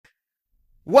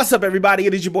What's up, everybody?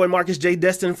 It is your boy Marcus J.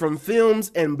 Destin from Films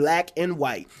in Black and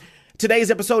White. Today's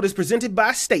episode is presented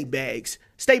by State Bags.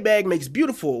 State Bag makes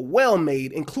beautiful,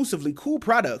 well-made, inclusively cool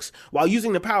products while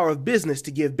using the power of business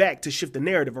to give back to shift the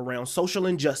narrative around social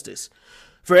injustice.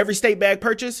 For every State Bag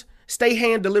purchase, Stay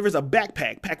Hand delivers a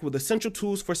backpack packed with essential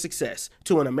tools for success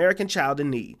to an American child in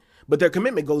need. But their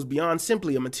commitment goes beyond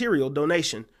simply a material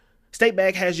donation. State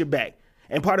Bag has your back,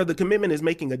 and part of the commitment is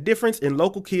making a difference in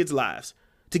local kids' lives.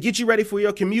 To get you ready for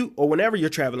your commute or whenever you're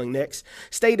traveling next,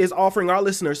 State is offering our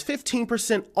listeners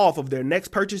 15% off of their next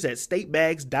purchase at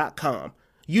statebags.com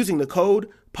using the code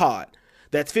POD.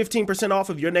 That's 15% off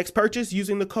of your next purchase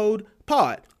using the code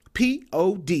POD,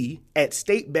 P-O-D, at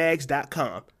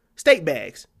statebags.com. State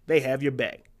Bags, they have your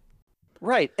back.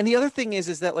 Right. And the other thing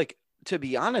is that, like, to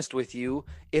be honest with you,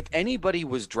 if anybody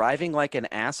was driving like an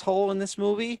asshole in this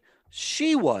movie,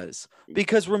 she was.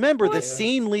 Because remember, the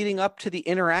scene leading up to the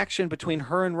interaction between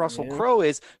her and Russell Crowe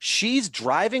is she's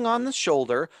driving on the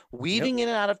shoulder, weaving in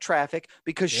and out of traffic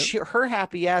because her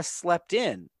happy ass slept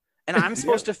in. And I'm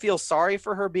supposed to feel sorry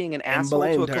for her being an asshole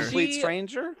to a complete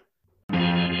stranger?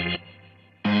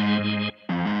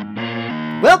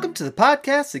 Welcome to the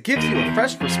podcast that gives you a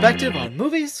fresh perspective on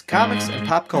movies, comics, and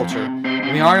pop culture.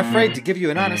 We aren't afraid to give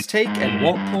you an honest take and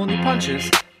won't pull any punches.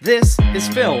 This is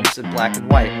Films in Black and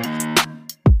White.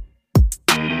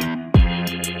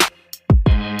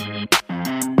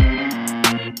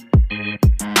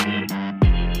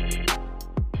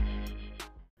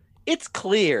 It's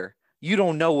clear you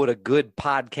don't know what a good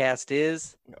podcast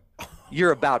is.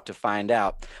 You're about to find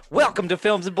out. Welcome to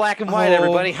Films in Black and White,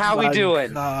 everybody. How we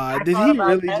doing? God, did he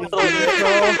really just While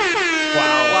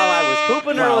I was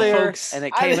pooping earlier, folks. and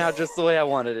it came out just the way I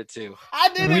wanted it to.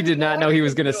 We did not know he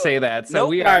was going to say that, so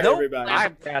we are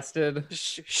everybody. casted.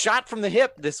 Shot from the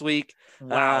hip this week.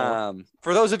 Wow.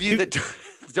 For those of you that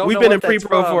don't We've know been what in that's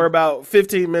pre-pro from, for about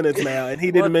 15 minutes now, and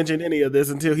he didn't mention any of this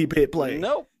until he hit play.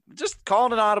 Nope. Just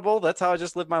calling it audible. That's how I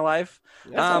just live my life.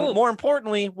 Cool. More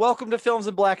importantly, welcome to Films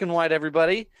in Black and White,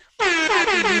 everybody.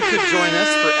 Happy you could join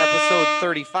us for episode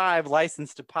 35,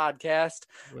 Licensed to Podcast.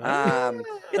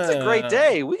 It's a great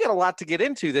day. We got a lot to get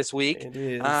into this week. It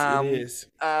is.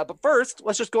 But first,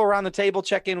 let's just go around the table,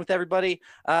 check in with everybody.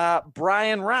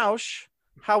 Brian Roush,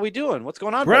 how we doing? What's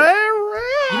going on, buddy?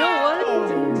 You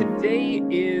know what? Today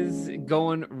is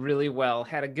going really well.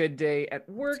 Had a good day at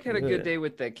work. Had a good day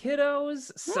with the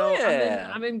kiddos. So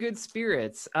I'm in good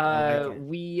spirits.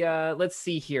 Let's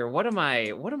see here. What am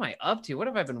I up to? What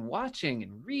have I been watching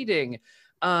and reading?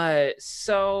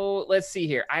 So let's see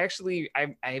here. I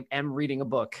am reading a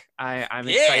book. I'm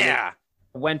excited.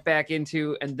 Went back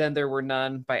into And Then There Were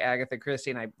None by Agatha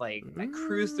Christie, and I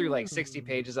cruised through like 60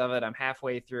 pages of it. I'm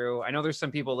halfway through. I know there's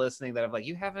some people listening that have like,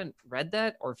 you haven't read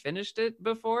that or finished it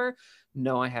before?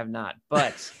 No, I have not,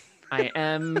 but I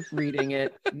am reading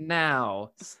it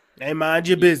now. Hey, mind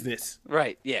your business.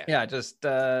 Right. Yeah. Just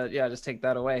take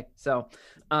that away. So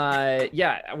what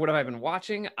have I been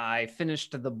watching? I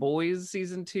finished The Boys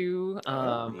season 2.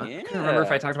 I can't remember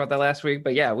if I talked about that last week,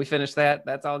 but yeah, we finished that.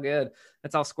 That's all good.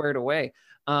 That's all squared away.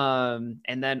 And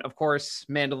then of course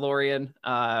Mandalorian,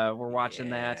 we're watching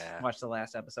that. Watched the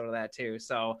last episode of that too.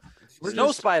 So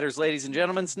Snow spiders, ladies and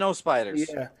gentlemen, snow spiders.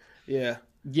 Yeah.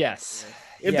 Yes.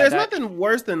 If there's nothing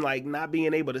worse than like not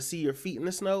being able to see your feet in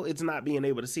the snow, it's not being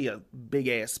able to see a big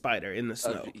ass spider in the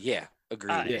snow.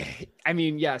 Agreed. I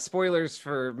mean, spoilers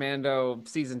for Mando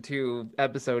season 2,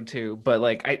 episode 2, but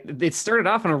like it started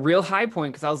off on a real high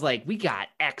point because I was like, we got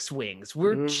X-Wings,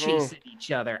 we're chasing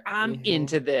each other, I'm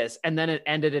into this, and then it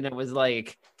ended and it was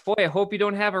like, boy, I hope you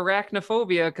don't have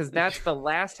arachnophobia because that's the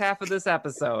last half of this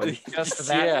episode. Just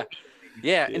that.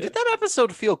 Yeah. And did that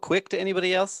episode feel quick to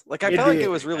anybody else? Like I felt like it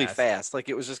was really fast. Like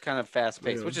it was just kind of fast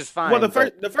paced, which is fine. Well,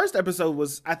 the first episode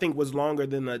was longer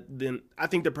than I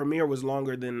think the premiere was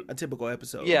longer than a typical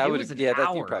episode. Yeah,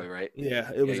 you're probably right.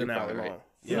 Yeah, it was an hour long. Right.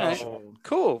 Yeah.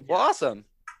 Cool. Well, awesome.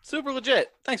 Super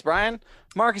legit. Thanks, Brian.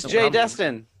 Marcus J.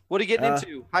 Destin, what are you getting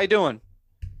into? How you doing?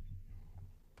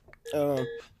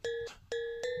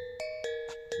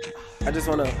 I just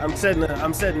want to. I'm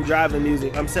setting driving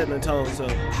music. I'm setting the tone. So.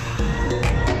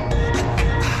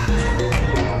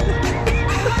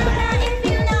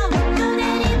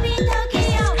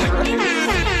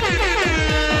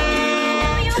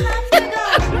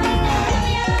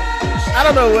 I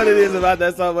don't know what it is about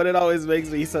that song, but it always makes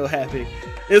me so happy.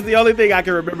 It's the only thing I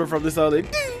can remember from the song.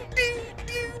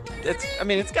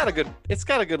 It's got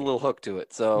a good little hook to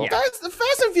it. So guys, the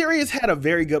Fast and Furious had a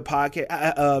very good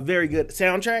podcast, very good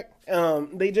soundtrack.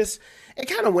 It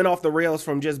kind of went off the rails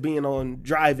from just being on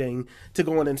driving to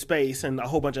going in space and a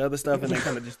whole bunch of other stuff, and that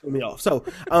kind of just threw me off. So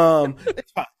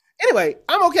it's fine. Anyway,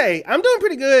 I'm okay. I'm doing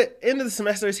pretty good. End of the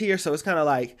semester is here, so it's kind of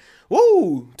like,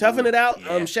 woo, toughing it out.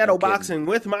 Yeah, Shadow boxing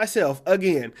with myself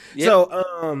again. Yep.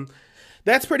 So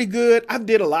that's pretty good. I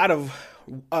did a lot of.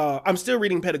 I'm still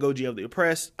reading Pedagogy of the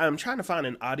Oppressed. I'm trying to find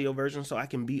an audio version so I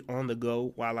can be on the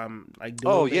go while I'm like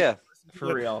doing. Oh yeah,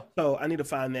 for real. So I need to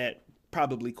find that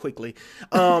probably quickly.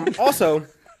 Also.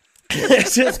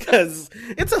 Just because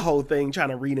it's a whole thing trying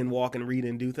to read and walk and read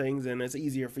and do things, and it's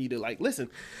easier for you to like listen.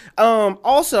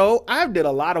 Also, I did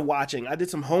a lot of watching. I did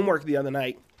some homework the other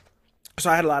night, so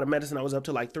I had a lot of medicine. I was up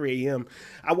till like 3 a.m.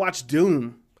 I watched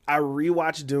Doom. I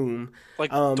rewatched Doom.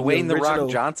 Like Dwayne the Rock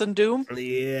Johnson Doom?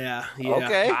 Yeah.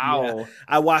 Okay. Wow. Yeah.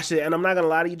 I watched it, and I'm not going to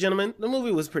lie to you, gentlemen. The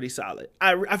movie was pretty solid.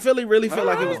 I really feel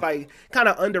like it was like kind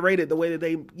of underrated the way that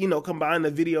they, combined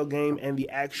the video game and the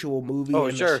actual movie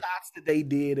and the shots that they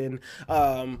did. And,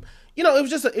 it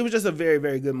was just a very,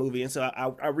 very good movie. And so I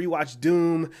rewatched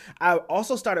Doom. I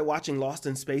also started watching Lost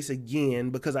in Space again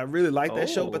because I really like that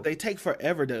show, but they take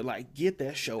forever to like get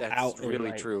that show out. That's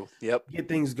really true. Yep. Get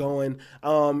things going.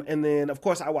 And then of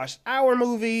course I watched our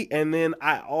movie, and then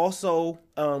I also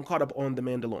caught up on The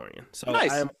Mandalorian. So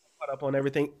nice. I am caught up on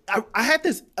everything. I had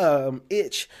this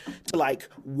itch to like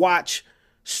watch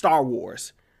Star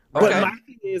Wars. But my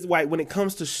thing is, when it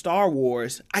comes to Star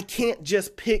Wars, I can't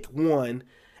just pick one.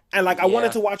 And like I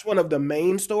wanted to watch one of the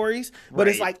main stories, but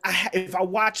it's like if I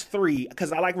watch 3,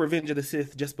 because I like Revenge of the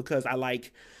Sith just because I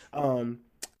like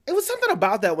it was something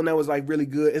about that one that was like really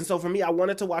good. And so for me, I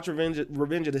wanted to watch Revenge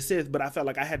of the Sith, but I felt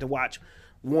like I had to watch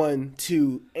 1,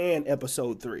 2, and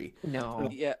episode 3. No.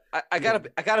 Yeah. I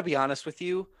gotta be honest with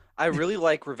you. I really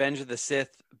like Revenge of the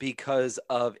Sith because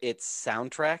of its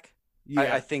soundtrack. Yeah.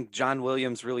 I think John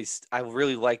Williams I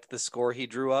really liked the score he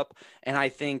drew up. And I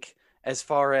think as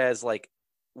far as like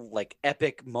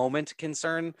epic moment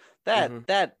concern,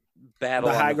 that battle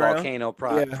on the volcano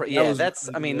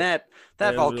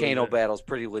that volcano battle's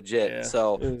pretty legit. Yeah,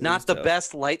 so not the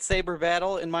best lightsaber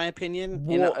battle in my opinion.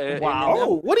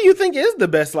 Wow. What do you think is the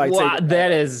best lightsaber? Wow,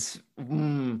 that is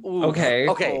okay.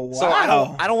 So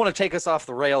I don't want to take us off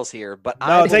the rails here, but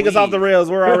take us off the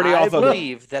rails. We're already off of it. I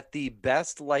believe that the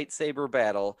best lightsaber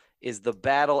battle is the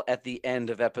battle at the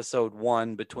end of episode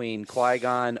 1 between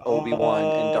Qui-Gon, Obi-Wan,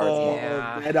 and Darth Maul.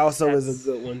 Yeah, that also is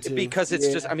a good one too. Because it's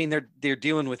just, I mean, they're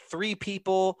dealing with 3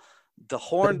 people.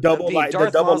 Darth Maul's got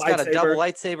a double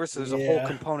lightsaber, so there's a whole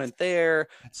component there.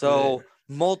 So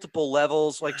multiple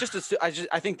levels, like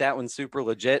I think that one's super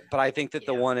legit. But I think that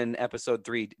the one in episode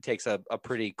 3 takes a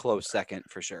pretty close second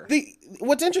for sure.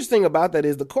 What's interesting about that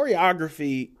is the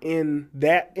choreography in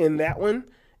that one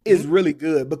is really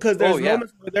good because there's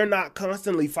moments where they're not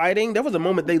constantly fighting. There was a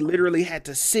moment they literally had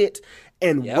to sit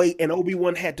and wait, and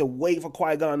Obi-Wan had to wait for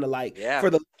Qui-Gon to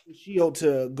for the shield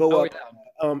to go up.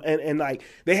 Yeah. And like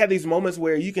they had these moments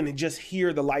where you can just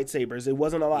hear the lightsabers. It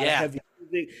wasn't a lot of heavy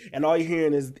music, and all you're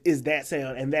hearing is that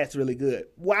sound, and that's really good.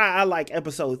 Why I like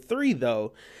episode 3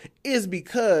 though is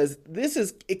because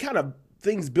it kind of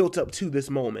things built up to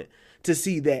this moment to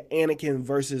see that Anakin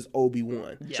versus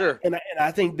Obi-Wan. Yeah. Sure. And I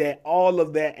think that all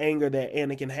of that anger that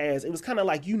Anakin has, it was kind of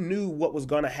like you knew what was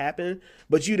going to happen,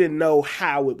 but you didn't know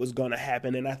how it was going to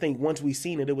happen. And I think once we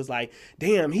seen it, it was like,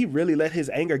 damn, he really let his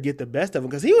anger get the best of him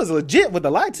because he was legit with the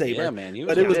lightsaber. Yeah, man.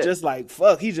 But it was just like,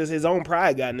 fuck, his own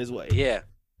pride got in his way. Yeah.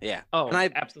 Yeah. Oh,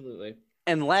 absolutely.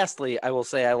 And lastly, I will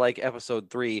say I like episode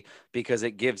 3 because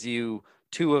it gives you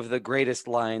 2 of the greatest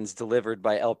lines delivered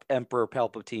by Emperor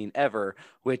Palpatine ever,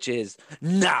 which is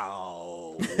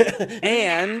no,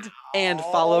 and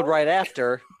followed right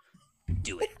after,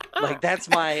 do it. Like that's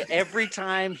every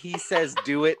time he says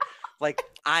do it, like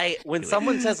when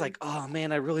someone says like, oh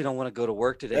man, I really don't want to go to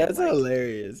work today. That's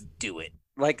hilarious. Do it.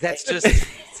 Like that's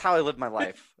it's how I live my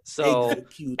life. So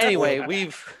anyway,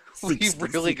 we've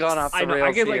really gone off the rails.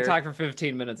 I could here. talk for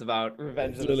 15 minutes about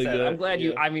Revenge of the Sith. I'm glad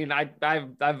you. I mean, I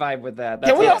vibe with that.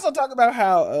 Can we also talk about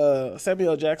how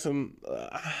Samuel Jackson,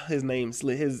 his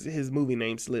movie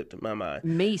name slipped my mind.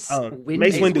 Mace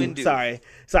Windu. Sorry,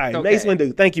 okay. Mace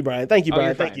Windu. Thank you, Brian. Thank you.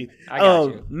 I got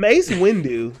you. Mace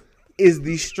Windu is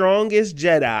the strongest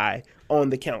Jedi on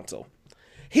the council.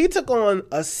 He took on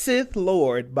a Sith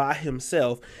Lord by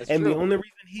himself, the only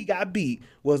reason he got beat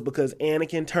was because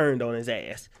Anakin turned on his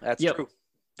ass. That's true.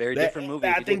 Very different movie.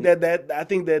 I think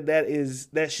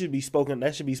that should be spoken.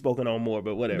 That should be spoken on more.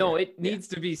 But whatever. No, it needs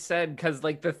to be said because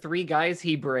like the 3 guys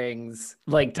he brings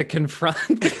like to confront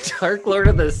the Dark Lord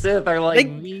of the Sith are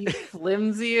like the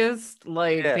flimsiest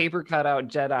paper cutout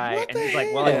Jedi, and he's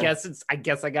like, well, I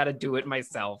guess I got to do it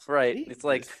myself. Right. It's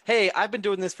like, hey, I've been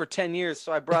doing this for 10 years,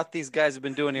 so I brought these guys who've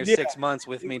been doing here 6 months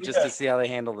with me just to see how they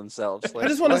handle themselves. Like, I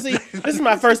just want to see. This is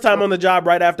my first time on the job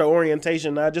right after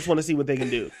orientation. I just want to see what they can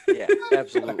do. Yeah,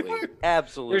 absolutely.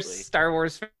 Absolutely. There's Star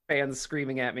Wars fans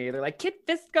screaming at me. They're like, Kit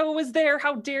Fisto was there.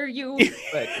 How dare you?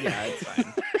 But yeah, it's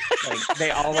fine. Like,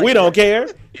 they all we don't care.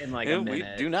 In like a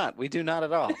minute. We do not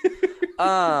at all.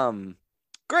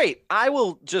 Great. I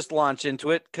will just launch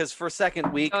into it because for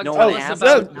second week, no one asked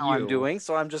how I'm doing,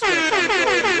 so I'm just going to kind of go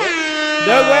into it.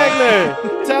 Doug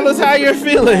Wagner, tell us how you're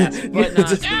feeling. But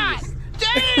not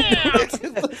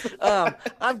damn.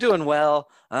 I'm doing well.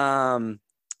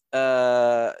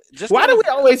 Just why do we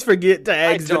always forget to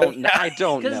ask? I don't know.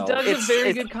 Because Doug's a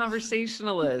very good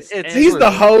conversationalist. He's the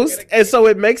host, and so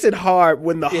it makes it hard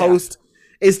when the host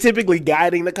is typically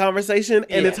guiding the conversation,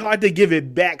 and it's hard to give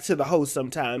it back to the host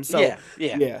sometimes. So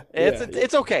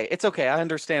it's okay. It's okay. I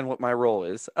understand what my role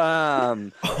is.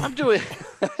 I'm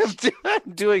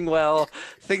doing well.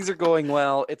 Things are going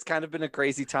well. It's kind of been a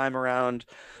crazy time around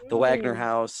the Wagner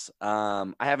house.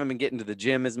 I haven't been getting to the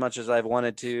gym as much as I've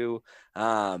wanted to.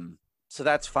 So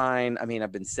that's fine. I mean,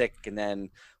 I've been sick, and then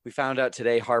we found out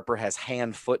today Harper has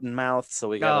hand, foot, and mouth, so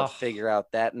we got to figure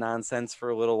out that nonsense for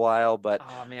a little while. But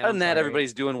other than that,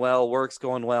 everybody's doing well. Work's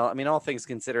going well. I mean, all things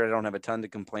considered, I don't have a ton to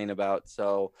complain about.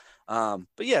 So, but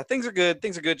yeah, things are good.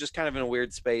 Things are good, just kind of in a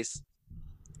weird space.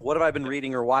 What have I been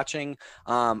reading or watching?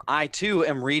 I, too,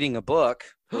 am reading a book.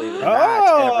 Believe it or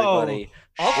not, everybody.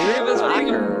 All 3 of us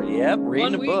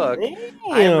reading a book.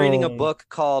 I'm reading a book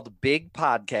called Big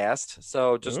Podcast.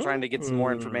 So just trying to get some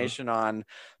more information on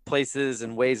places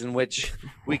and ways in which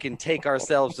we can take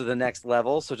ourselves to the next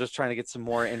level. So just trying to get some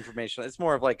more information. It's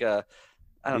more of like a,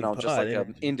 I don't know, just like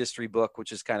an industry book,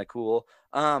 which is kind of cool.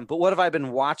 But what have I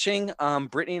been watching?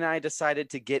 Brittany and I decided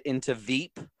to get into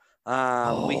Veep.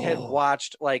 We had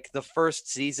watched like the first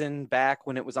season back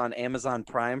when it was on Amazon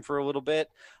Prime for a little bit.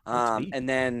 And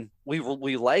then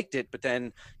we liked it, but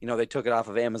then, you know, they took it off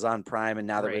of Amazon Prime, and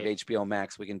now that we have HBO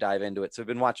Max, we can dive into it. So we've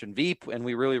been watching Veep, and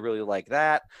we really, really like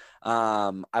that.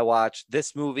 I watched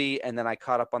this movie, and then I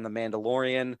caught up on The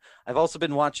Mandalorian. I've also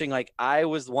been watching, like, I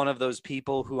was one of those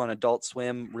people who on Adult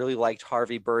Swim really liked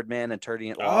Harvey Birdman,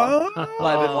 Attorney at Law. Well,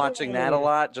 I've been watching that a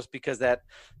lot just because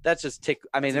that's just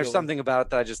I mean, there's something about it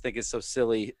that I just think is so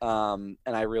silly. And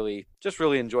I really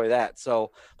enjoy that.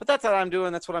 So, but that's how I'm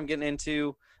doing. That's what I'm getting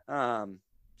into.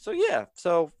 So yeah,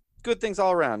 so good things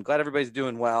all around. Glad everybody's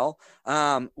doing well.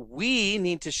 We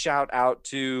need to shout out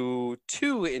to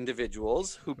 2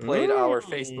 individuals who played our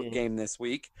Facebook game this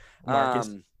week.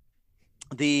 Marcus.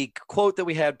 The quote that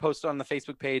we had posted on the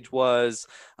Facebook page was,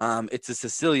 it's a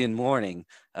Sicilian morning.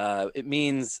 It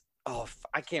means,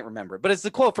 I can't remember, but it's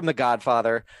the quote from The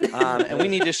Godfather. And we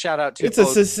need to shout out to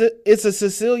it's a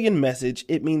Sicilian message.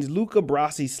 It means Luca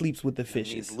Brasi sleeps with the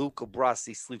fishes. Luca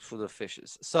Brasi sleeps with the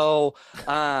fishes. So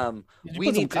Did you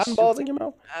put some cotton balls in your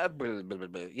mouth?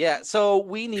 Yeah, so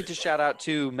we need to shout out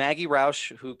to Maggie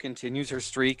Roush, who continues her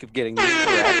streak of getting this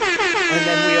correct. And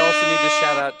then we also need to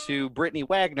shout out to Brittany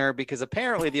Wagner, because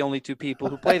apparently the only 2 people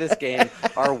who play this game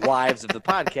are wives of the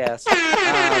podcast.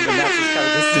 And that's just kind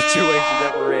of the situation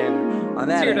that we're in. On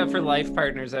that Cheered up for life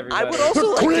partners, everybody. I would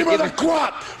also like Cream to of give the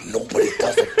crop. Nobody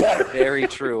does it better. Very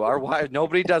true. Our wife,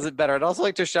 nobody does it better. I'd also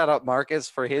like to shout out Marcus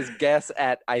for his guess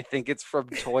at, I think it's from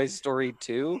Toy Story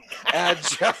 2.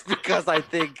 Just because I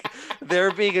think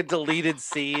there being a deleted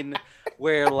scene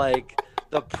where, like,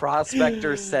 the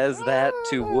prospector says that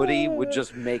to Woody would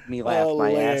just make me laugh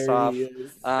my ass off.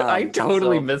 I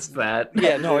totally missed that.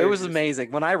 Yeah, no, it was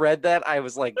amazing. When I read that, I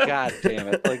was like, God damn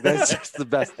it. Like, that's just the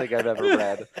best thing I've ever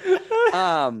read.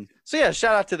 So yeah,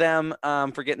 shout out to them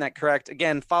for getting that correct.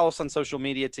 Again, follow us on social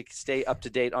media to stay up to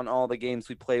date on all the games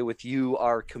we play with you,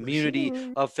 our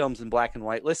community of Films in Black and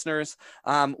White listeners.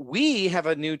 We have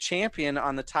a new champion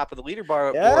on the top of the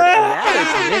leaderboard, and that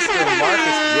is Mr.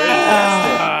 Marcus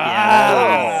J. Destin.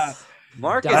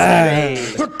 Marcus made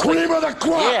The cream of the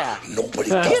crop. Yeah. Nobody he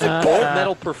does had it a gold better.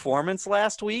 medal performance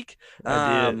last week,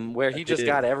 where he just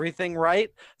got everything right.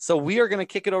 So we are going to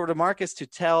kick it over to Marcus to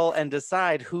tell and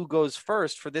decide who goes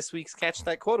first for this week's Catch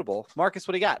That Quotable. Marcus,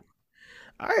 what do you got?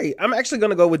 All right, I'm actually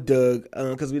going to go with Doug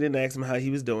because we didn't ask him how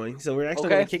he was doing. So we're actually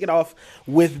going to kick it off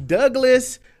with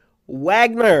Douglas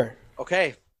Wagner.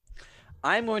 Okay.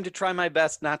 I'm going to try my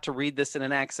best not to read this in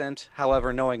an accent.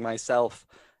 However, knowing myself,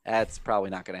 that's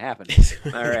probably not going to happen.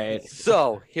 All right.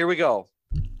 So here we go.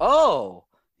 Oh,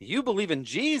 you believe in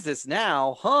Jesus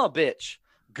now, huh, bitch?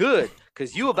 Good,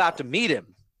 because you about to meet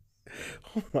him.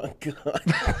 Oh my God.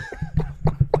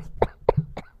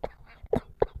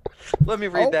 Let me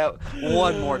read that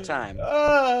one more time.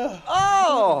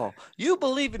 Oh, you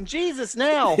believe in Jesus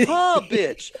now, huh,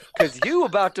 bitch? Because you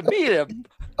about to meet him.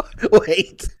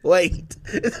 Wait.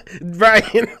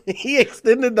 Brian, he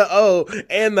extended the O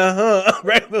and the huh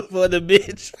right before the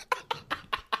bitch.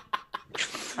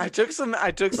 I took some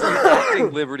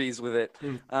acting liberties with it.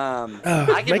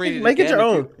 I can read it make again. it your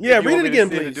own. Yeah, read it again,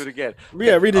 please. Do it again.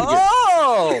 Yeah, read it again.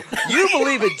 Oh, you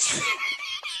believe in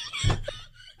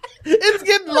It's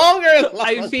getting longer and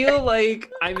longer. I feel like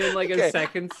I'm in like a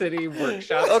Second City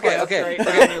workshop. Okay. Right now.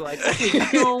 They're like,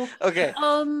 no, Okay.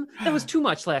 that was too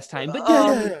much last time, but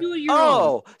do your own.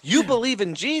 Oh, you believe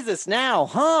in Jesus now,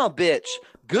 huh, bitch?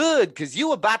 Good, because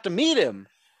you about to meet him.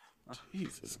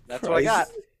 Jesus That's Christ. what I got.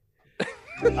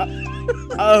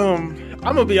 I'm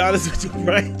gonna be honest with you,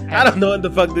 right? I don't know what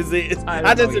the fuck this is.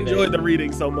 I just enjoyed the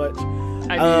reading so much.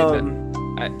 I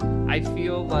mean, I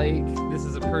feel like this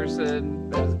is a person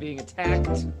that is being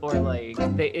attacked, or like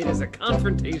it is a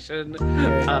confrontation.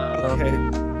 Okay.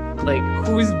 Like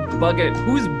who's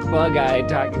bug-eyed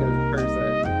talking to this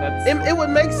person? It would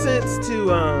make sense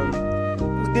to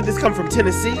did this come from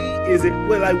Tennessee? Is it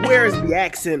where is the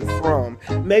accent from?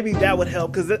 Maybe that would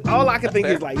help, because all I can think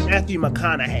is like Matthew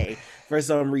McConaughey for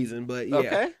some reason. But yeah.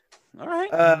 Okay. All right.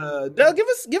 Doug,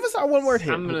 give us our one word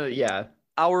hint.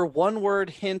 Our one word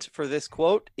hint for this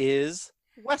quote is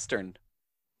Western.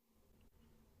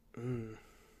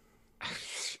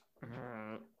 It's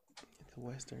a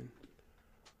Western.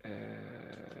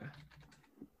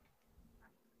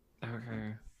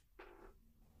 Okay.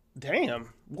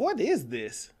 Damn, what is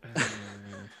this?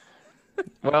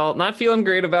 Well, not feeling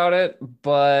great about it,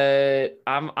 but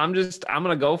I'm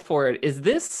gonna go for it. Is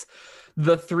this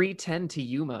the 310 to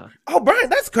Yuma? Oh, Brian,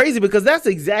 that's crazy, because that's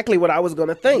exactly what I was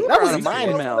gonna think. That was a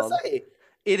mind meld. Say.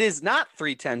 It is not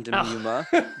 310 to Yuma,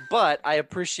 but I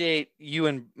appreciate you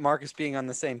and Marcus being on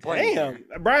the same plane. Damn,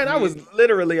 Brian, I was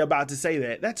literally about to say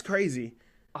that. That's crazy.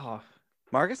 Oh,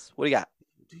 Marcus, what do you got?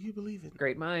 Do you believe it?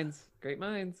 Great minds.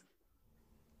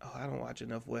 Oh, I don't watch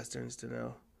enough Westerns to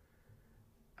know.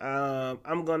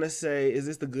 I'm gonna say, is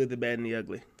this The Good, the Bad, and the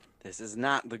Ugly? This is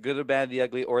not The Good, the Bad, the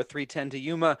Ugly, or 310 to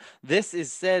Yuma. This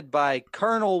is said by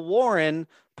Colonel Warren,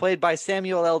 played by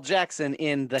Samuel L. Jackson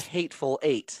in The Hateful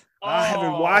Eight. I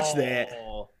haven't watched that.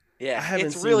 Yeah,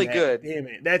 it's really good. Damn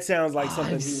it, that sounds like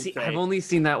something. I've only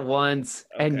seen that once,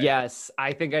 and yes,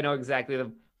 I think I know exactly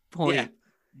the point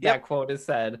that quote is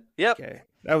said. Yep. Okay,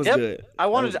 that was good.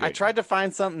 I tried to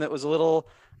find something that was a little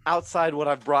outside what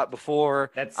I've brought before.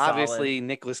 That's obviously solid.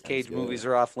 Nicolas Cage movies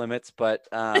are off limits, but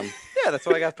yeah, that's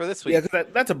what I got for this week. Yeah, because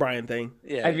that's a Brian thing.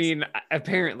 Yeah, I mean,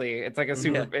 apparently it's like a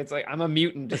super. It's like I'm a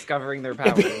mutant discovering their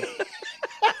powers.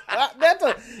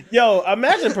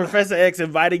 Imagine Professor X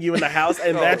inviting you in the house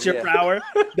and that's your power.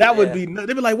 That would be.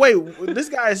 They'd be like, wait, this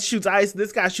guy shoots ice.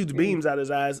 This guy shoots beams out his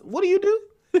eyes. What do you do?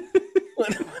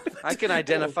 I can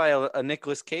identify a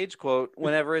Nicolas Cage quote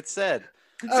whenever it's said.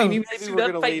 Maybe we're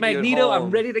gonna fight Magneto.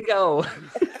 I'm ready to go.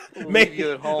 We'll leave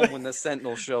you at home when the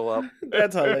Sentinels show up.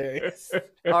 That's hilarious.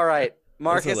 All right,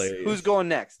 Marcus, who's going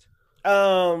next?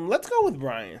 Let's go with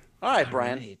Brian. All right,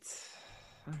 Brian.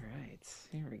 All right.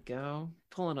 Here we go.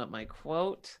 Pulling up my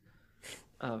quote.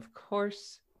 Of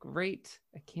course. Great.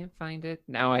 I can't find it.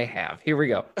 Now I have. Here we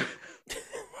go.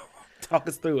 Talk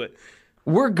us through it.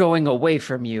 We're going away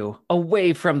from you,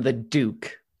 away from the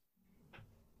Duke.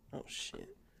 Oh, shit.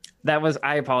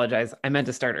 I apologize. I meant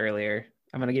to start earlier.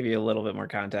 I'm going to give you a little bit more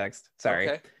context. Sorry.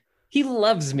 Okay. He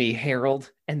loves me,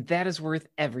 Harold, and that is worth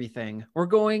everything. We're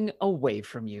going away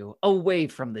from you, away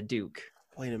from the Duke.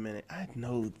 Wait a minute. I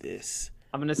know this.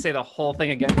 I'm going to say the whole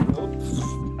thing again.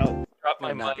 Oh. Drop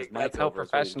my mic. That's how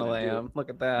professional I am. Look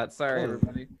at that. Sorry,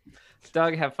 everybody.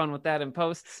 Doug, have fun with that in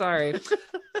post. Sorry.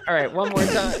 All right, one more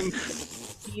time.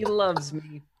 He loves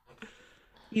me.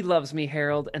 He loves me,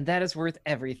 Harold, and that is worth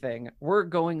everything. We're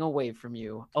going away from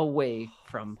you, away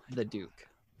from the Duke.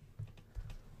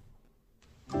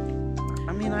 I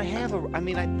mean, I have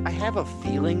a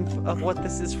feeling of what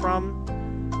this is from,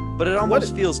 but it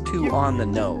almost feels too on the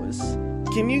nose.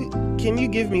 Can you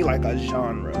give me like a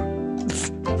genre?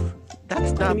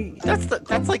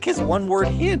 That's like his one word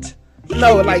hint.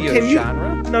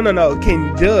 Genre? No.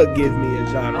 Can Doug give me a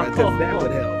genre? Because that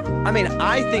would help. I mean,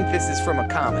 I think this is from a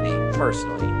comedy,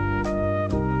 personally.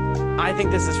 I think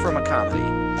this is from a comedy.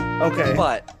 Okay.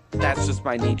 But that's just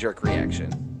my knee-jerk reaction.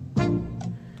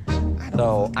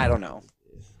 So, I don't know.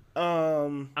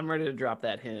 I'm ready to drop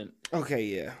that hint. Okay,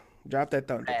 yeah. Drop that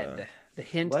thunder. Red. The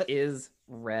hint is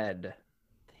red.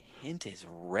 The hint is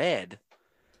red.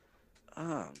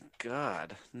 Oh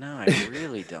God, no, I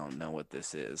really don't know what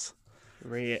this is.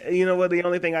 Red. You know what? The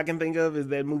only thing I can think of is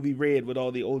that movie Red with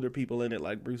all the older people in it,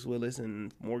 like Bruce Willis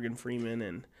and Morgan Freeman.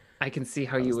 And I can see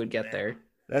how you would get there.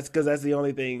 That's because that's the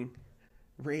only thing.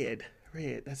 Red.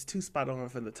 That's too spot on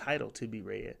for the title to be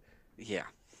red. Yeah.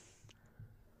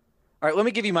 All right, let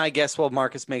me give you my guess while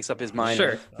Marcus makes up his mind.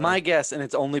 Sure. My guess, and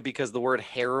it's only because the word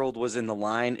Harold was in the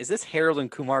line. Is this Harold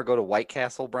and Kumar go to White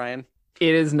Castle, Brian?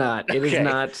 It is not. It is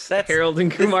not. Harold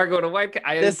and Kumar go to White Castle.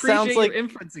 I appreciate your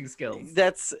inferencing skills.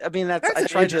 That's I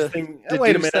tried to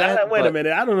wait a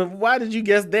minute. I don't know. Why did you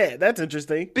guess that? That's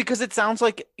interesting. Because it sounds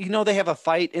like, they have a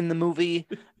fight in the movie.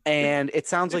 And it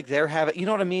sounds like they're having, you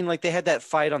know what I mean? Like they had that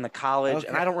fight on the college,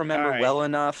 and I don't remember well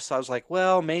enough. So I was like,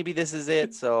 well, maybe this is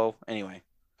it. So anyway.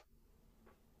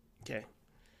 Okay.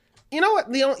 You know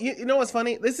what? You know what's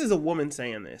funny? This is a woman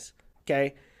saying this.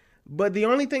 Okay. But the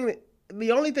only thing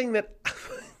that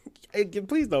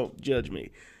please don't judge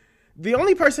me. The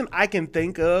only person I can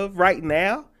think of right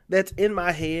now that's in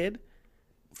my head,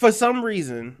 for some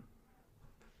reason,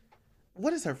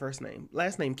 what is her first name?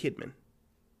 Last name Kidman.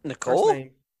 Nicole? First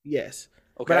name, yes.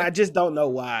 Okay. But I just don't know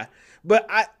why. But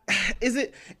is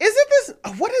it this?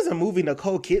 What is a movie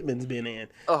Nicole Kidman's been in?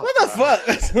 Oh, what the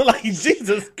fuck? Like,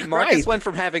 Jesus Christ. Marcus went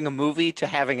from having a movie to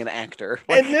having an actor.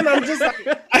 And then I'm just like,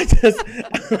 because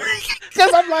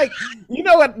I'm like, you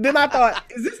know what? Then I thought,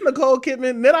 is this Nicole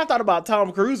Kidman? Then I thought about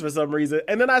Tom Cruise for some reason.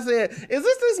 And then I said, is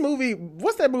this movie?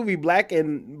 What's that movie? Black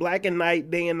and Night,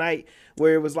 Day and Night,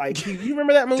 where it was like, you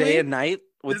remember that movie? Day and Night?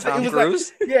 With Tom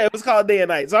Cruise? Like, yeah, it was called Day and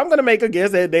Night. So I'm going to make a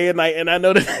guess at Day and Night, and I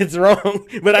know that it's wrong,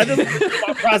 but I just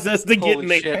my process to get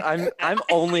there. Shit. I'm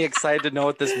only excited to know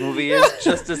what this movie is,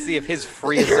 just to see if his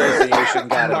free association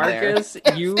got Marcus, in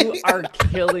there. You are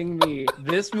killing me.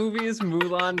 This movie is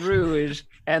Moulin Rouge,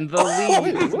 and the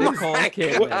lead is Nicole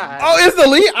Kidman. Oh, is the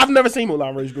lead? I've never seen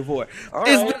Moulin Rouge before.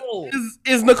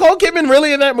 Is Nicole Kidman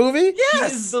really in that movie? Yes.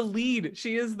 She is the lead.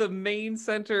 She is the main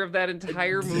center of that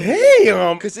entire movie.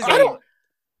 Damn. Because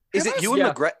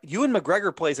Ewan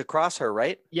McGregor plays across her,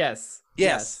 right? Yes.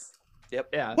 Yep.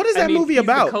 Yeah. What is that movie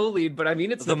about? The co-lead, but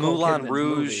it's the Moulin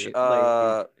Rouge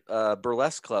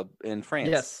burlesque club in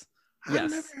France.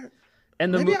 Yes.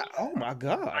 And the oh my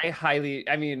God.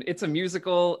 It's a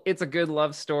musical. It's a good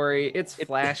love story. It's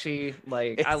flashy.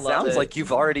 I love it. Sounds like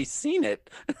you've already seen it.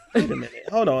 Wait a minute.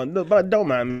 Hold on. But don't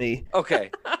mind me.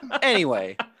 Okay.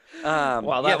 Anyway.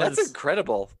 Wow, that's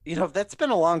incredible. That's been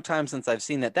a long time since I've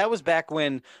seen that. That was back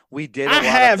when we did. I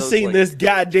have seen this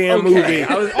goddamn movie.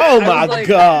 Oh my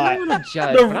God! I'm not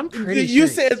judge, but I'm pretty sure. You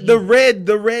said the red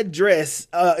dress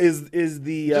is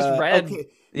the just red. Okay.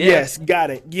 Yeah. Yes,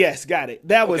 got it. Yes, got it.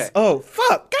 That was oh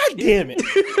fuck! God damn it!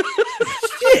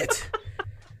 Shit.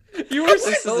 You were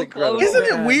so close. Isn't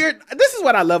it weird? This is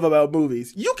what I love about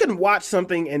movies. You can watch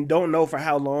something and don't know for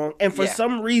how long, and for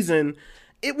some reason,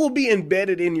 it will be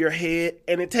embedded in your head,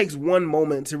 and it takes one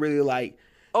moment to really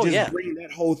bring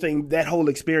that whole thing, that whole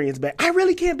experience back. I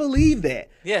really can't believe that.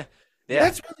 Yeah.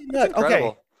 That's really nuts. Okay.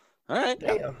 All right.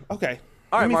 Damn. Okay.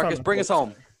 All right, Marcus, bring us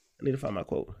home. I need to find my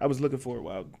quote. I was looking for it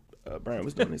while Brian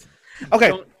was doing this.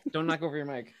 Okay. Don't knock over your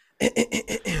mic.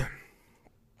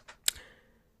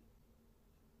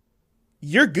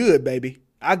 You're good, baby.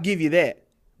 I'll give you that.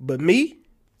 But me,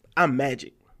 I'm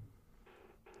magic.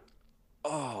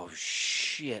 Oh,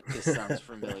 shit. This sounds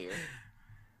familiar.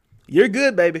 You're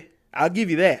good, baby. I'll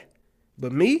give you that.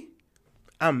 But me,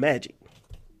 I'm magic.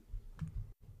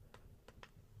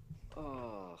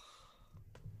 Oh.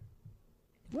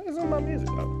 What is on my music?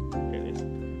 Oh, here it is.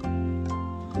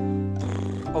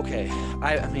 Okay.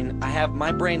 I have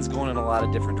my brain's going in a lot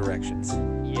of different directions.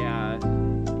 Yeah.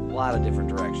 A lot of different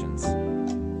directions.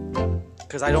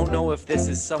 Because I don't know if this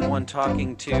is someone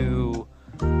talking to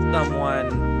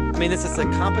someone. This is a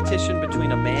competition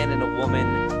between a man and a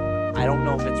woman. I don't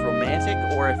know if it's romantic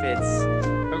or if it's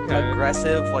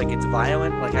aggressive, like it's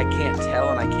violent. Like I can't tell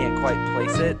and I can't quite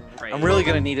place it. Right. I'm really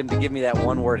going to need him to give me that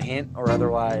one-word hint or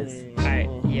otherwise.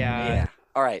 Yeah.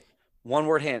 All right.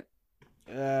 One-word hint.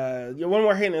 Your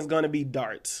one-word hint is going to be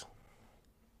darts.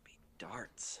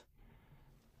 Darts.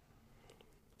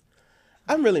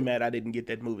 I'm really mad I didn't get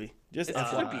that movie. Just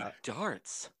it's going to be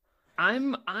darts. I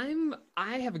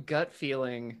have a gut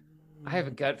feeling.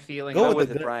 Go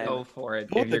with it, Brian. Go for it.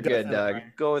 If you're good, Doug.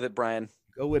 Go with it, Brian.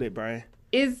 Go with it, Brian.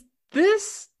 Is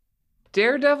this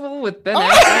Daredevil with Ben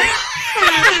Affleck?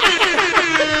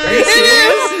 It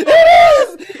is.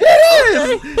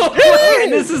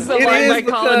 And this is the line by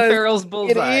Colin Farrell's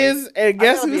Bullseye. It is, and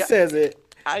guess who says it?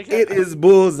 It is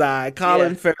Bullseye,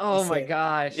 Colin Farrell. Oh my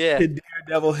gosh. Yeah. The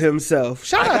Daredevil himself.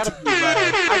 Shout out to you, Brian.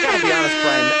 I gotta be honest,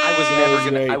 Brian.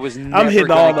 I was never I'm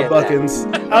hitting all the get buttons.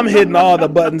 I'm hitting all the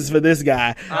buttons for this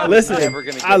guy. Listen, never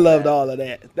gonna get I loved that. all of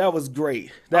that. That was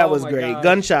great. That Oh was my great. gosh.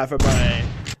 Gunshot for Brian.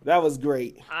 That was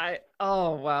great.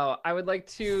 Oh wow. I would like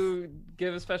to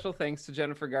give a special thanks to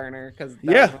Jennifer Garner because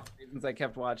Yeah. was one of the reasons I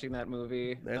kept watching that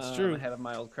movie. That's true. I had a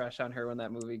mild crush on her when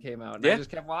that movie came out. And Yeah. I just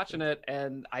kept watching it,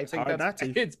 and I think hard that's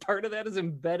not to. it's part of that is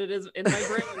embedded in my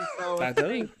brain. So I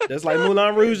tell you, just like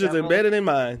Moulin Rouge is embedded in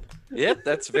mine. Yep,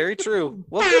 that's very true.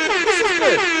 Well, this is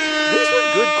good. These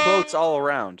were good quotes all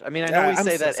around. I mean, I know we I'm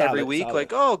say that every solid, week, solid.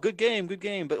 like, oh, good game,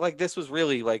 but like this was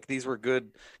really like these were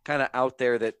good, kind of out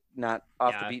there, that not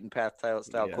off the Yeah. beaten path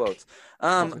style Yeah. quotes.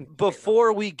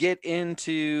 Before we get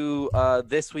into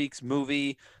this week's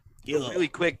movie, really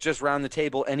quick, just round the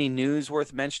table. Any news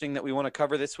worth mentioning that we want to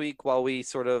cover this week while we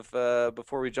sort of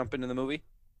before we jump into the movie?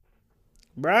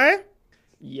 Brian?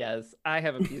 yes, I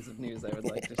have a piece of news I would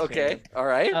like to share. Okay, all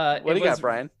right. What do you got,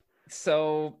 Brian?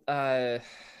 So,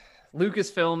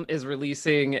 Lucasfilm is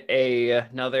releasing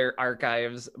another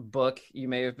Archives book. You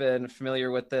may have been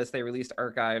familiar with this. They released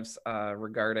Archives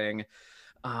regarding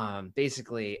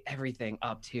basically everything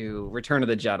up to Return of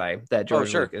the Jedi that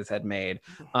George Lucas had made.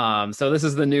 So this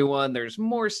is the new one. There's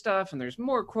more stuff and there's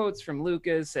more quotes from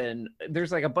Lucas, and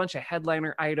there's like a bunch of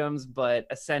headliner items, but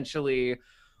essentially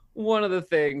one of the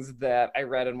things that I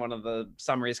read in one of the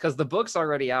summaries, because the book's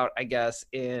already out, I guess,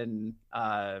 in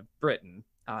Britain,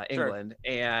 England.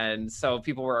 And so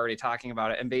people were already talking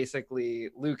about it. And basically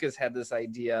Lucas had this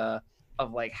idea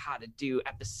of like how to do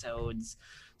episodes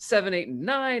 7, 8, and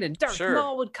 9, and Darth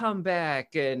Maul would come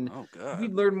back, and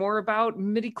we'd learn more about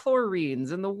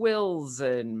midi-chlorines and the Wills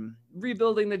and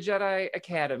rebuilding the Jedi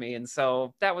Academy. And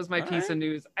so that was my piece of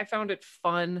news. I found it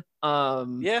fun.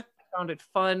 Found it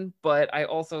fun, but I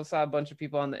also saw a bunch of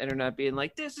people on the internet being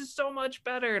like, this is so much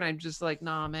better, and I'm just like,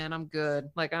 nah, man, I'm good.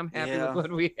 Like, I'm happy with what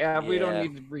we have. We don't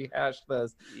need to rehash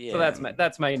this. So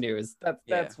that's my news.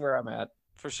 That's where I'm at.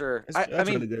 For sure. That's I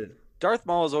mean, really good. Darth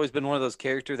Maul has always been one of those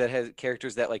characters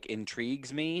that like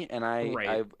intrigues me, and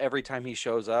I every time he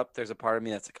shows up, there's a part of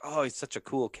me that's like, oh, he's such a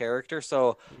cool character.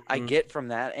 So I get from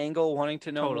that angle wanting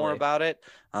to know more about it.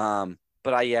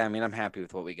 But I mean, I'm happy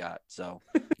with what we got. So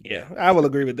yeah, I will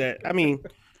agree with that. I mean,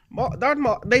 Darth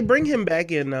Maul, they bring him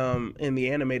back in the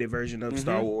animated version of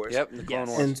Star Wars. Yep, the Clone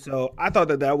Wars. And so I thought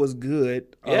that was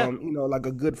good. Yeah. You know, like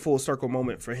a good full circle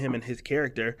moment for him and his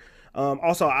character.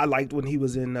 Also, I liked when he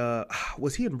was in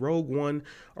was he in Rogue One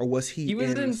or was he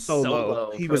was in Solo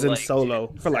He for was in like Solo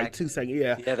 2 for like 2 seconds.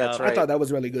 Yeah, that's right. I thought that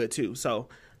was really good too. So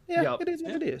yeah, it is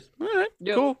what it is. All right,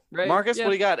 cool. Right. Marcus, what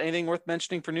do you got? Anything worth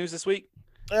mentioning for news this week?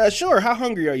 Sure. How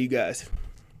hungry are you guys?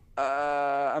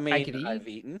 I mean, I've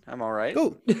eaten. I'm all right.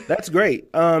 Cool. That's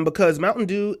great. Because Mountain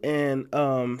Dew and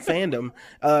fandom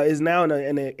is now in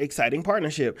an exciting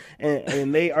partnership,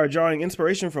 and they are drawing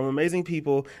inspiration from amazing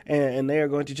people, and they are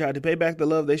going to try to pay back the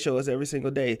love they show us every single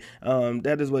day.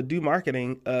 That is what Dew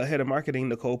Marketing, head of marketing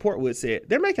Nicole Portwood said.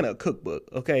 They're making a cookbook.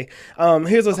 Okay.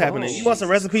 Here's what's happening. You want some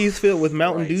recipes filled with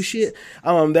Mountain Dew shit?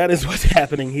 That is what's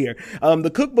happening here.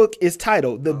 The cookbook is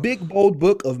titled "The Big Bold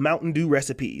Book of Mountain Dew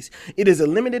Recipes." It is a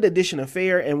limited edition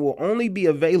affair and will only be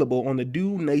available on the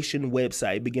Dew Nation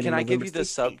website beginning Can I November give you the 16th.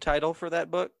 subtitle for that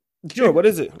book? Sure. What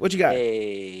is it? What you got?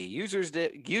 A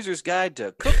user's guide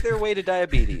to cook their way to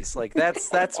diabetes. Like that's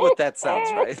what that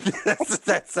sounds, right? That's what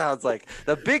that sounds like.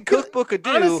 The big cookbook of Dew,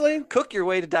 Honestly, cook your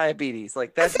way to diabetes.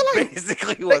 Like that's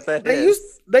basically what that they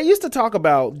is. They used to talk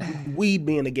about weed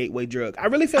being a gateway drug. I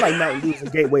really feel like Mountain Dew is a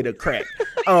gateway to crack,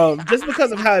 just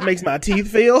because of how it makes my teeth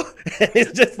feel, and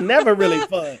it's just never really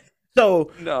fun.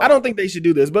 So I don't think they should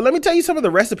do this. But let me tell you some of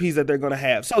the recipes that they're going to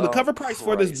have. So the cover price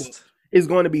for this book is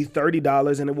going to be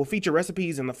 $30, and it will feature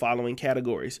recipes in the following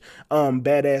categories: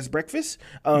 badass breakfast,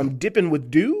 dipping with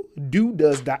Dew, Dew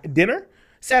does dinner,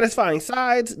 satisfying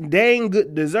sides, dang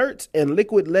good desserts, and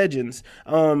liquid legends.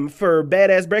 For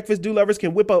badass breakfast, Dew lovers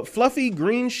can whip up fluffy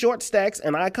green short stacks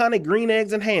and iconic green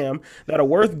eggs and ham that are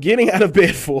worth getting out of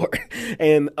bed for.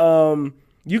 And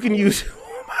you can use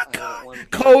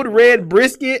Code Red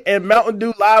Brisket and Mountain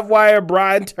Dew Live Wire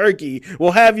Brine Turkey.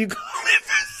 We'll have you call it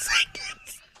for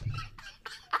seconds.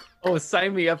 Oh,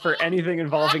 sign me up for anything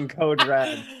involving Code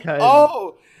Red.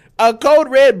 A Code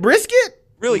Red Brisket?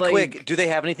 Really quick, do they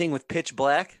have anything with pitch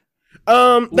black?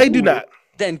 They do not.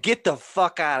 then get the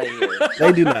fuck out of here.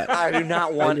 They do not. I do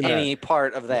not want any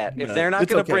part of that. If they're not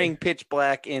going to bring pitch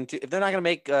black if they're not going to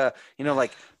make,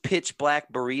 like pitch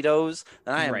black burritos,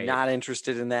 then I am not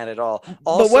interested in that at all.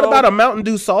 Also, but what about a Mountain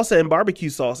Dew salsa and barbecue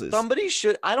sauces? Somebody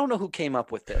should, I don't know who came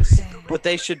up with this, but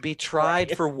they should be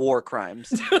tried for war crimes.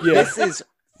 This is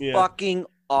fucking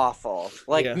awful.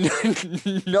 Like,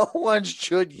 no one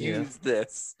should use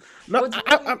this. No,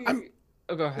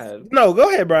 Oh, go ahead. No, go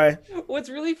ahead, Brian. What's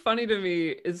really funny to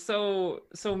me is so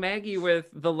Maggie with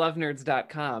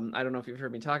thelovenerds.com. I don't know if you've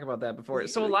heard me talk about that before.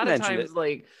 So a lot of times,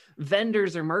 like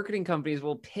vendors or marketing companies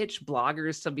will pitch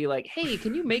bloggers to be like, hey,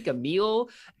 can you make a meal?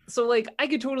 So like I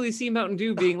could totally see Mountain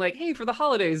Dew being like, hey, for the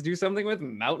holidays, do something with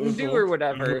Mountain Dew or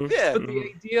whatever. Yeah. But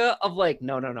the idea of like,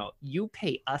 no, you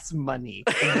pay us money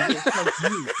and we'll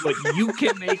tell you what you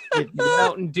can make with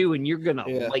Mountain Dew and you're gonna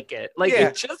like it. Like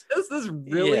it just is this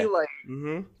really like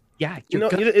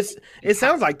it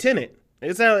sounds like Tenet.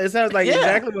 It sounds like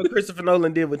exactly what Christopher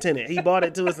Nolan did with Tenet. He bought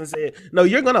it to us and said, "No,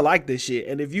 you're gonna like this shit,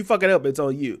 and if you fuck it up, it's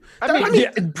on you." I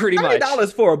mean pretty much.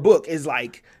 $30 for a book is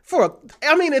like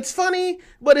it's funny,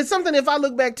 but it's something. If I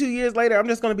look back 2 years later, I'm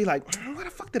just gonna be like, "Why the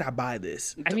fuck did I buy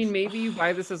this?" I mean, maybe you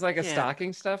buy this as like a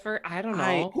stocking stuffer. I don't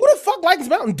know. Who the fuck likes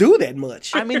Mountain Dew that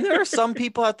much? I mean, there are some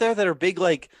people out there that are big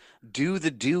like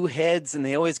do heads, and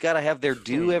they always got to have their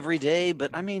do every day. But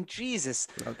I mean, Jesus,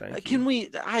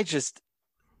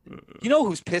 you know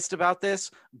who's pissed about this?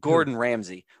 Gordon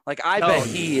Ramsay. Like, I bet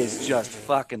he is just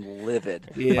fucking livid.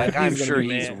 Yeah, like, I'm sure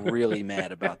he's really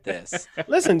mad about this.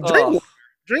 Listen,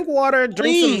 drink water.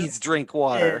 Drink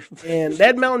water. And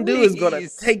that Mountain Dew is going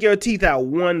to take your teeth out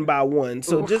one by one.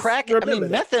 So just remember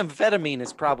that. Methamphetamine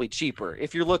is probably cheaper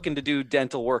if you're looking to do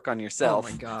dental work on yourself.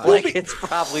 Oh my God. Like, it's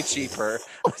probably cheaper.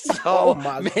 So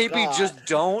maybe just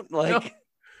don't, like...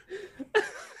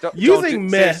 Using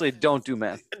meth. Seriously, don't do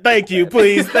meth. Thank you,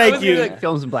 please. Thank you. Like,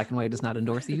 Films in Black and White does not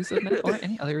endorse the use of meth or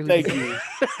any other illegal. Thank you.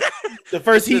 The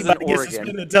first he's about to get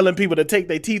suspended telling people to take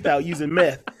their teeth out using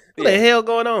meth. What the hell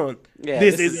going on? Yeah,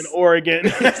 this is in Oregon.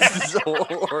 This is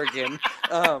Oregon.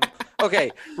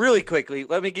 Okay, really quickly,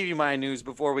 let me give you my news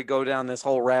before we go down this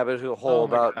whole rabbit hole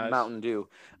about Mountain Dew.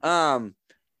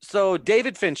 So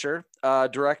David Fincher,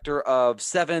 director of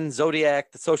Seven,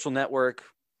 Zodiac, The Social Network,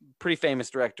 pretty famous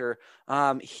director.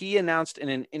 He announced in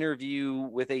an interview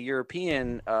with a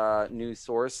European news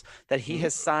source that he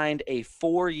has signed a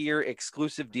 4-year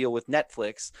exclusive deal with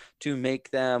Netflix to make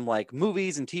them like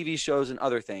movies and TV shows and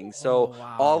other things. So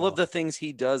all of the things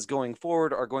he does going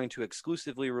forward are going to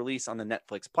exclusively release on the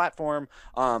Netflix platform.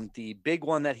 The big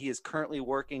one that he is currently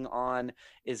working on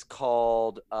is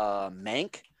called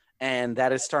Mank. And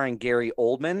that is starring Gary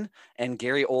Oldman. And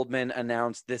Gary Oldman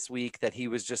announced this week that he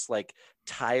was just like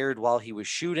tired while he was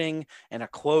shooting. And a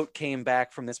quote came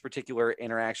back from this particular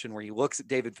interaction where he looks at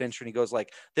David Fincher and he goes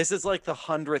like, this is like the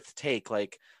 100th take.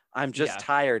 Like, I'm just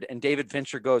tired. And David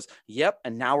Fincher goes, yep.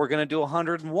 And now we're going to do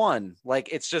 101. Like,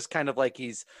 it's just kind of like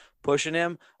he's pushing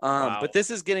him. But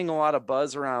this is getting a lot of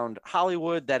buzz around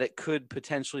Hollywood that it could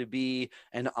potentially be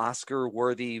an Oscar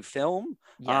worthy film.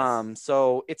 Yes.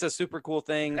 So it's a super cool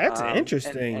thing. That's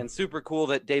interesting. And super cool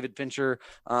that David Fincher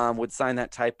would sign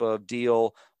that type of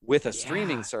deal with a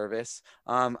streaming service.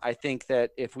 I think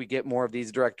that if we get more of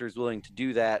these directors willing to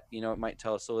do that, you know, it might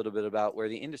tell us a little bit about where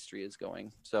the industry is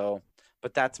going. So,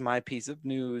 but that's my piece of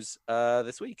news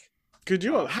this week. Could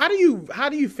you? How do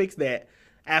you fix that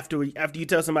after you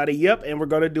tell somebody, "Yep," and we're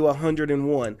gonna do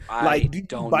 101? Like, do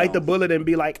you bite the bullet and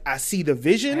be like, "I see the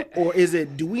vision," or is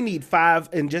it, "Do we need 5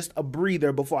 and just a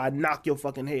breather before I knock your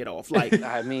fucking head off"? Like,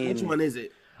 I mean, which one is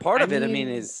it? Part of it, I mean,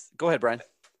 is go ahead, Brian.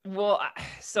 Well,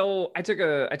 so I took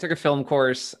a film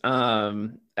course,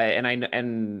 and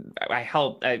I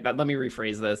helped. Let me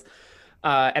rephrase this.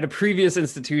 At a previous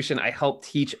institution, I helped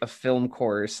teach a film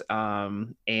course,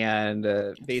 and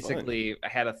basically I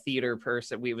had a theater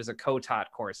person. It was a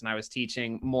co-taught course, and I was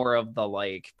teaching more of the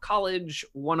like college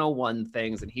 101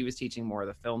 things, and he was teaching more of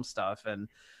the film stuff. And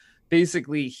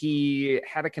basically, he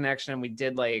had a connection, and we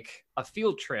did like a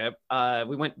field trip.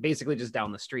 We went basically just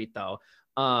down the street though,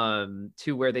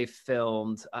 to where they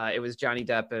filmed. It was Johnny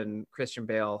Depp and Christian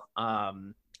Bale.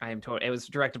 It was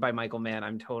directed by Michael Mann.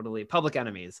 I'm totally Public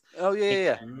Enemies. Oh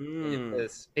yeah.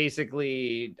 This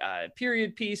basically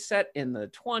period piece set in the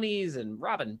 20s, and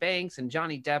Robin Banks and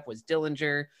Johnny Depp was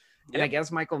Dillinger. And I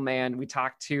guess Michael Mann, we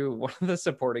talked to one of the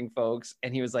supporting folks,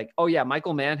 and he was like, "Oh yeah,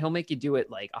 Michael Mann, he'll make you do it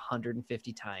like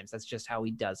 150 times. That's just how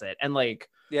he does it." And like,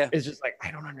 it's just like,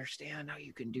 I don't understand how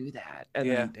you can do that.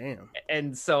 And damn.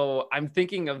 And so I'm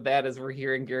thinking of that as we're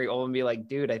hearing Gary Oldman be like,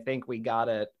 "Dude, I think we got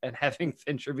it," and having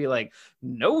Fincher be like,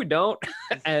 "No, we don't."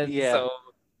 And so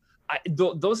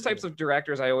those types of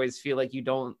directors, I always feel like you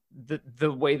don't,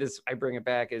 the way I bring it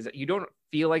back is you don't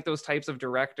feel like those types of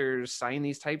directors sign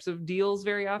these types of deals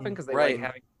very often because they like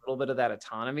having a little bit of that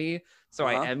autonomy. So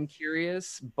I am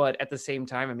curious, but at the same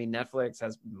time, I mean, Netflix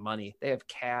has money. They have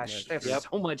cash. They have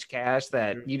so much cash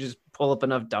that you just pull up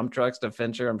enough dump trucks to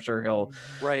Fincher. I'm sure he'll.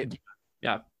 Right.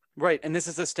 Yeah. Right. And this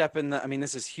is a step in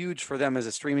this is huge for them as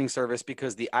a streaming service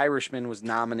because The Irishman was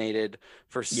nominated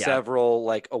for several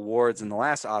like awards in the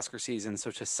last Oscar season.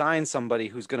 So to sign somebody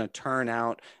who's going to turn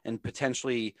out and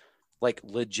potentially like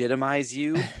legitimize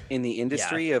you in the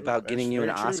industry about getting you an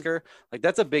Oscar, like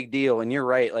that's a big deal. And you're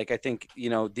right. Like, I think,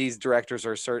 these directors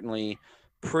are certainly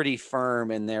pretty firm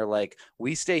and they're like,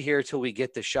 we stay here till we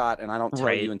get the shot and I don't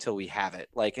tell you until we have it.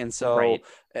 Like, and so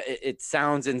it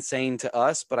sounds insane to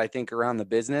us, but I think around the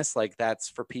business, like that's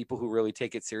for people who really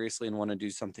take it seriously and want to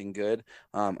do something good.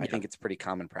 I think it's pretty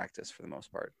common practice for the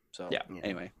most part. So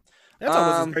anyway, that's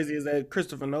almost as crazy as that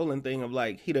Christopher Nolan thing of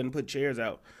like, he doesn't put chairs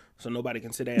out so nobody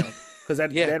can sit down. Because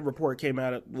that report came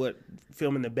out of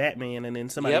filming the Batman, and then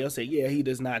somebody else said, he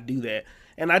does not do that.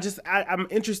 And I'm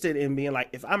interested in being like,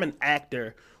 if I'm an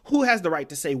actor, who has the right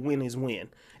to say when is when?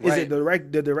 Is it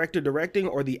the director directing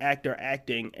or the actor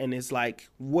acting? And it's like,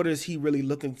 what is he really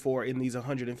looking for in these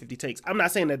 150 takes? I'm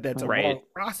not saying that that's a wrong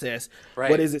process,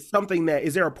 but is it something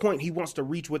is there a point he wants to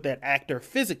reach with that actor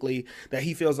physically that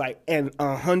he feels like, and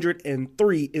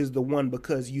 103 is the one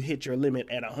because you hit your limit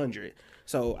at 100?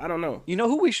 So I don't know. You know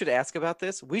who we should ask about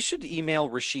this? We should email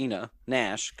Rashina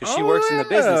Nash because she works in the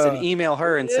business, and email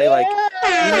her and say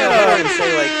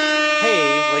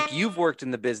hey, like you've worked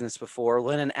in the business before.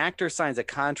 When an actor signs a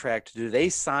contract, do they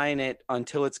sign it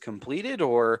until it's completed,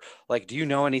 or like do you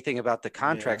know anything about the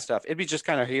contract stuff? It'd be just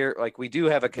kind of here, like we do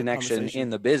have a connection in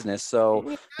the business, so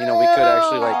we could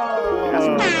actually like ask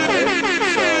her about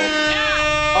it. So.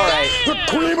 All right. The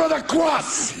cream of the crop.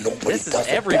 This is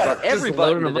everybody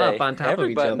today. On top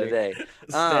everybody today.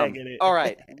 All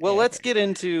right. Well, let's get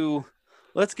into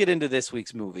this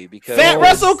week's movie because Fat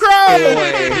Russell Crowe. We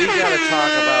got to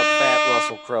talk about Fat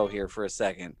Russell Crowe here for a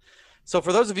second. So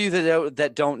for those of you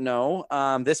that don't know,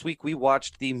 this week we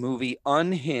watched the movie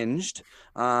Unhinged.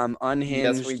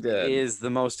 Unhinged is the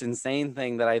most insane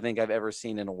thing that I think I've ever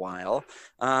seen in a while.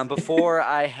 Before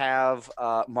I have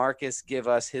Marcus give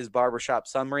us his barbershop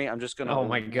summary, I'm just going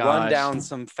to run down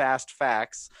some fast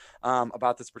facts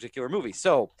about this particular movie.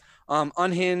 So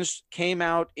Unhinged came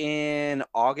out in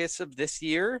August of this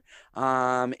year.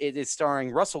 It is starring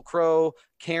Russell Crowe,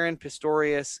 Karen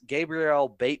Pistorius, Gabriel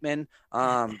Bateman.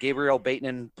 Gabriel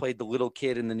Bateman played the little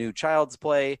kid in the new Child's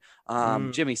Play.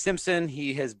 Jimmy Simpson,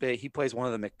 he plays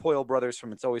one of the McPoyle brothers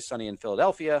from It's Always Sunny in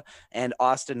Philadelphia, and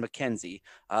Austin McKenzie.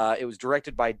 It was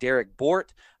directed by Derek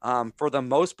Bort. For the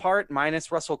most part,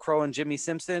 minus Russell Crowe and Jimmy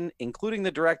Simpson, including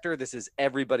the director, this is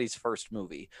everybody's first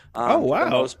movie. For the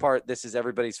most part, this is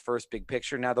everybody's first big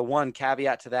picture. Now, the one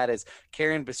caveat to that is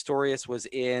Karen Pistorius was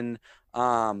in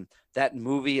that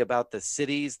movie about the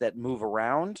cities that move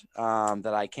around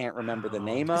that I can't remember the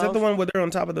name of. Is that the one where they're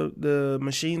on top of the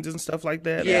machines and stuff like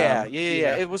that? Yeah.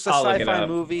 It was a sci-fi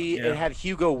movie. Yeah. It had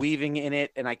Hugo Weaving in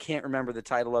it, and I can't remember the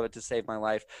title of it to save my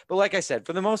life. But like I said,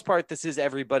 for the most part, this is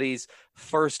everybody's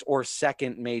first or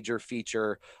second major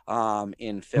feature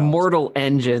in film. Mortal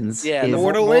Engines. Yeah, the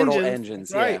Mortal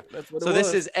Engines. Right. Yeah. So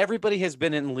this is everybody has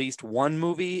been in at least one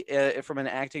movie from an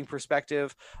acting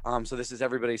perspective. So this is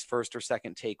everybody's first or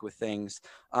second take with things.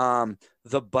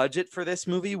 The budget for this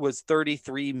movie was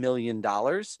 $33 million.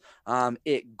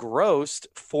 It grossed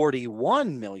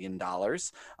 $41 million.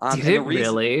 Did it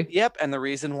really? Yep. And the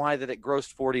reason why that it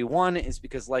grossed 41 is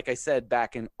because, like I said,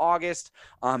 back in August,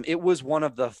 it was one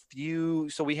of the few.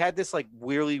 So we had this like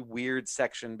really weird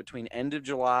section between end of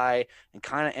July and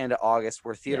kind of end of August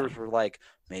where theaters were like,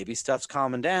 maybe stuff's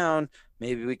calming down.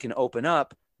 Maybe we can open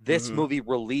up. This movie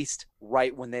released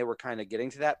right when they were kind of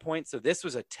getting to that point. So this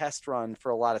was a test run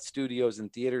for a lot of studios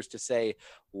and theaters to say,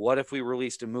 what if we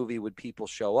released a movie? Would people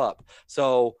show up?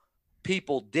 So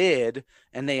people did,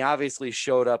 and they obviously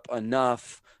showed up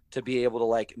enough to be able to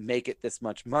like make it this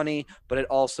much money, but it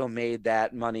also made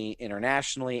that money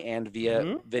internationally and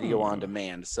via video on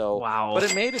demand. So, but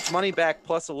it made its money back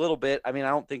plus a little bit. I mean, I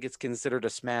don't think it's considered a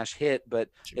smash hit, but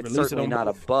it's certainly not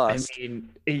a bust. I mean,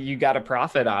 you got a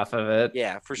profit off of it.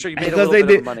 Yeah, for sure. You made a little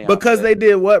bit of money because they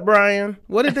did what, Brian?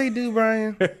 What did they do,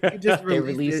 Brian? They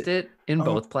released it in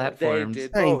both platforms. They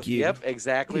did Thank both. you. Yep,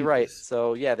 exactly right.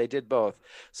 So yeah, they did both.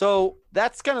 So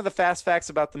that's kind of the fast facts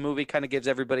about the movie. Kind of gives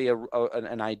everybody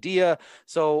an idea.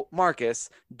 So Marcus,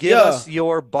 give us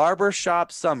your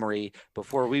barbershop summary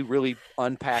before we really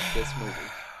unpack this movie.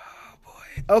 Oh,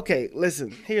 boy. Okay,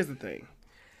 listen. Here's the thing.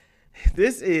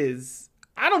 This is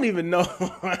I don't even know.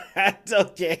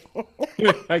 Okay.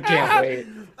 I can't wait.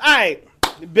 All right,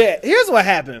 bet. Here's what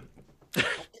happened.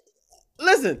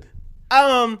 Listen,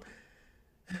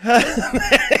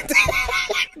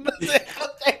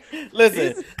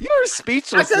 listen. You're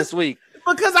speechless this week.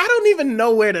 Because I don't even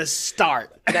know where to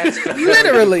start. That's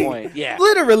literally, point. Yeah.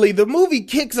 Literally, the movie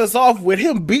kicks us off with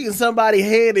him beating somebody's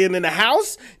head in the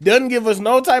house. Doesn't give us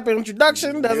no type of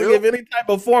introduction. Doesn't give any type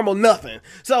of formal nothing.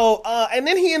 So, and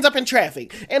then he ends up in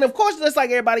traffic. And of course, just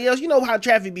like everybody else, you know how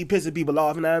traffic be pissing people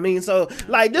off. You know what I mean? So,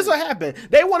 like, this what happened.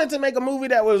 They wanted to make a movie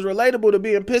that was relatable to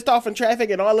being pissed off in traffic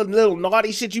and all the little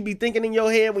naughty shit you be thinking in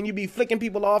your head when you be flicking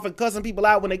people off and cussing people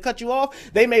out when they cut you off.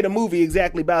 They made a movie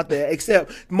exactly about that,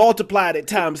 except multiplied it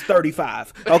times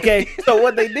 35. Okay? So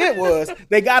what they did was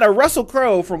they got a Russell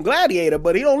Crowe from Gladiator,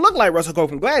 but he don't look like Russell Crowe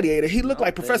from Gladiator. He looked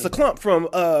like Professor Clump from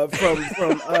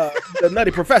the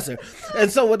Nutty Professor.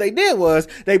 And so what they did was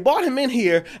they brought him in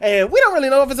here, and we don't really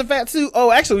know if it's a fat suit.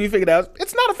 Oh, actually, we figured out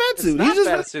it's not a fat suit. It's not a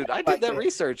fat suit. I did that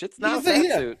research. It's not a fat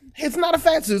suit. It's not a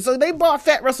fat suit. So they brought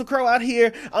fat Russell Crowe out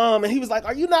here, and he was like,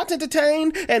 "Are you not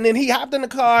entertained?" And then he hopped in the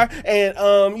car,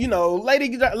 and you know,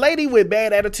 lady with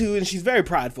bad attitude, and she's very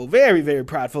prideful, very, very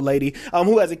prideful lady,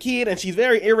 who has a kid, and she's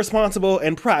very irresponsible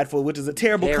and prideful, which is a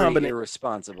terrible combination.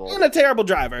 Irresponsible and a terrible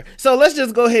driver. So let's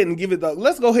just go ahead and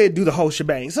let's go ahead and do the whole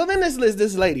shebang. So then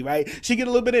this lady, right? She get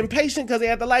a little bit impatient because they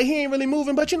at the light. He ain't really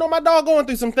moving, but you know, my dog going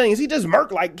through some things. He just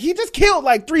killed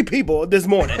like 3 people this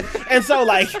morning, and so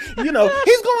like, you know,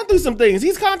 he's going through some things.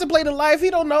 He's contemplating life.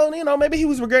 He don't know, you know, maybe he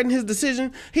was regretting his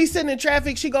decision. He's sitting in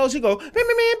traffic. She goes, and he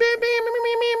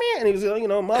was, you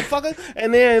know, motherfucker.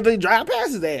 And then they drive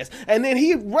past his ass, and then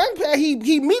he runs past.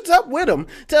 He meets up with him.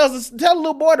 Tell the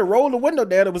little boy to roll the window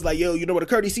down. It was like, yo, you know what a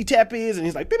courtesy tap is? And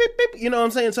he's like, beep, beep, beep. You know what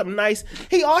I'm saying? Something nice.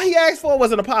 All he asked for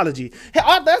was an apology.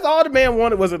 That's all the man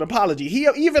wanted was an apology. He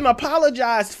even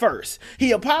apologized first.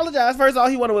 All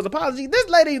he wanted was apology. This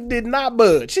lady did not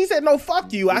budge. She said, no,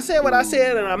 fuck you. I said what I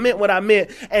said, and I meant what I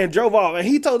meant, and drove off. And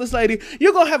he told this lady,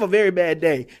 you're going to have a very bad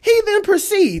day. He then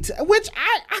proceeds, which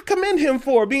I commend him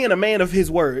for being a man of his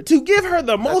word, to give her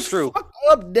the most fucked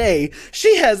up day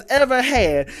she has ever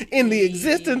had in the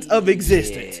existence of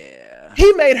existence.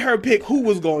 He made her pick who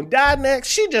was going to die next.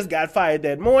 She just got fired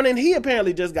that morning. He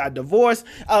apparently just got divorced.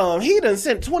 He done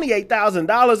sent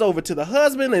 $28,000 over to the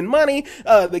husband and money.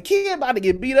 The kid about to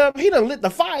get beat up. He done lit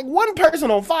one person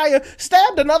on fire,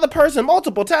 stabbed another person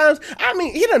multiple times. I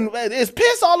mean, he done is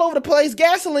piss all over the place,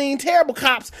 gasoline, terrible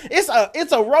cops. It's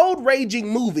a road raging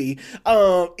movie.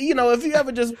 You know, if you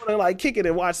ever just want to like kick it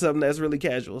and watch something that's really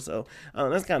casual. So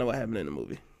that's kind of what happened in the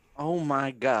movie. Oh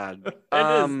my God.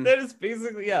 That is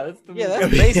basically, that's the movie.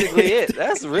 That's basically it.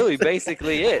 That's really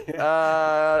basically it.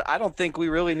 I don't think we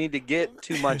really need to get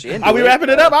too much into it. Are we wrapping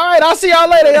it up? All right, I'll see y'all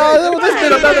later, y'all. This has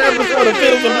been another episode of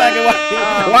Films in Black and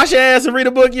White. Wash your ass and read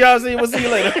a book, y'all. We'll see you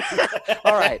later.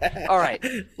 All right.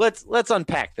 Let's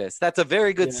unpack this. That's a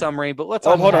very good summary, but let's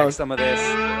unpack some of this.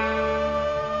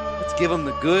 Let's give them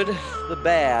the good, the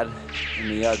bad,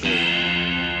 and the ugly.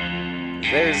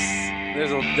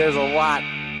 There's a lot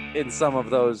in some of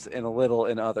those and a little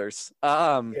in others.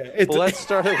 Let's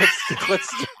start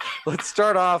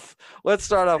off with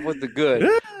the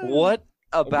good. What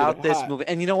about this movie?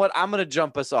 And you know what? I'm going to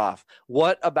jump us off.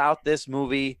 What about this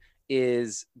movie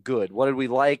is good? What did we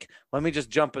like? Let me just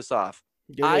jump us off.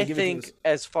 I think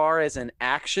as far as an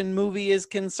action movie is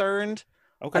concerned,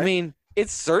 I mean, it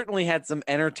certainly had some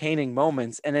entertaining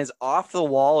moments, and as off the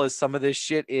wall as some of this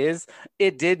shit is,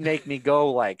 it did make me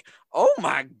go like, oh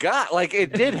my God, like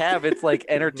it did have its like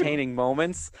entertaining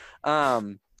moments.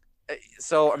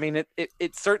 So I mean,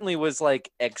 it certainly was like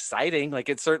exciting, like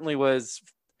it certainly was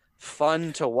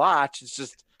fun to watch. It's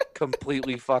just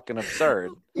completely fucking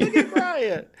absurd. Look at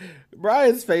Brian.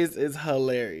 Brian's face is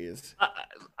hilarious.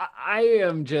 I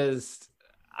am just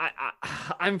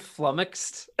I'm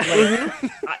flummoxed. Like,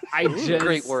 I just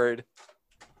great word.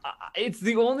 It's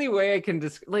the only way I can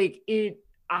like it.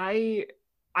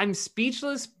 I'm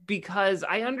speechless because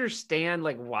I understand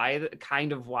like why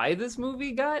this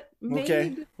movie got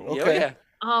made. Okay.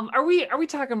 Are we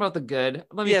talking about the good?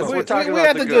 We're talking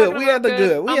about the good. We had the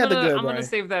good. I'm gonna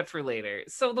save that for later.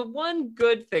 So the one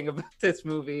good thing about this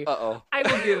movie, I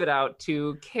will give it out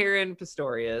to Karen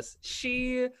Pistorius.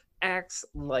 She acts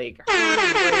like her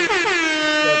depends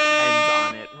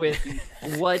on it with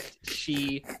what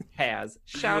she has.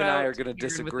 Shout out. You and I are going to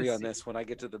disagree on this when I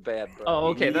get to the bad. Bro. Oh,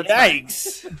 okay. That's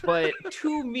yikes. But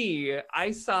to me, I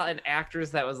saw an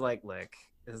actress that was like, look,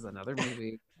 this is another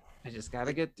movie. I just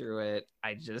gotta get through it.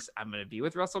 I'm gonna be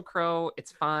with Russell Crowe.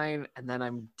 It's fine, and then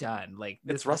I'm done. Like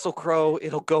it's Russell Crowe.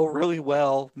 It'll go really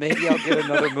well. Maybe I'll get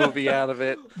another movie out of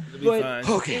it. But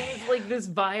okay, it was like this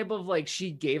vibe of like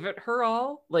she gave it her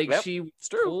all. Like she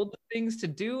told things to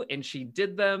do, and she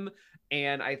did them.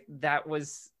 And that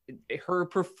was her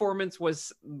performance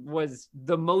was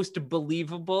the most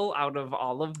believable out of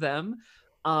all of them.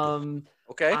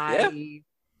 Okay, I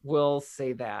will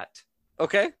say that.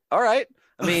 Okay, all right.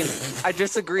 I mean, I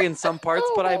disagree in some parts,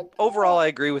 but overall I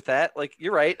agree with that. Like,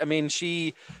 you're right. I mean,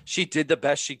 she did the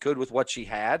best she could with what she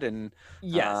had, and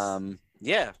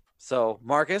yeah. So,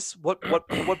 Marcus,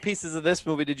 what pieces of this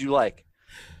movie did you like?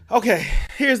 Okay,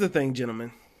 here's the thing,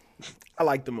 gentlemen. I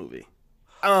like the movie.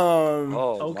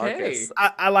 Okay.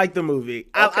 I like the movie.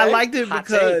 I liked it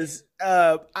because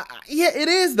it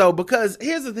is though, because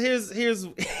here's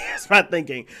my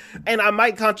thinking, and I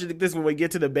might contradict this when we get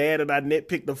to the bad and I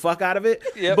nitpick the fuck out of it.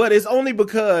 Yep. But it's only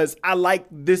because I like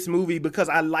this movie because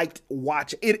I liked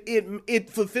watching it. It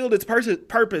fulfilled its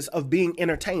purpose of being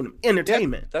entertainment.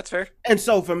 Yep, that's fair. And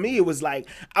so for me, it was like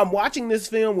I'm watching this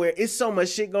film where it's so much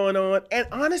shit going on, and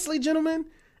honestly, gentlemen,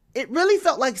 it really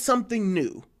felt like something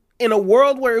new. In a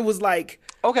world where it was like,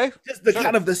 just the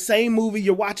kind of the same movie,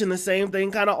 you're watching the same thing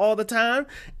kind of all the time,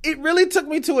 it really took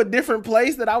me to a different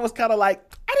place that I was kind of like,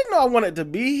 I didn't know I wanted to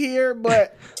be here,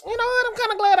 but you know what, I'm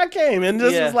kind of glad I came. And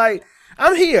this was like,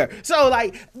 I'm here. So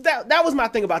like that was my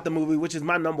thing about the movie, which is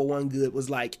my number one good,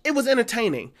 was like, it was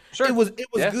entertaining. Sure. It was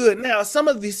good. Now, some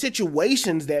of the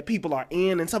situations that people are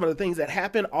in and some of the things that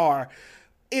happen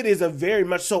it is a very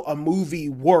much so a movie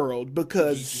world,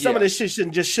 because some of this shit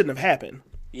shouldn't have happened.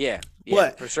 Yeah,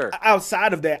 but for sure.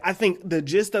 Outside of that, I think the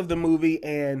gist of the movie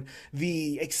and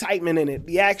the excitement in it,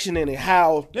 the action in it,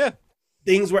 how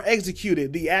things were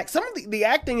executed, some of the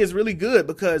acting is really good,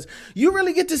 because you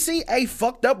really get to see a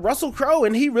fucked up Russell Crowe,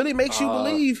 and he really makes you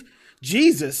believe,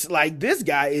 Jesus, like this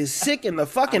guy is sick in the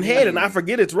fucking head, and I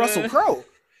forget it's Russell Crowe.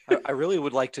 I really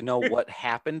would like to know what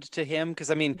happened to him, because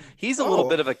I mean, he's a little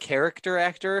bit of a character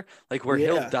actor, like where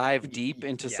he'll dive deep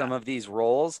into some of these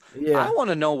roles. I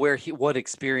want to know what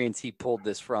experience he pulled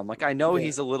this from. Like, I know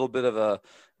he's a little bit of a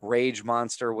rage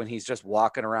monster when he's just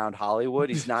walking around Hollywood.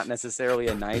 He's not necessarily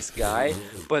a nice guy,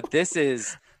 but this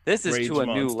is rage to a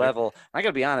monster. New level. I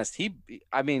gotta be honest,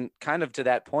 kind of to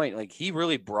that point, like he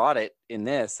really brought it in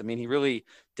this. I mean, he really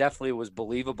definitely was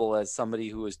believable as somebody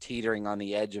who was teetering on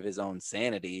the edge of his own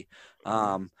sanity.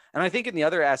 And I think in the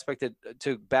other aspect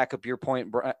to back up your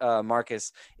point,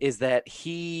 Marcus, is that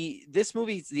this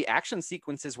movie, the action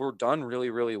sequences were done really,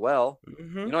 really well.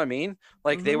 Mm-hmm. You know what I mean?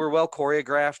 Like they were well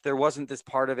choreographed. There wasn't this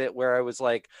part of it where I was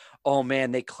like, oh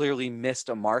man, they clearly missed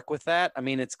a mark with that. I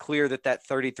mean, it's clear that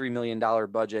 $33 million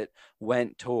budget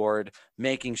went toward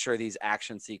making sure these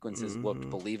action sequences looked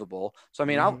believable. So, I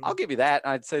mean, I'll give you that.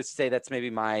 I'd say that's maybe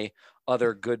my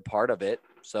other good part of it.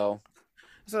 So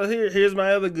here's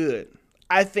my other good.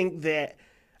 I think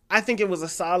it was a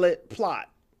solid plot.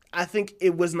 I think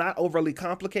it was not overly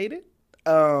complicated.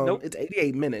 Nope. It's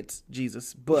 88 minutes,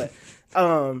 Jesus. But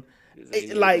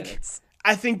minutes.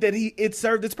 I think that it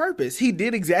served its purpose. He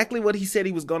did exactly what he said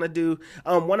he was going to do.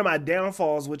 One of my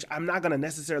downfalls, which I'm not going to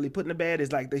necessarily put in the bad,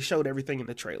 is like they showed everything in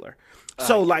the trailer.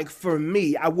 So like for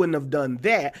me, I wouldn't have done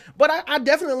that. But I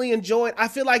definitely enjoyed. I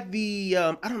feel like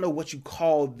I don't know what you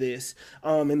call this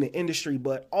in the industry,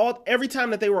 but every time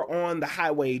that they were on the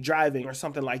highway driving or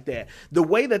something like that, the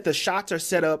way that the shots are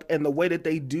set up and the way that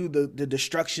they do the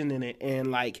destruction in it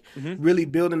and like really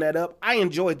building that up, I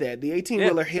enjoyed that. The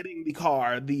 18-wheeler hitting the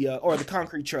car, or the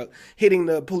concrete truck hitting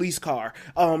the police car,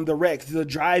 the wrecks, the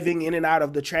driving in and out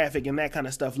of the traffic and that kind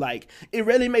of stuff. Like it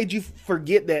really made you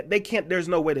forget that there's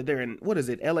no way that they're in, what is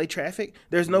it, LA traffic?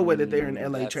 There's no way that they're in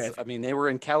LA traffic. I mean, they were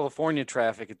in California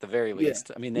traffic at the very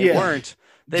least. I mean, they weren't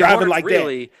driving like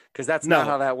really, because that's not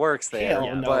how that works there.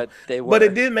 No. But they were. But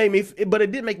it did make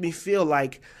me feel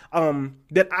like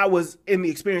that I was in the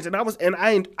experience, and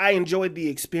I enjoyed the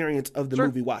experience of the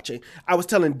movie watching. I was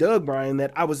telling Doug, Brian,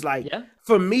 that I was like,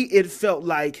 for me, it felt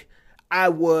like I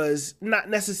was not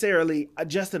necessarily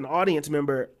just an audience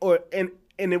member, and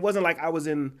it wasn't like I was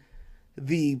in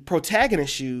the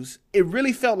protagonist's shoes. It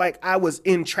really felt like I was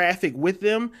in traffic with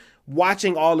them,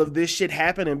 watching all of this shit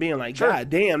happen and being like, God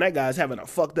damn, that guy's having a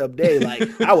fucked up day.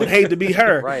 Like, I would hate to be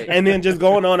her. And then just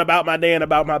going on about my day and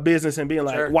about my business and being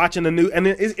like, watching the news. And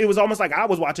it was almost like I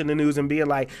was watching the news and being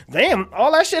like, damn,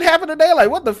 all that shit happened today. Like,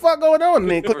 what the fuck going on?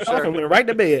 And then clicked off and went right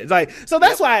to bed. It's like, so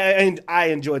that's why I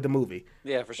enjoyed the movie.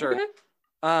 Yeah, for sure.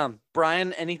 Okay.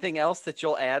 Brian, anything else that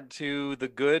you'll add to the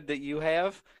good that you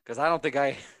have? Because I don't think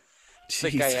I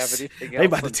think I have anything They else,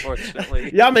 about to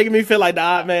unfortunately. Y'all making me feel like the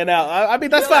odd man out. I mean,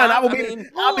 that's fine.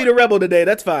 I'll be the rebel today.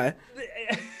 That's fine.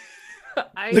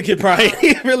 Look at Brian.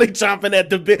 He's really chomping at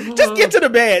the bit. Just get to the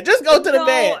bed. Just go to the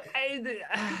bed.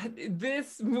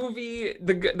 This movie,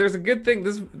 there's a good thing.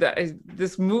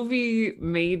 This movie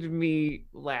made me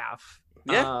laugh.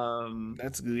 Yeah,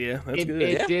 that's good. Yeah, that's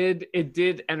good. It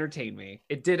did entertain me.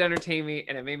 It did entertain me,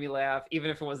 and it made me laugh, even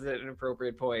if it wasn't at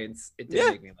inappropriate points. It did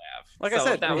make me laugh. Like I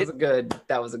said, that was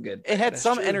a good. It had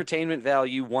some entertainment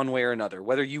value one way or another.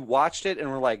 Whether you watched it and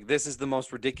were like, "This is the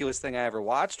most ridiculous thing I ever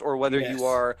watched," or whether you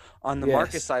are on the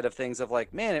Marcus side of things of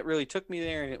like, "Man, it really took me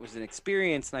there, and it was an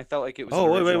experience, and I felt like it was an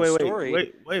original story."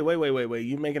 Wait!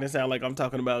 You making it sound like I'm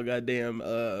talking about goddamn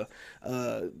what's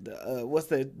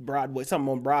the Broadway? Something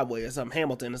on Broadway or something,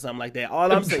 Hamilton or something like that.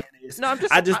 All I'm saying is,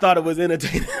 I just thought it was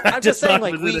entertaining. I'm just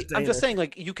saying,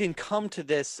 like, you can come to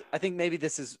this. I think maybe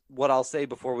this is what I'll say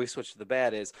before we switch to the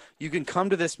bad is you can come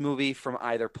to this movie from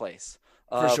either place.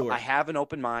 For sure. I have an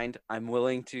open mind. I'm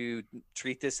willing to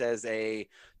treat this as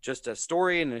just a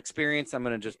story and an experience. I'm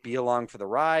going to just be along for the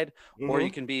ride. Or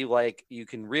you can be like, you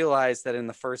can realize that in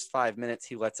the first 5 minutes,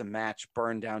 he lets a match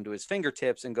burn down to his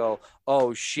fingertips and go,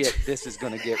 oh shit, this is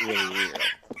going to get really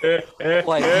real.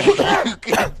 Like, you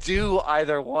can do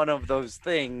either one of those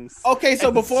things. Okay, so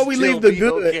before we leave the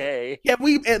good, can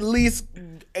we at least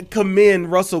commend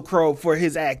Russell Crowe for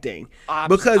his acting?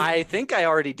 Because I think I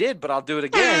already did, but I'll do it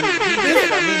again. He did.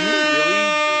 I mean, he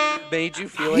really made you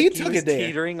feel like he was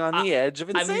teetering on the edge of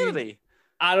insanity.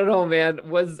 I don't know, man.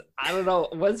 Was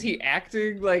he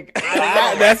acting like?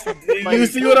 You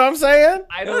see what I'm saying?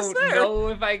 I don't know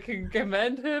if I can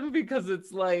commend him because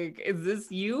it's like, is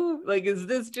this you? Like, is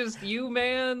this just you,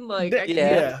 man? Like, I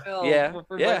can't tell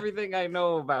from everything I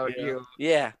know about you.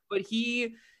 Yeah, but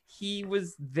he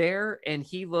was there and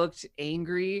he looked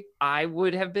angry. I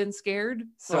would have been scared.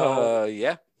 So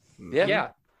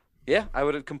yeah, I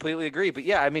would completely agree. But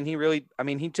yeah, I mean, he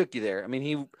took you there. I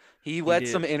mean, he let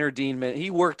some inner demon.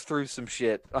 He worked through some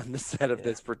shit on the set of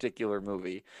this particular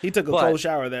movie. He took a cold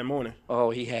shower that morning. Oh,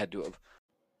 he had to have.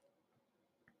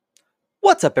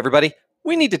 What's up, everybody?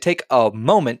 We need to take a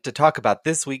moment to talk about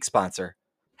this week's sponsor.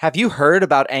 Have you heard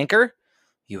about Anchor?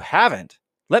 You haven't?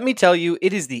 Let me tell you,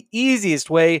 it is the easiest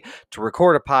way to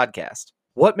record a podcast.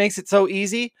 What makes it so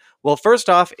easy? Well, first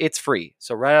off, it's free.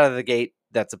 So right out of the gate,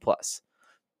 that's a plus.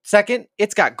 Second,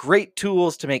 it's got great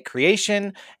tools to make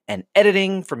creation and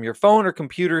editing from your phone or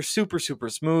computer super, super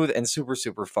smooth and super,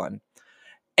 super fun.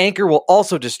 Anchor will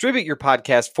also distribute your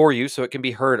podcast for you so it can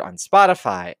be heard on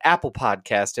Spotify, Apple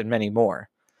Podcast, and many more.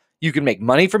 You can make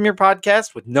money from your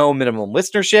podcast with no minimum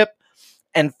listenership.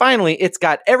 And finally, it's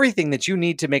got everything that you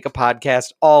need to make a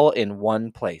podcast all in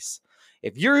one place.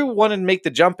 If you want to make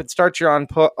the jump and start your own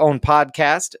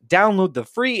podcast, download the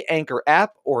free Anchor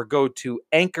app or go to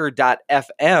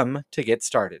anchor.fm to get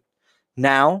started.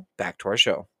 Now, back to our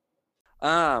show.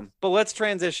 But let's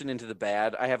transition into the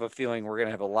bad. I have a feeling we're going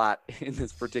to have a lot in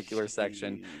this particular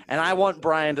section. And I want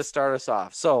Brian to start us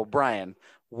off. So, Brian,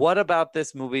 what about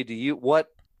this movie what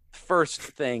first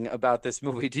thing about this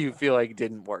movie do you feel like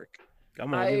didn't work?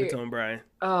 I'm going to give it to him, Brian.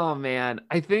 Oh, man.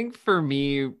 I think for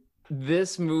me,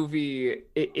 this movie,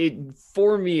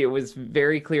 for me, it was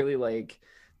very clearly like,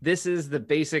 this is the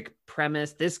basic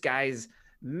premise. This guy's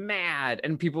mad.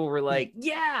 And people were like,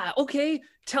 yeah, okay,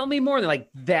 tell me more. And they're like,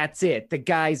 that's it. The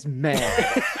guy's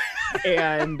mad.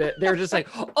 And they're just like,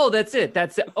 oh, that's it.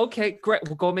 That's it. Okay, great.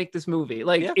 We'll go make this movie.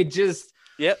 Like, it just.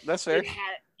 Yeah, that's fair. Like,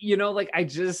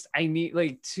 I need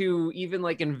like to even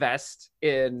like invest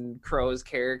in Crowe's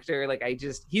character. Like,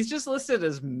 he's just listed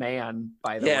as man,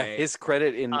 by the way. Yeah, his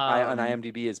credit on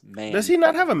IMDb is man. Does he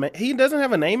not have he doesn't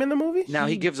have a name in the movie? Now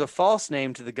he gives a false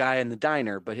name to the guy in the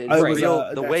diner, but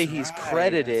the way he's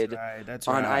credited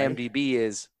on IMDb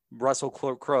is Russell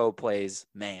Crowe plays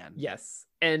man. Yes.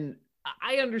 And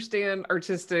I understand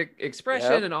artistic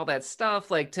expression and all that stuff,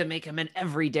 like to make him an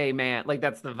everyday man. Like,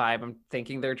 that's the vibe I'm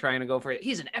thinking they're trying to go for.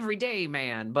 He's an everyday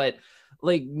man, but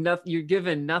like you're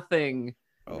given nothing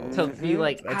to be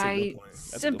like, I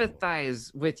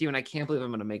sympathize with you. And I can't believe I'm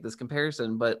going to make this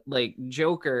comparison, but like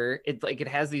Joker, it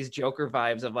has these Joker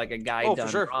vibes of like a guy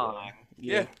done wrong.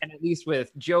 Yeah. And at least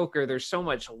with Joker, there's so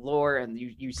much lore and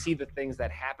you see the things that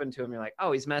happen to him. You're like,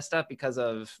 oh, he's messed up because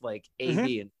of like A,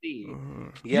 B, and C.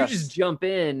 You just jump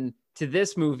in to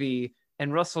this movie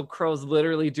and Russell Crowe's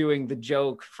literally doing the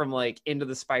joke from like Into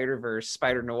the Spider-Verse,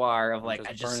 Spider Noir of like,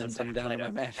 I just burning some down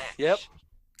my match. To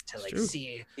like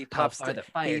see he pops how far the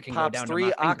fire can go down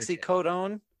 3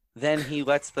 oxycodone Then he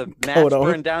lets the match Hold on.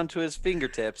 burn down to his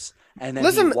fingertips, and then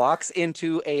Listen- he walks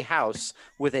into a house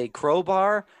with a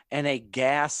crowbar and a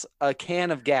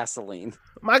can of gasoline.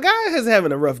 My guy is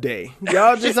having a rough day.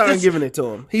 Y'all just aren't giving it to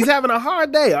him. He's having a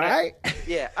hard day. All right.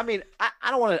 Yeah, I mean,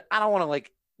 I don't want to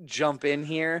like jump in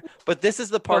here, but this is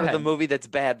the part of the movie that's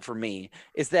bad for me.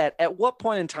 Is that at what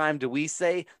point in time do we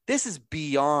say this is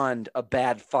beyond a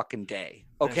bad fucking day?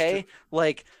 Okay,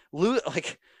 like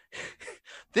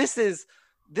this is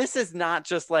not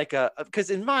just like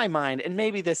because in my mind, and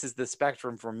maybe this is the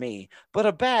spectrum for me, but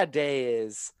a bad day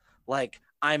is like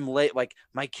I'm late, like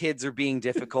my kids are being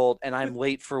difficult and I'm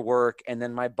late for work, and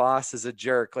then my boss is a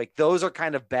jerk. Like those are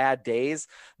kind of bad days.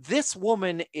 This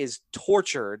woman is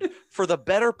tortured for the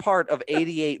better part of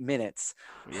 88 minutes.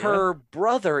 Yeah. Her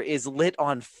brother is lit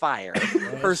on fire.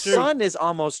 Her son is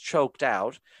almost choked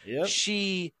out. Yep.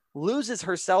 She loses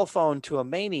her cell phone to a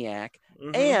maniac,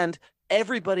 and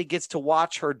everybody gets to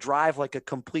watch her drive like a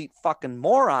complete fucking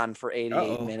moron for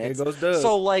 88 minutes. Here goes Doug.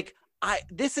 So like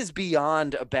this is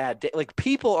beyond a bad day. Like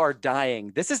people are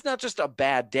dying. This is not just a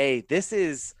bad day. This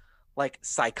is like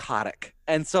psychotic.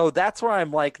 And so that's where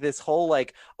I'm like this whole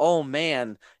like, oh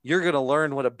man, you're going to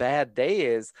learn what a bad day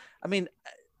is. I mean,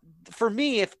 for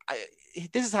me,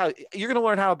 this is how you're going to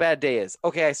learn how a bad day is.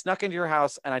 Okay, I snuck into your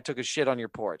house and I took a shit on your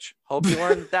porch. Hope you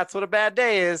learned that's what a bad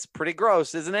day is. Pretty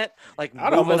gross, isn't it? Like,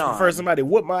 I'd almost prefer somebody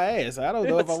whoop my ass. I don't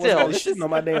know if I want to shitting on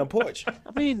my damn porch.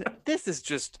 I mean, this is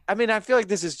just, I mean, I feel like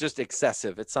this is just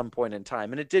excessive at some point in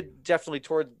time. And it did definitely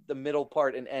toward the middle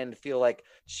part and end feel like,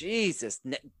 Jesus,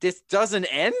 this doesn't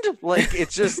end? Like,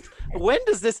 it's just, when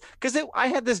does this, because I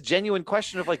had this genuine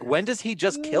question of like, when does he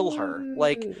just kill her?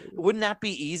 Like, wouldn't that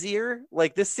be easier?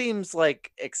 Like, this seems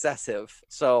like excessive.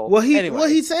 So,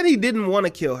 he said he didn't want to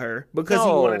kill her because he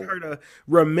wanted her to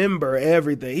remember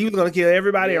everything. He was going to kill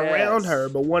everybody around her,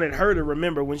 but wanted her to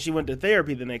remember when she went to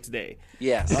therapy the next day.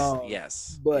 Yes,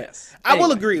 yes. But yes. I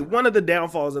will agree. One of the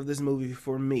downfalls of this movie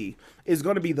for me is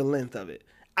going to be the length of it.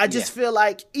 I just feel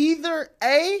like either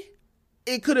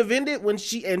it could have ended when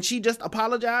she just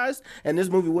apologized, and this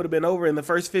movie would have been over in the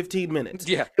first 15 minutes.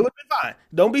 Yeah. It would have been fine.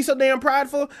 Don't be so damn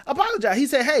prideful. Apologize. He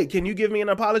said, hey, can you give me an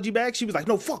apology back? She was like,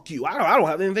 no, fuck you. I don't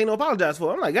have anything to apologize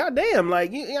for. I'm like, God damn.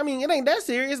 Like, I mean, it ain't that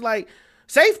serious. Like,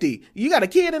 safety. You got a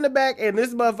kid in the back, and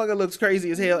this motherfucker looks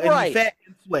crazy as hell, and he's fat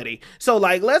and sweaty. So,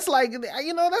 like, let's, like, you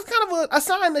know, that's kind of a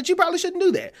sign that you probably shouldn't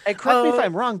do that. And correct me if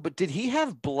I'm wrong, but did he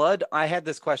have blood? I had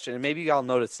this question, and maybe y'all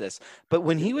noticed this, but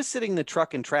when he was sitting in the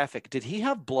truck in traffic, did he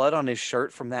have blood on his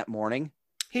shirt from that morning?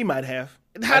 He might have.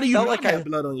 How do you not have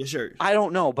blood on your shirt? I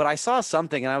don't know, but I saw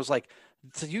something, and I was like,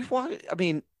 so you want? I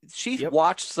mean, she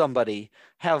watched somebody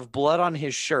have blood on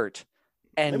his shirt.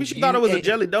 And maybe she thought it was a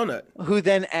jelly donut. Who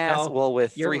then asked,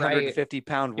 with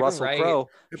 350-pound Russell Crowe,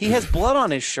 he has blood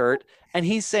on his shirt, and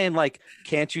he's saying, like,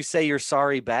 can't you say you're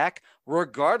sorry back?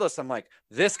 Regardless, I'm like,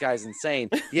 this guy's insane.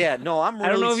 Yeah, no, I'm really sorry.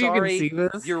 I don't know if you can see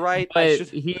this. You're right. But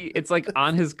it's like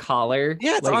on his collar.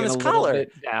 Yeah, it's like on his collar.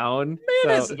 Bit down.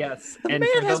 Yes. The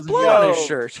man has blood on his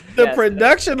shirt. The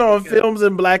production on films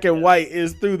in black and white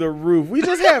is through the roof. We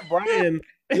just had Brian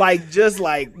just zoom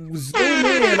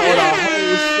in on a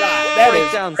whole shot. That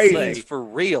is down crazy. For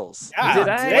reals. God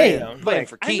damn.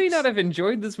 I may not have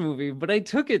enjoyed this movie, but I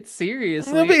took it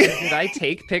seriously. Did I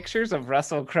take pictures of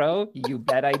Russell Crowe? You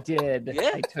bet I did.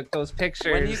 Yeah. I took those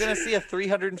pictures. When are you going to see a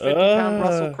 350-pound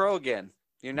Russell Crowe again?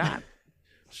 You're not.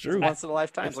 It's true. It's once in a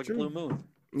lifetime. It's like a blue moon.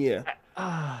 Yeah.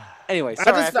 Anyway,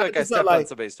 sorry, I feel like I stepped on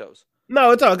somebody's toes.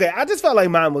 No, it's okay. I just felt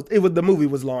like the movie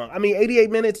was long. I mean,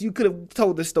 88 minutes, you could have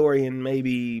told the story in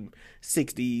maybe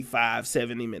 65,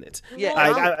 70 minutes. Yeah.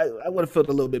 I would have felt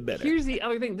a little bit better. Here's the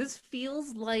other thing. This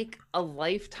feels like a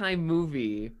Lifetime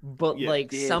movie, but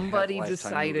like somebody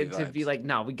decided to be like,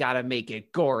 no, we got to make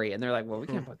it gory. And they're like, well, we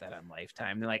can't put that on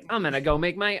Lifetime. They're like, I'm going to go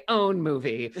make my own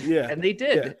movie. Yeah. And they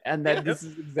did. Yeah. And then this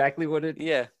is exactly what it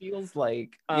feels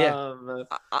like. Yeah.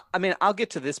 I mean, I'll get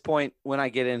to this point when I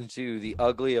get into the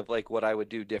ugly of like what I would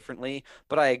do differently,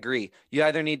 but I agree. You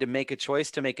either need to make a choice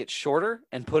to make it shorter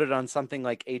and put it on something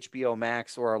like HBO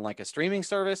Max or on like a streaming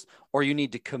service, or you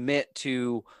need to commit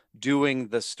to doing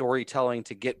the storytelling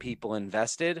to get people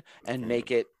invested and make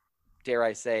it, dare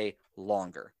I say,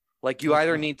 longer. Like you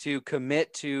either need to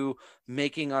commit to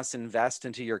making us invest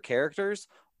into your characters,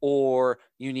 or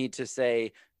you need to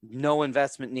say, no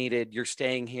investment needed. You're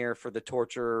staying here for the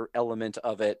torture element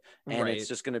of it. And it's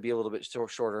just going to be a little bit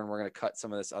shorter, and we're going to cut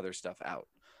some of this other stuff out.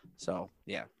 So,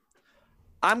 yeah.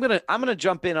 I'm going to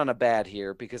jump in on a bad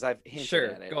here because I've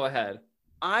hinted at it. Go ahead.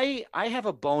 I have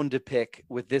a bone to pick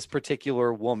with this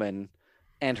particular woman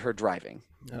and her driving.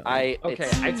 I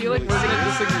feel like we're going to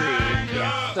disagree.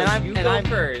 Yeah. So you go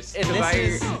first.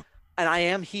 and I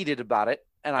am heated about it,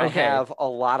 and I have a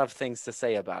lot of things to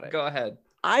say about it. Go ahead.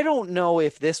 I don't know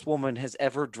if this woman has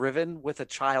ever driven with a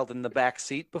child in the back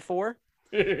seat before,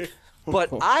 but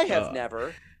I have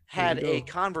never had a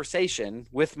conversation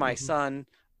with my son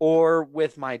or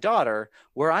with my daughter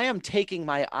where I am taking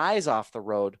my eyes off the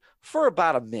road for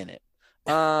about a minute.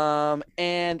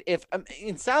 And if I'm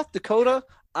in South Dakota,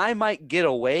 I might get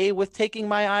away with taking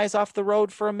my eyes off the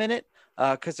road for a minute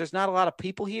because there's not a lot of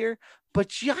people here.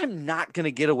 But I'm not going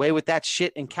to get away with that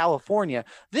shit in California.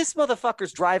 This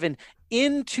motherfucker's driving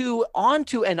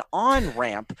onto an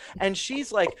on-ramp, and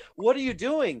she's like, what are you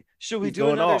doing? Should we do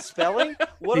another spelling?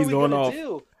 What are we going to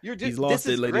do? He's lost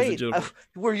it, ladies and gentlemen.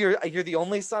 Where you're the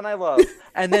only son I love.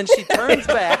 And then she turns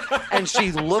back and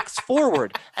she looks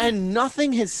forward, and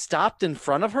nothing has stopped in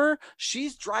front of her.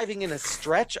 She's driving in a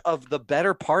stretch of the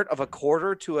better part of a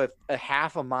quarter to a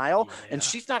half a mile, and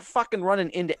she's not fucking running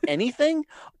into anything.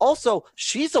 Also,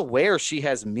 she's aware she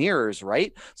has mirrors,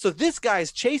 right? So this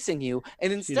guy's chasing you,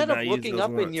 and instead of looking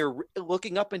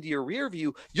up into your rear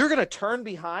view, you're gonna turn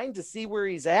behind to see where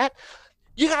he's at.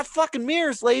 You got fucking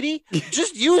mirrors, lady.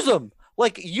 Just use them. I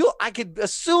could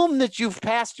assume that you've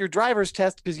passed your driver's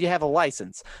test because you have a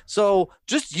license. So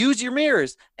just use your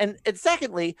mirrors. And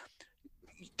secondly,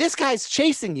 this guy's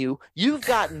chasing you. You've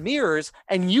got mirrors,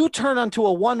 and you turn onto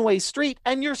a one-way street,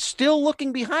 and you're still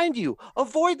looking behind you.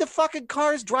 Avoid the fucking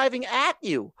cars driving at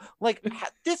you.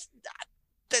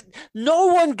 No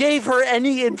one gave her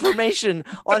any information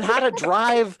on how to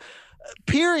drive,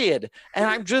 period. And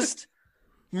I'm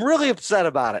really upset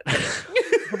about it.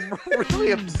 I'm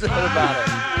really upset about it.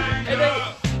 And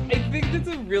I think that's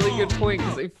a really good point,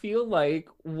 because I feel like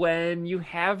when you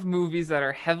have movies that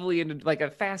are heavily into like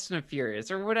a Fast and Furious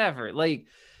or whatever,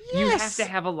 you have to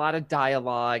have a lot of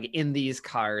dialogue in these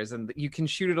cars, and you can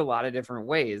shoot it a lot of different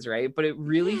ways, right? But it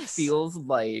really feels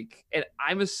like, and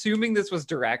I'm assuming this was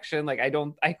direction.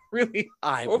 I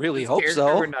really hope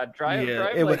so. We're not driving. Yeah,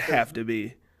 it would have to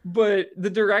be. But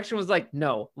the direction was like,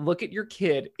 no, look at your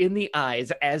kid in the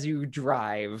eyes as you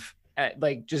drive.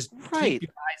 Just keep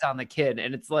your eyes on the kid.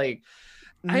 And it's like,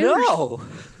 no,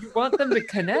 you want them to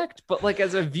connect, but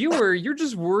as a viewer, you're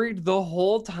just worried the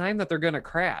whole time that they're gonna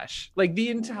crash. The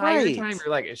entire time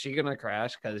you're like, is she gonna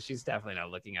crash? Because she's definitely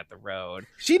not looking at the road.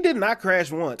 She did not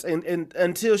crash once, and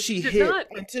until she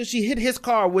hit his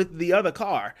car with the other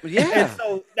car. Yeah, and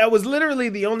so that was literally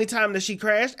the only time that she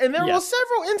crashed. And there were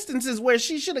several instances where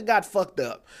she should have got fucked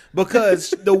up, because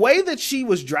the way that she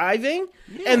was driving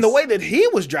and the way that he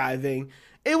was driving,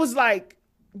 it was like,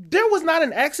 there was not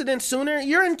an accident sooner.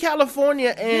 You're in California,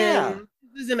 and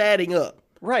this isn't adding up.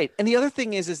 Right. And the other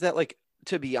thing is that,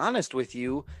 to be honest with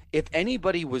you, if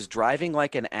anybody was driving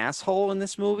like an asshole in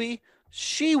this movie,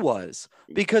 she was.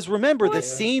 Because remember, the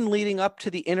scene leading up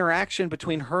to the interaction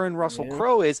between her and Russell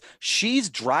Crowe is she's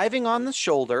driving on the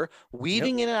shoulder,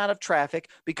 weaving in and out of traffic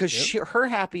because her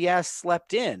happy ass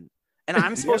slept in. And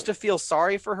I'm supposed to feel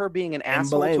sorry for her being an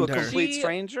asshole to a complete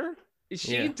stranger?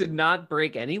 She did not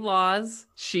break any laws.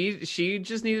 She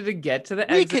just needed to get to the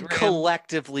exit. We could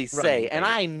collectively say, and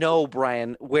I know,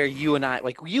 Brian, where you and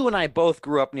I both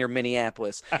grew up near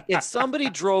Minneapolis. If somebody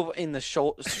drove in the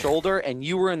shoulder and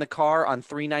you were in the car on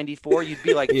 394, you'd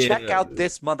be like, check out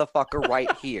this motherfucker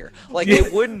right here.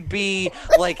 It wouldn't be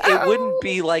like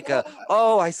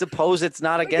I suppose it's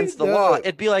not against the law.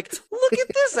 It'd be like, look at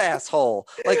this asshole.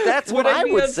 That's what I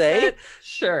would say.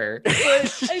 Sure. But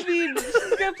I mean,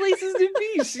 she's got places to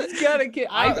be. She's got a kid.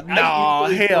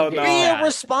 Hell no. Be a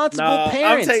responsible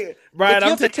parent. If you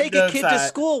have to take a kid to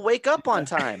school, wake up on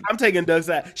time. I'm taking Doug's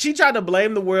side. She tried to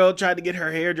blame the world, tried to get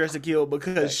her hairdresser killed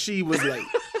because she was late.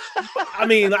 I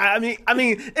mean,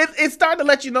 it's starting to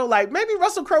let you know, maybe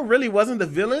Russell Crowe really wasn't the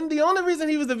villain. The only reason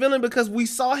he was the villain because we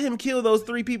saw him kill those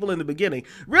 3 people in the beginning.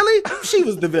 Really, she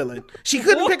was the villain. She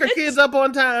couldn't pick her kids up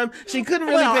on time. She couldn't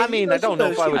really. I don't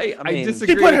know if I would. I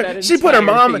disagree. She put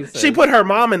her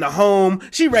mom in the home.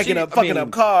 She fucking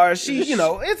up cars.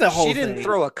 It's a whole thing. She didn't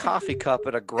throw a coffee cup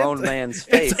at a grown man's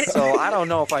face, so I don't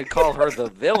know if I'd call her the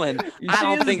villain. I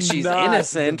don't think she's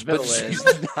innocent, but she's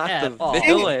not the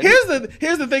villain.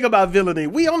 Here's the thing about villainy.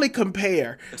 We only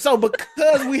compare. So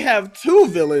because we have 2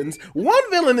 villains, one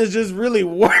villain is just really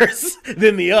worse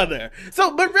than the other.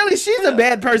 So, but really, she's a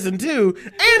bad person too,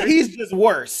 and he's just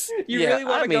worse. You really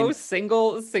want to go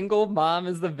single mom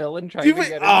as the villain trying to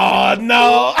get her? Oh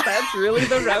no, that's really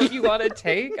the route you want to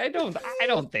take? I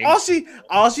don't think.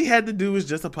 All she had to do was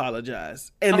just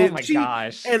apologize. And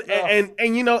gosh. And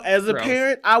as a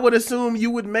parent, I would assume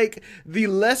you would make the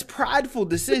less prideful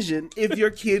decision if your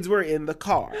kids were in the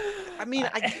car. I mean,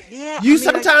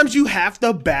 sometimes you have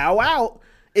to bow out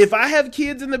If I have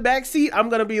kids in the back seat, I'm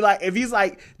gonna be like, if he's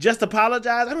like, just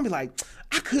apologize, I'm gonna be like,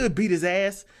 I could beat his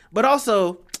ass, but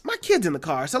also my kid's in the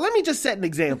car, so let me just set an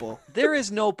example. There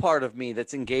is no part of me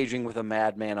that's engaging with a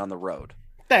madman on the road.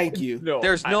 Thank you.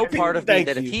 There's no part of me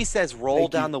that if he says roll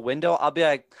down the window, I'll be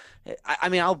like, I'll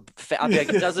be like,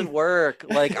 it doesn't work.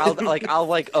 Like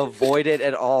I'll avoid it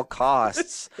at all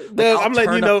costs. Like, I'm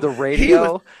letting you know the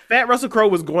radio. Fat Russell Crowe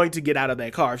was going to get out of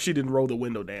that car if she didn't roll the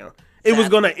window down. It was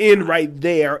going to end right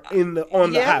there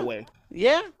on the highway.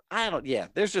 Yeah,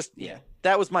 there's just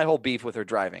that was my whole beef with her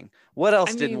driving. What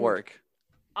else didn't work?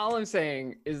 All I'm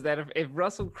saying is that if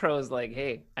Russell Crowe's like,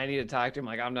 "Hey, I need to talk to him,"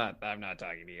 like I'm not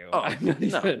talking to you. Oh,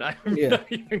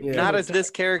 not as this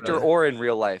character or in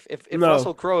real life. If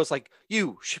Russell Crowe is like,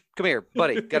 "You come here,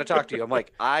 buddy, gotta talk to you," I'm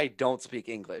like, I don't speak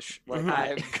English. Like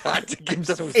I've got to get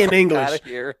the fuck in English out of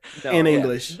here.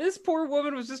 English. This poor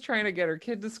woman was just trying to get her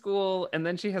kid to school, and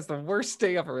then she has the worst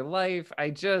day of her life. I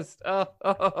just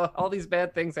all these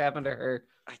bad things happen to her.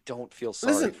 I don't feel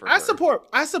sorry for her. I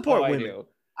support women.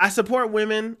 I support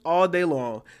women all day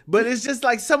long, but it's just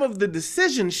like some of the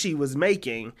decisions she was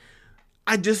making,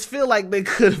 I just feel like they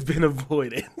could have been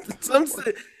avoided.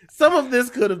 Some of this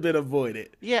could have been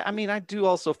avoided. Yeah, I mean, I do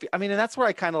also feel, and that's where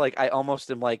I kind of I almost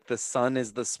am like, the son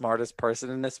is the smartest person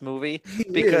in this movie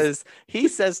because he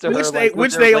says to her,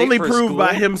 which they only prove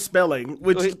by him spelling.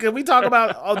 Which, can we talk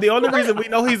about the only reason we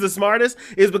know he's the smartest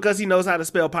is because he knows how to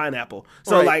spell pineapple.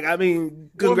 So,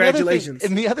 congratulations.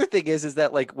 And the other thing is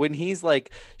that when he's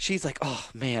she's like, oh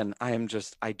man, I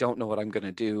don't know what I'm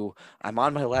gonna do. I'm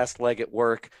on my last leg at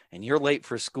work, and you're late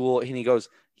for school, and he goes,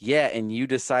 yeah, and you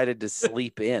decided to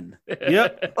sleep in.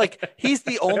 Yep. He's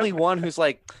the only one who's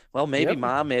like, well, maybe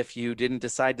Mom, if you didn't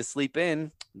decide to sleep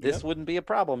in, this wouldn't be a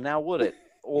problem now, would it?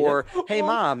 Or, hey,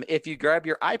 Mom, if you grab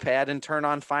your iPad and turn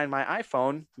on Find My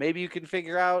iPhone, maybe you can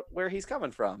figure out where he's coming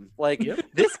from.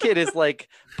 This kid is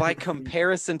by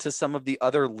comparison to some of the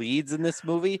other leads in this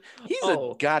movie, he's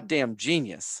a goddamn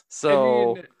genius.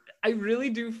 So... I really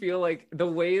do feel like the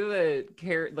way that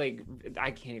Karen,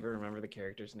 I can't even remember the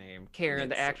character's name. Karen,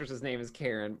 the actress's name is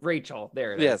Karen. Rachel,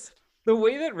 there it is. Yes. The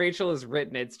way that Rachel is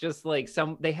written, it's just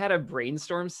they had a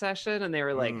brainstorm session and they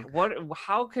were like,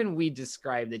 how can we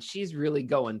describe that she's really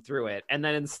going through it? And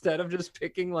then instead of just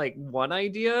picking one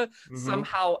idea,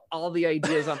 somehow all the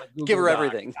ideas on the Google give her Doc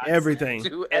everything.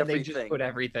 And they just put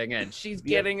everything in. She's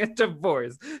getting a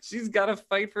divorce. She's got to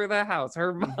fight for the house.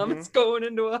 Her mom is going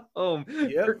into a home.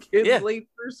 Her kid's late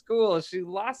for school. She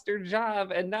lost her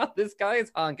job, and now this guy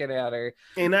is honking at her.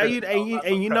 And now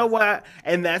you know why?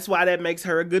 And that's why that makes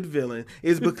her a good villain.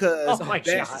 Is because that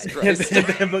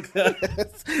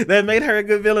made her a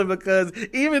good villain, because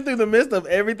even through the midst of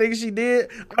everything she did,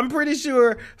 I'm pretty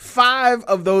sure 5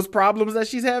 of those problems that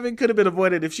she's having could have been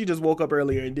avoided if she just woke up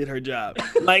earlier and did her job.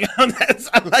 I'm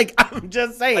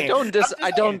just saying.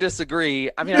 I don't disagree.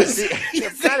 I mean, I'm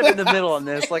kind of in the middle on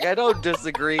this. I don't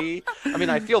disagree. I mean,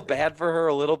 I feel bad for her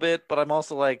a little bit, but I'm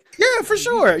also yeah, for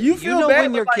sure. You feel bad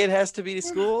when your kid has to be to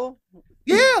school.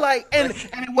 Yeah, and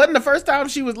it wasn't the first time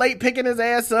she was late picking his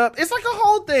ass up. It's like a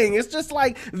whole thing. It's just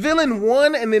villain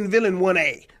 1 and then villain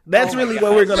 1A. That's really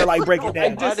what we're gonna break it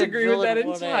down. I disagree with that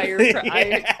entire.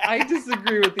 I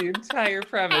disagree with the entire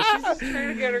premise. She's just trying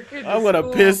to get her kid. I'm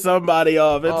gonna piss somebody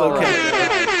off. It's okay.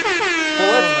 Right.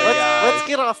 Well, let's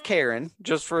get off Karen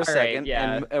just for a second,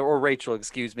 or Rachel,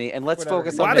 excuse me, and let's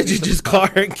focus on. Why did you just call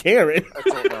her Karen? I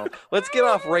don't know. Let's get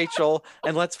off Rachel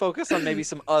and let's focus on maybe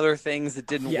some other things that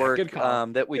didn't work,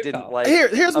 that we didn't like.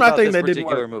 Here's my thing that didn't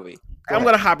work. Movie. I'm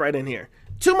gonna hop right in here.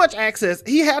 Too much access.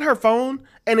 He had her phone,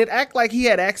 and it act like he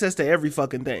had access to every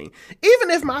fucking thing. Even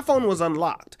if my phone was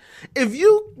unlocked. If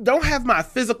you don't have my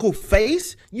physical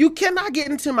face, you cannot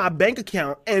get into my bank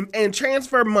account and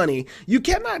transfer money. You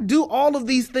cannot do all of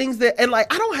these things I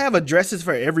don't have addresses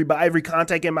for every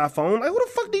contact in my phone. Who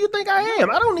the fuck do you think I am?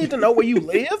 I don't need to know where you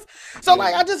live. So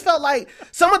I just felt like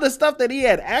some of the stuff that he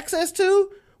had access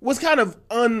to was kind of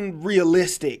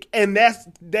unrealistic, and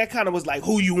that kind of was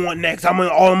who you want next? I'm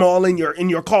all in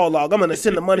your call log. I'm gonna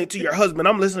send the money to your husband.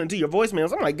 I'm listening to your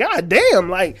voicemails. I'm like, God damn,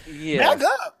 back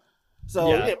up.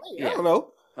 So I don't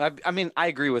know. I mean, I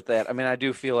agree with that. I mean, I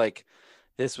do feel like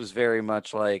this was very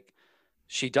much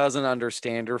she doesn't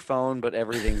understand her phone, but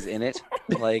everything's in it.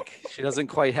 She doesn't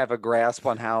quite have a grasp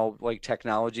on how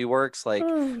technology works.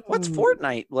 What's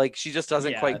Fortnite? She just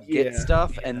doesn't quite get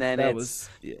stuff. And then I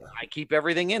keep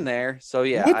everything in there. So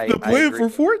what's the plan for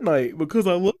Fortnite? Because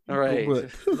I look right.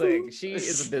 She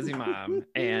is a busy mom,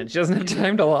 and she doesn't have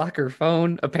time to lock her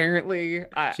phone. Apparently,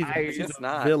 she's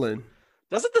not a villain.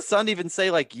 Doesn't the son even say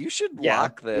like you should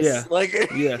lock this? Yeah. Like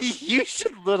Yeah. you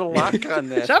should little lock on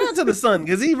this. Shout out to the son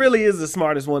because he really is the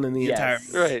smartest one in the entire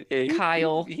movie. Right. Yeah,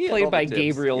 Kyle, he had all played the by tips.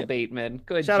 Gabriel Yep. Bateman.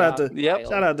 Good Shout job. out to Yep. Kyle.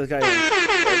 shout out to Kyle.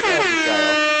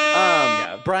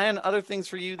 Brian, other things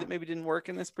for you that maybe didn't work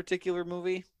in this particular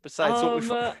movie besides what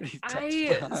we've already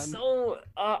touched on?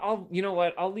 I'll you know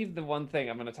what? I'll leave the one thing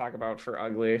I'm going to talk about for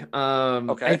ugly.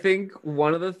 Okay. I think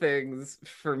one of the things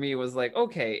for me was like,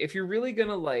 okay, if you're really going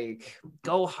to like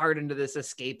go hard into this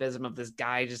escapism of this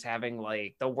guy just having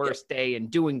like the worst day and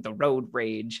doing the road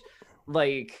rage,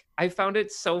 like I found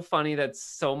it so funny that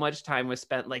so much time was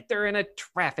spent like they're in a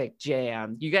traffic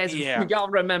jam. You guys, y'all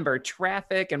remember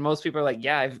traffic, and most people are like,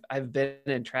 "Yeah, I've been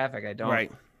in traffic. I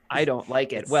don't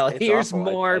like it." Well, here's awful.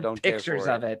 more I don't care pictures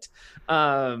for of it.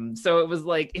 So it was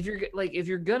like if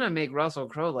you're gonna make Russell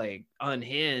Crowe like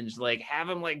unhinged, like have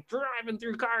him like driving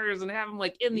through cars and have him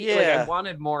like in the like I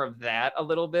wanted more of that a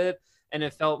little bit. And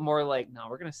it felt more like, no,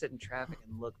 we're going to sit in traffic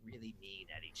and look really mean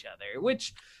at each other,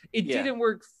 which it didn't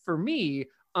work for me.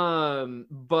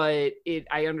 But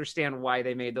I understand why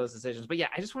they made those decisions. But yeah,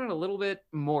 I just wanted a little bit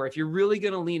more. If you're really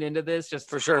going to lean into this, just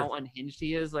for how unhinged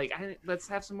he is, like, let's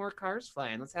have some more cars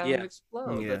flying. Let's have him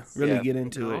explode. Yeah, let's really get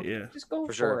into it. Yeah, just go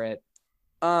for it.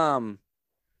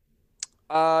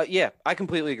 Yeah, I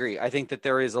completely agree. I think that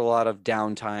there is a lot of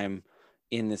downtime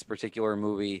in this particular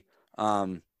movie.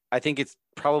 I think it's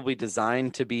probably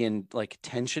designed to be in like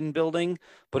tension building,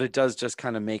 but it does just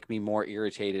kind of make me more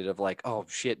irritated of like, oh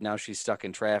shit, now she's stuck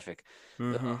in traffic.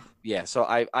 Yeah. So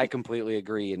I completely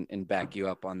agree and back you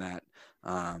up on that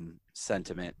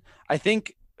sentiment. I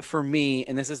think for me,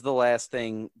 and this is the last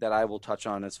thing that I will touch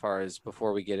on as far as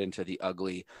before we get into the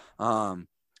ugly,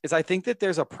 is I think that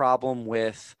there's a problem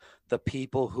with the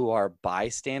people who are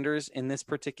bystanders in this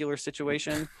particular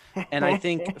situation. And I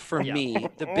think for me,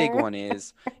 the big one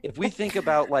is if we think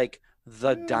about like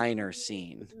the diner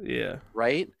scene,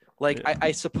 right? Like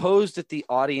I suppose that the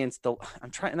audience,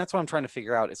 and that's what I'm trying to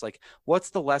figure out is like, what's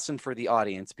the lesson for the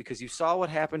audience? Because you saw what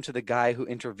happened to the guy who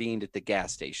intervened at the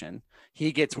gas station.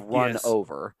 He gets run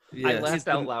over. I laughed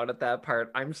out loud at that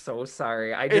part. I'm so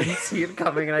sorry. I didn't see it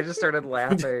coming and I just started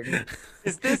laughing.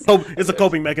 Is this? It's a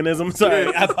coping mechanism. Sorry,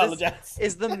 I apologize.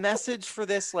 Is the message for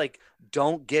this like,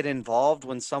 don't get involved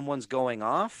when someone's going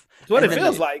off? It's what it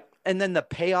feels like. And then the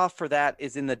payoff for that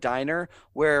is in the diner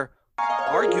where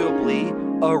arguably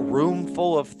a room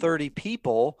full of 30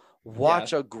 people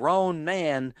watch a grown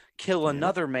man kill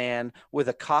another man with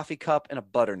a coffee cup and a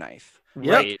butter knife.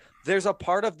 Right. There's a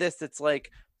part of this that's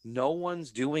like no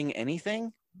one's doing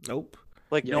anything. Nope.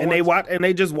 Like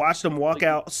they just watch them walk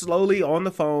out slowly on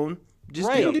the phone.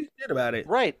 Just do shit about it.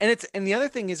 Right. And the other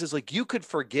thing is like you could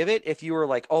forgive it if you were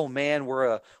like, oh man,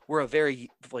 we're a very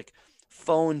like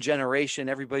phone generation.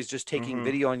 Everybody's just taking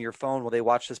video on your phone while they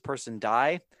watch this person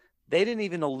die. They didn't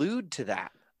even allude to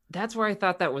that. That's where I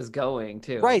thought that was going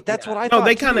too. Right. That's what I thought. No,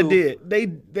 they kind of did.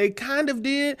 They kind of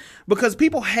did because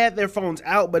people had their phones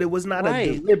out, but it was not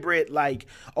a deliberate like,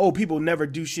 oh, people never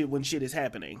do shit when shit is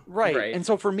happening. Right. And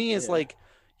so for me, it's like,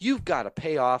 you've got to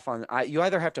pay off on, you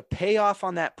either have to pay off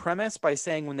on that premise by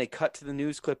saying when they cut to the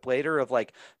news clip later of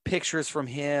like pictures from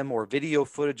him or video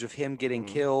footage of him getting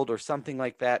killed or something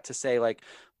like that to say like,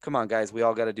 come on guys, we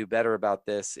all got to do better about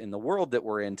this in the world that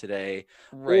we're in today.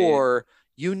 Or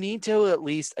you need to at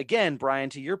least, again,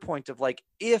 Brian, to your point of like,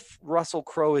 if Russell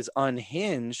Crowe is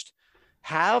unhinged,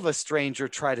 have a stranger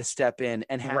try to step in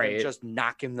and have him just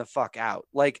knock him the fuck out.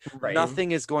 Like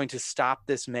nothing is going to stop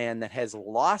this man that has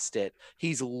lost it.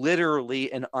 He's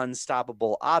literally an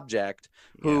unstoppable object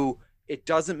who it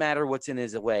doesn't matter what's in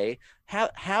his way.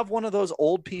 Have one of those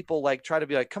old people like try to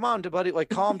be like, come on, buddy, like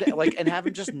calm down, like, and have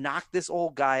him just knock this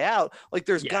old guy out. Like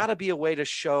there's gotta be a way to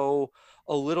show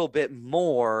a little bit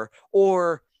more,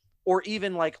 or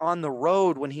even like on the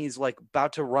road when he's like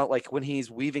about to run, like when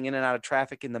he's weaving in and out of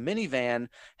traffic in the minivan,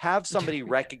 have somebody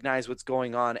recognize what's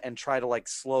going on and try to like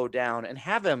slow down and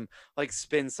have him like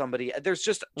spin somebody. There's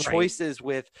just choices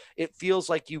with, it feels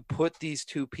like you put these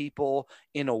two people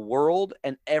in a world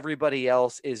and everybody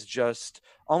else is just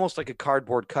almost like a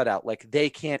cardboard cutout. Like they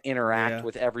can't interact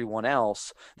with everyone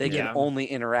else. They can only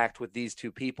interact with these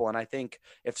two people. And I think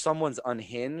if someone's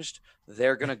unhinged,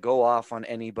 they're going to go off on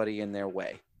anybody in their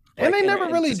way. And they never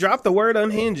really dropped the word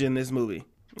unhinged in this movie.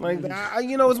 Like,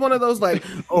 it's one of those like,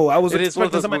 oh, I was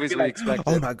expecting somebody to be like,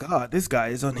 oh my God, this guy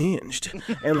is unhinged.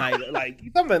 And like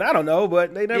something, I don't know,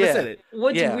 but they never said it.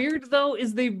 What's weird though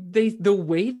is they the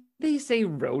way they say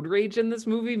road rage in this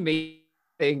movie made me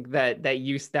think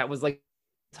that was like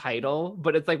title,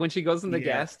 but it's like when she goes in the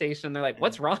gas station, they're like,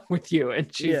 what's wrong with you?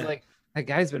 And she's like, that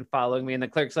guy's been following me. And the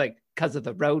clerk's like, because of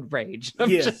the road rage. I'm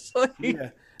just like,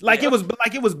 Like it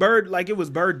was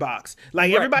Bird Box.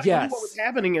 Like everybody knew what was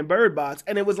happening in Bird Box,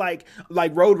 and it was like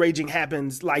road raging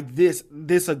happens like this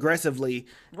aggressively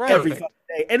every fucking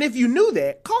day. And if you knew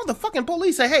that, call the fucking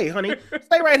police. Say, hey, honey,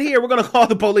 stay right here. We're gonna call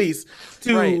the police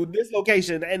to this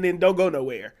location, and then don't go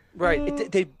nowhere.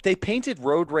 Right. They painted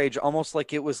road rage almost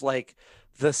like it was like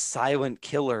the silent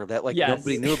killer that like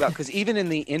nobody knew about, because even in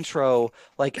the intro,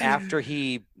 like after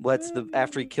he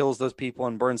kills those people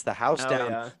and burns the house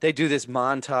down, they do this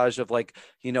montage of like,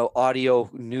 you know, audio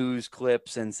news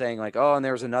clips and saying like, oh, and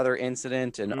there was another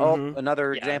incident and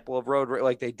another example of road rage.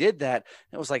 Like they did that,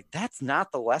 and it was like, that's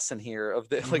not the lesson here of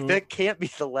the like that can't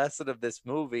be the lesson of this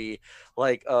movie,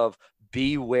 like of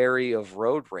be wary of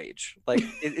road rage. Like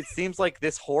it seems like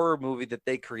this horror movie that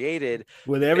they created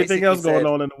with everything else going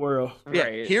on in the world. Yeah,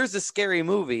 here's a scary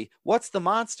movie. What's the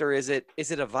monster? Is it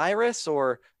a virus,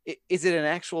 or is it an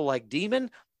actual like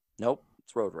demon? Nope,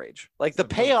 it's road rage. Like the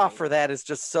payoff for that is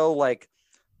just so like,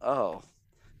 oh,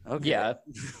 okay, yeah,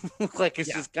 like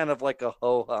it's just kind of like a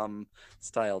ho hum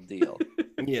style deal.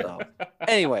 So,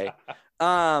 anyway.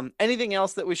 Anything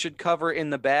else that we should cover in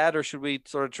the bad, or should we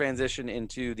sort of transition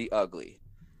into the ugly?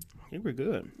 I think we're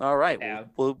good. All right. Yeah.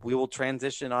 We will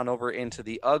transition on over into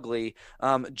the ugly.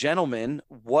 Gentlemen,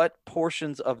 what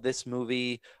portions of this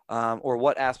movie or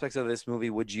what aspects of this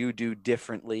movie would you do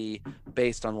differently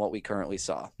based on what we currently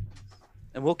saw?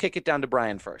 And we'll kick it down to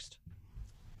Brian first.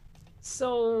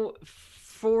 So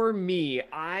for me,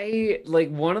 I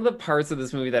like one of the parts of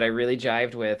this movie that I really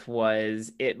jived with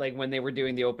was it like when they were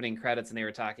doing the opening credits and they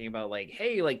were talking about like,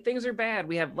 hey, like things are bad.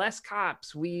 We have less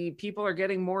cops. People are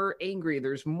getting more angry.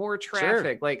 There's more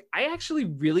traffic. Sure. Like I actually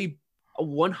really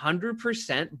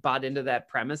 100% bought into that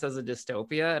premise as a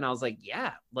dystopia. And I was like,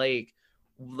 yeah, like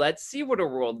let's see what a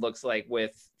world looks like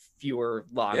with fewer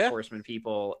law enforcement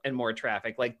people and more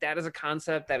traffic. Like that is a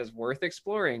concept that is worth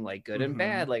exploring, like good and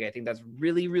bad. Like I think that's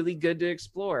really, really good to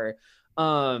explore.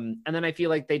 And then I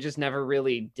feel like they just never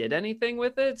really did anything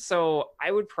with it. So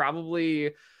I would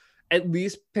probably at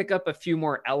least pick up a few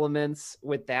more elements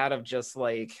with that of just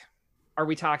like, are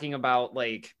we talking about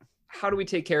like, how do we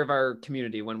take care of our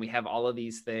community when we have all of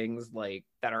these things like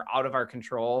that are out of our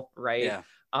control, right? Yeah.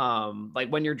 Like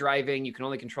when you're driving, you can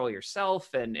only control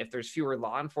yourself. And if there's fewer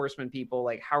law enforcement people,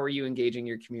 like how are you engaging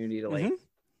your community to like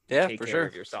take care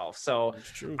of yourself? So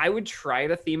I would try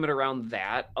to theme it around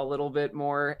that a little bit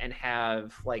more and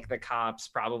have like the cops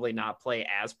probably not play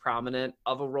as prominent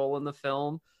of a role in the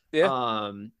film.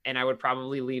 Yeah. And I would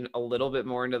probably lean a little bit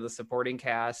more into the supporting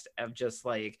cast of just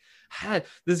like,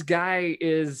 this guy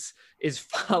is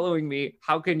following me.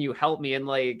 How can you help me? And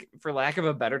like, for lack of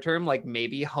a better term, like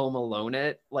maybe Home Alone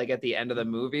it, like at the end of the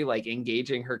movie, like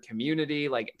engaging her community,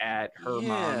 like at her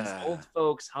mom's old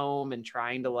folks home and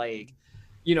trying to like,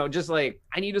 you know, just like,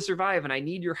 I need to survive and I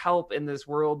need your help in this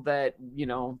world that, you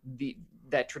know,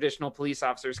 that traditional police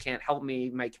officers can't help me.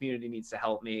 My community needs to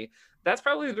help me. That's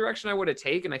probably the direction I would have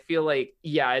taken. I feel like,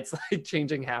 yeah, it's like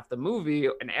changing half the movie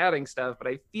and adding stuff, but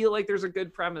I feel like there's a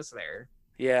good premise there.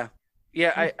 Yeah.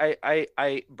 Yeah.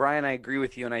 I Brian, I agree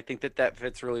with you. And I think that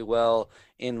fits really well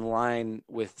in line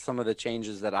with some of the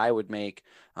changes that I would make.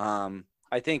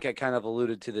 I think I kind of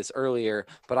alluded to this earlier,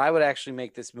 but I would actually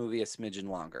make this movie a smidgen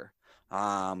longer.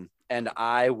 And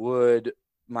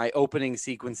my opening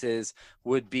sequences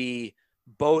would be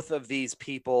both of these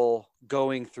people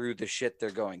going through the shit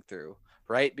they're going through,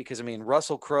 right? Because I mean,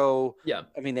 Russell Crowe,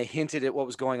 I mean, they hinted at what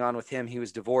was going on with him. He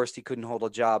was divorced. He couldn't hold a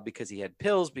job because he had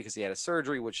pills, because he had a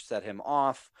surgery, which set him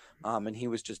off. And he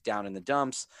was just down in the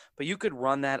dumps. But you could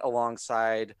run that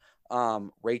alongside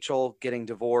Rachel getting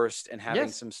divorced and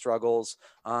having some struggles.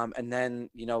 And then,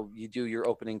 you know, you do your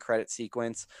opening credit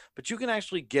sequence, but you can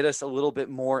actually get us a little bit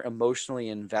more emotionally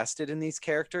invested in these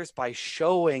characters by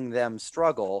showing them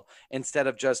struggle instead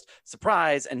of just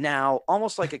surprise. And now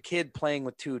almost like a kid playing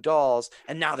with two dolls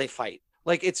and now they fight.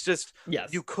 Like it's just,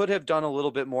 you could have done a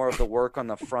little bit more of the work on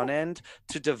the front end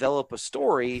to develop a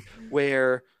story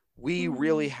where we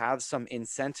really have some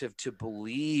incentive to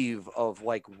believe of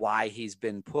like why he's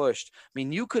been pushed. I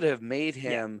mean, you could have made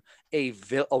him a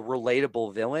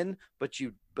relatable villain, but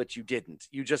you didn't.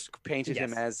 You just painted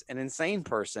him as an insane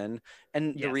person.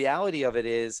 And the reality of it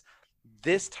is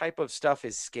this type of stuff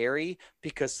is scary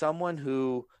because someone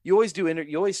who you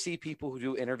always see people who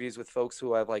do interviews with folks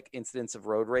who have like incidents of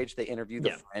road rage. They interview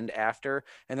the friend after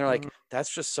and they're like,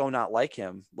 that's just so not like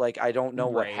him. Like, I don't know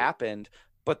what happened.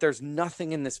 But there's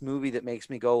nothing in this movie that makes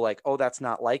me go like, oh, that's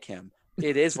not like him.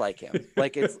 It is like him.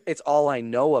 Like it's all I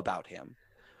know about him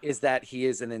is that he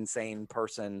is an insane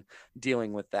person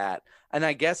dealing with that. And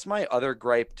I guess my other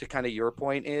gripe to kind of your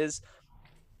point is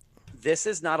this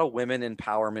is not a women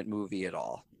empowerment movie at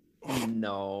all.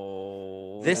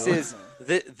 No. This is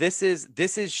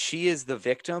she is the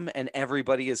victim and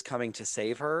everybody is coming to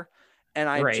save her. And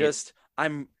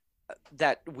I'm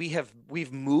that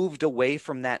we've moved away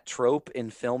from that trope in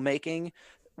filmmaking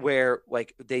where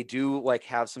like they do like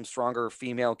have some stronger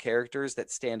female characters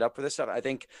that stand up for this stuff. I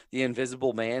think The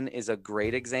Invisible Man is a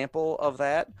great example of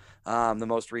that. The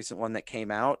most recent one that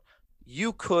came out.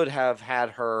 You could have had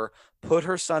her put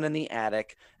her son in the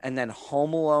attic and then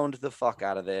Home Alone the fuck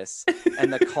out of this.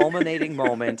 And the culminating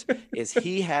moment is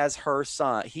he has her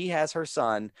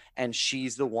son, and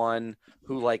she's the one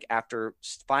who, like, after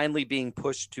finally being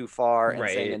pushed too far and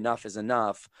saying enough is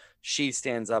enough, she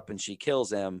stands up and she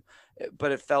kills him.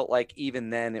 But it felt like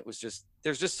even then it was just,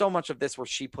 there's just so much of this where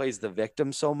she plays the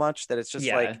victim so much that it's just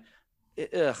like,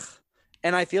 ugh.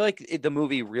 And I feel like the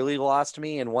movie really lost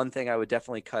me. And one thing I would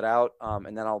definitely cut out,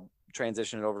 and then I'll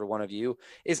transition it over to one of you,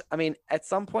 is, I mean, at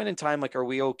some point in time, like, are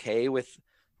we okay with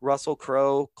Russell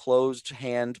Crowe closed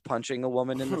hand punching a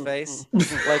woman in the face?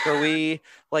 Like, are we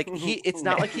like, it's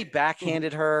not like he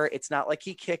backhanded her. It's not like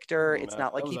he kicked her. It's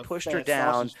not like he pushed her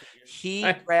down.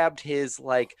 He grabbed his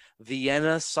like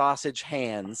Vienna sausage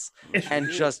hands and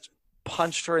just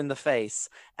punched her in the face.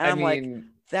 And I'm like,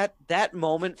 that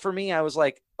moment for me, I was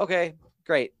like, okay,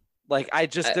 great. Like,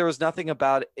 there was nothing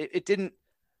about it.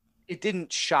 It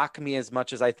didn't shock me as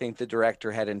much as I think the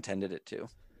director had intended it to.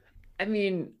 I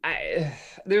mean,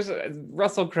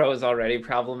 Russell Crowe is already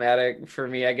problematic for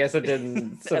me. I guess it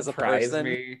didn't surprise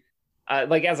me.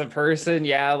 Like, as a person,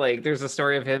 yeah, like there's a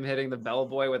story of him hitting the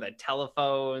bellboy with a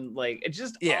telephone, like it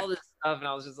just all this stuff, and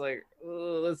I was just like,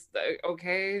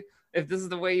 okay, if this is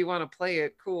the way you want to play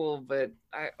it, cool, but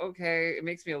it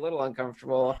makes me a little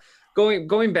uncomfortable.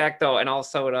 Going back though, and I'll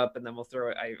sew it up, and then I'll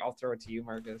throw it to you,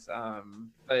 Marcus.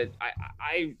 But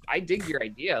I dig your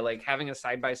idea, like having a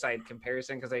side by side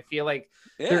comparison, because I feel like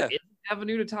there is an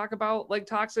avenue to talk about like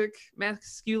toxic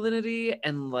masculinity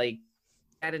and like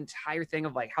that entire thing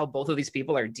of like how both of these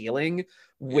people are dealing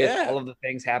with all of the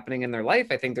things happening in their life.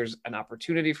 I think there's an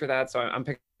opportunity for that. So I'm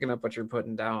picking up what you're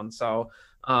putting down. So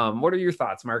what are your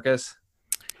thoughts, Marcus?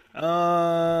 I'm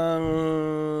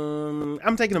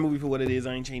taking a movie for what it is.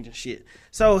 I ain't changing shit.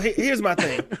 So here's my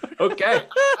thing. Okay.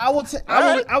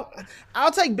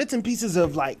 I'll take bits and pieces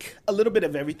of like a little bit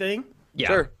of everything. Yeah.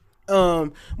 Sure.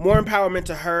 More empowerment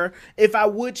to her. If I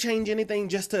would change anything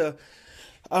just to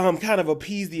kind of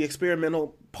appease the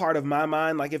experimental part of my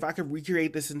mind, like if I could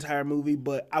recreate this entire movie,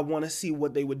 but I want to see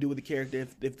what they would do with the character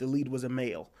if the lead was a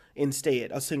male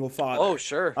instead, a single father. Oh,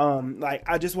 sure. Like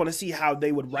I just want to see how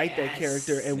they would write that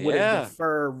character and would it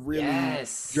differ really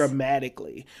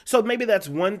dramatically. So maybe that's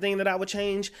one thing that I would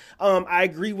change. I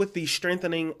agree with the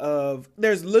strengthening of,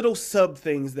 there's little sub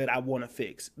things that I want to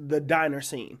fix. The diner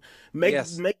scene. Make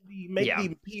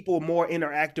the people more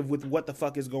interactive with what the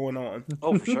fuck is going on.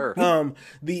 Oh, for sure.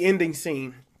 The ending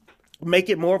scene. Make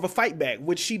it more of a fight back,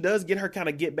 which she does get her kind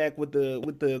of get back with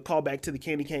the callback to the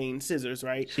candy cane scissors,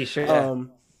 right? She sure.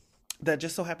 That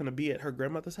just so happened to be at her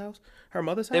grandmother's house, her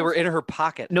mother's house. They were in her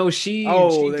pocket. No, she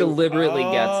deliberately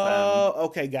gets them.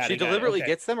 Okay, got it. She deliberately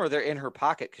gets them, or they're in her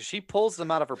pocket, because she pulls them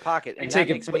out of her pocket. And that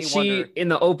makes me wonder. In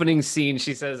the opening scene,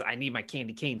 she says, "I need my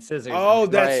candy cane scissors." Oh,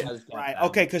 that's right.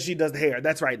 Okay, because she does the hair.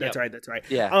 That's right. That's right.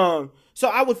 Yeah. So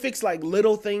I would fix like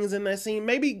little things in that scene.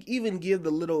 Maybe even give the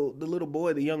little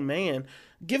boy, the young man,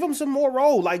 give him some more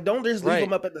role. Like, don't just leave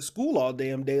him up at the school all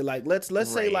damn day. Like, let's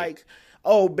say like,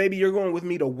 oh, baby, you're going with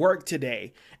me to work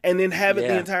today. And then have it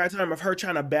the entire time of her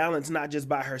trying to balance not just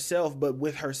by herself, but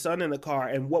with her son in the car.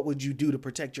 And what would you do to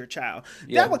protect your child?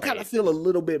 That would kind of feel a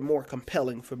little bit more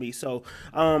compelling for me. So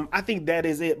I think that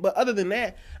is it. But other than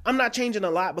that, I'm not changing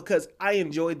a lot because I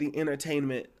enjoyed the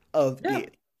entertainment of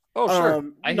it. Oh, sure.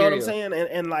 You know what I'm saying?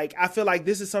 And like, I feel like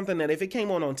this is something that if it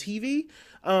came on TV,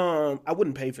 I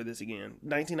wouldn't pay for this again.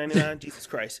 $19.99, Jesus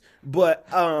Christ. But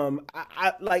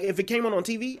I like, if it came on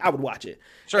TV, I would watch it.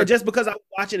 Sure. And just because I would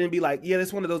watch it and be like, yeah,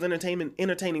 it's one of those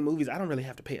entertaining movies I don't really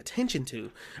have to pay attention to.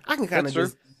 I can kind of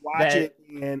just watch it,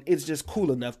 and it's just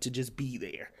cool enough to just be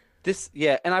there.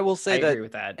 And I will say I agree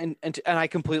with that. And I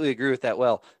completely agree with that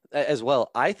as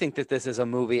well. I think that this is a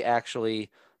movie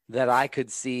actually that I could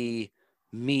see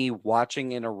me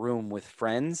watching in a room with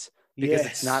friends, because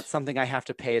it's not something I have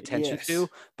to pay attention to,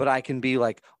 but I can be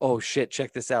like, oh shit,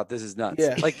 check this out. This is nuts.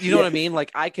 Yeah. Like, you know what I mean?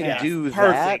 Like I can do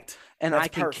that, and I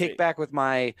can kick back with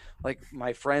my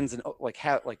friends and like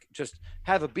have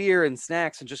a beer and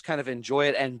snacks and just kind of enjoy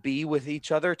it and be with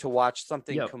each other to watch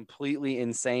something completely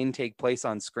insane take place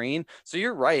on screen. So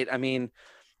you're right. I mean,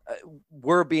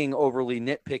 we're being overly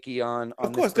nitpicky on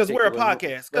of course, because we're a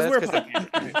podcast.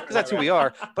 Because that's who we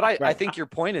are. But I think your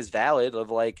point is valid of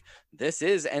like, this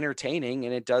is entertaining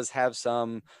and it does have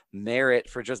some merit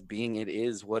for just being, it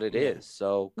is what it is.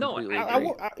 So completely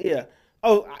agree. Yeah.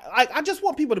 Oh, I just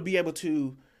want people to be able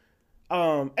to,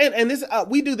 and this,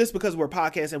 we do this because we're a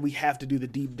podcast and we have to do the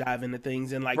deep dive into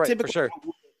things and like typically, for sure.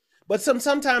 But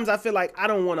sometimes I feel like I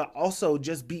don't want to also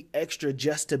just be extra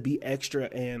just to be extra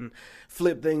and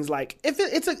flip things. Like if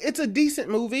it's a decent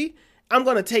movie, I'm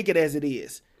gonna take it as it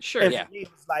is. Sure. And for me,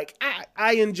 it's like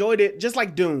I enjoyed it, just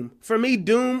like Doom. For me,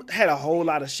 Doom had a whole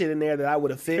lot of shit in there that I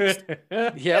would have fixed.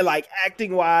 Yeah, like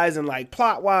acting wise and like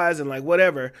plot wise and like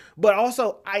whatever. But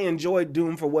also, I enjoyed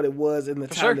Doom for what it was in the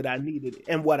time that I needed it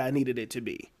and what I needed it to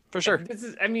be. For sure. This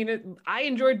is, I mean, I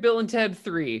enjoyed Bill and Ted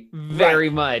 3 very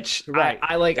much. Right.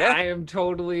 I am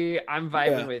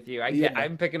vibing with you.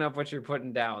 I'm picking up what you're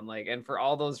putting down. Like, and for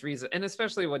all those reasons, and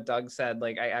especially what Doug said,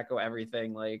 like, I echo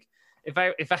everything. Like, if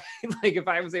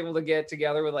I was able to get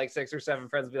together with like 6 or 7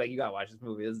 friends and be like, you gotta watch this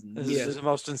movie. This is the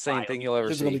most insane thing you'll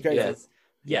ever see.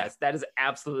 Yes, that is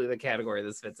absolutely the category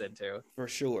this fits into. For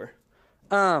sure.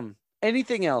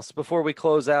 Anything else before we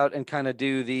close out and kind of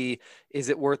do the is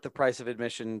it worth the price of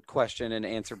admission question and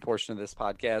answer portion of this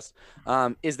podcast?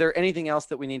 Is there anything else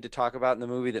that we need to talk about in the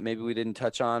movie that maybe we didn't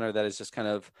touch on or that is just kind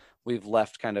of we've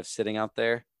left kind of sitting out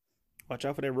there? Watch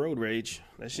out for that road rage.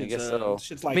 That shit's, I guess so.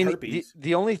 Shit's like herpes.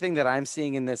 The only thing that I'm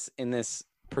seeing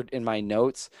in my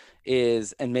notes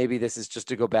is, and maybe this is just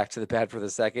to go back to the bad for the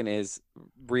second, is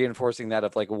reinforcing that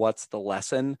of like, what's the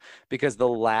lesson? Because the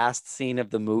last scene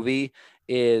of the movie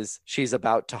is she's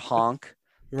about to honk,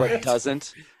 but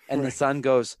doesn't. And the son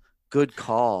goes, good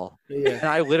call. Yeah. And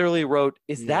I literally wrote,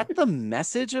 is that the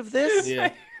message of this?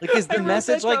 Yeah. Like, is the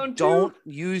message like, don't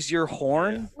use your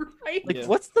horn? Yeah. Right. Like,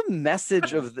 what's the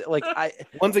message of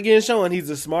once again showing he's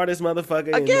the smartest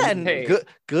motherfucker. Again,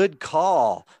 good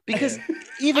call. Because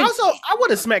even also, I would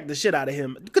have smacked the shit out of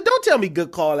him. Don't tell me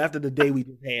good call after the day we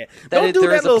just had. Don't do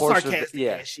that little sarcastic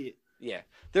ass shit. Yeah.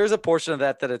 There's a portion of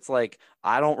that it's like,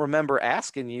 I don't remember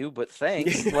asking you, but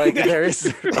thanks. Like there is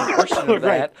a portion of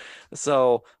that. Right.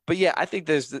 So, but yeah, I think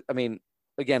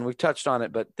again, we've touched on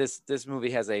it, but this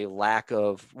movie has a lack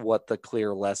of what the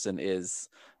clear lesson is.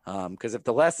 Because if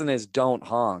the lesson is don't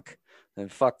honk, then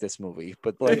fuck this movie.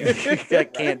 But like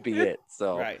that can't be it.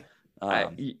 So right.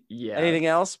 Anything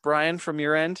else, Brian, from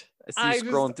your end? I see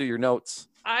you scrolling through your notes.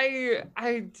 I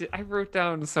wrote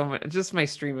down so much, just my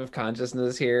stream of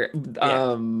consciousness here.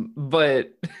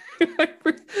 But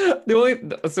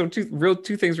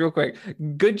two things real quick.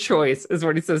 Good choice is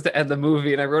what he says to end the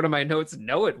movie, and I wrote in my notes,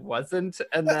 no, it wasn't.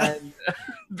 And then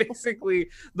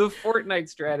basically the Fortnite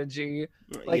strategy,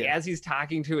 as he's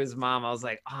talking to his mom, I was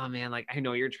like, oh man, like I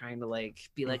know you're trying to like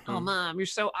be like, oh mom, you're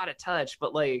so out of touch,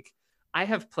 but like I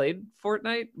have played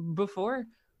Fortnite before.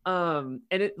 And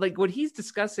it like what he's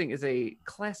discussing is a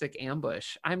classic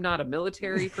ambush. I'm not a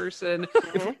military person.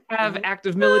 If we have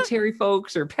active military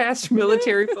folks or past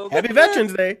military folks, happy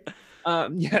Veterans Day.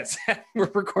 Yes, we're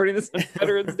recording this on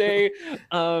Veterans Day.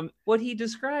 What he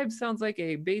describes sounds like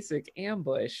a basic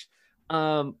ambush.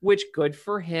 Which good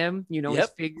for him, he's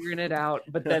figuring it out.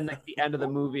 But then like, the end of the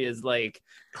movie is like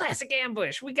classic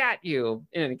ambush. We got you.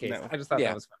 In any case, I just thought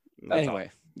that was fun.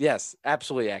 Anyway, yes,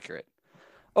 absolutely accurate.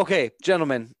 Okay,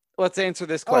 gentlemen, let's answer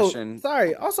this question. Oh,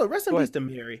 sorry. Also, rest in peace to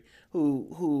Mary,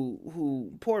 who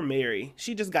poor Mary.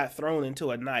 She just got thrown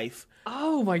into a knife.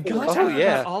 Oh my God! Oh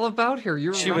yeah, all about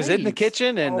her. She was in the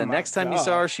kitchen, and the next time you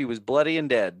saw her, she was bloody and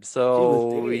dead.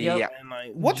 So yeah.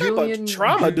 Like, what type of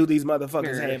trauma do these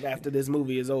motherfuckers have after this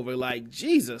movie is over? Like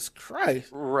Jesus Christ!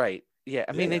 Right? Yeah.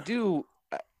 I mean, they do.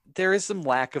 There is some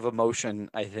lack of emotion,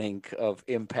 I think, of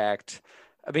impact.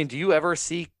 I mean, do you ever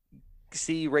see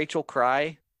Rachel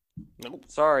cry? Nope.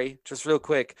 Sorry, just real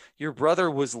quick. Your brother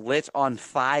was lit on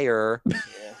fire.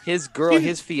 His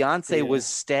fiance was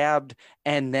stabbed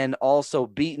and then also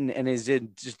beaten and is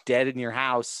just dead in your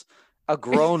house. A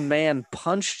grown man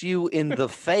punched you in the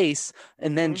face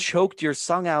and then choked your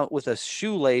son out with a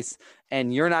shoelace,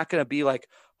 and you're not going to be like,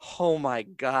 oh my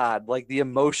God, like the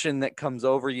emotion that comes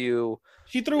over you.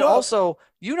 She threw up. Also,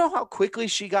 you know how quickly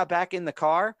she got back in the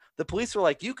car? The police were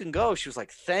like, you can go. She was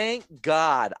like, thank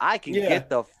God I can get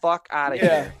the fuck out of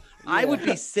here. I would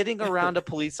be sitting around a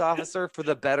police officer for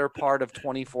the better part of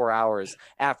 24 hours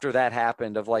after that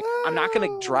happened of like, I'm not going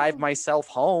to drive myself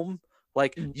home.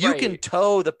 Like you can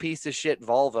tow the piece of shit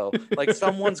Volvo. Like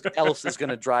someone else is going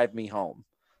to drive me home.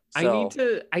 So,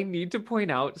 I need to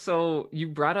point out. So you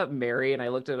brought up Mary and I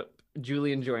looked at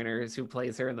Julian Joyner, who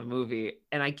plays her in the movie,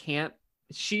 and I can't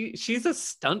she's a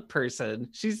stunt person.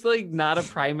 She's like not a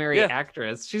primary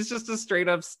actress. She's just a straight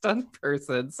up stunt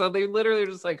person. So they literally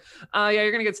just like, yeah,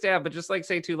 you're gonna get stabbed, but just like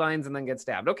say 2 lines and then get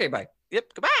stabbed. Okay, bye.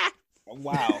 Yep, goodbye.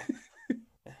 Wow.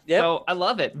 So I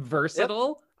love it.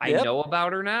 Versatile. I know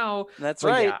about her now. That's but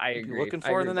right. Yeah, I agree. Looking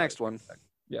for in the next one.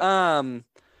 Yeah.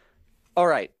 All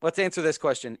right, let's answer this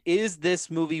question. Is this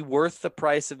movie worth the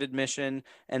price of admission,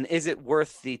 and is it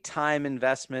worth the time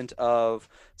investment of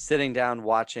sitting down,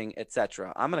 watching,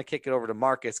 etc.? I'm going to kick it over to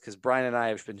Marcus because Brian and I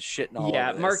have been shitting all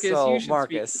over this. Marcus, so, you should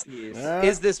Marcus, speak,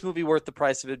 is this movie worth the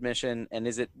price of admission, and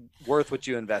is it worth what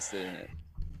you invested in it?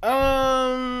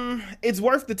 It's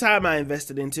worth the time I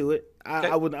invested into it.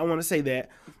 I want to say that,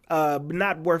 but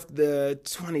not worth the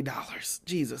 $20.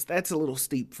 Jesus, that's a little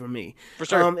steep for me. For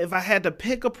sure. If I had to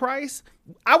pick a price,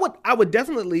 I would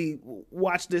definitely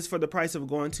watch this for the price of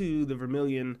going to the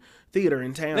Vermilion Theater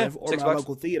in town or my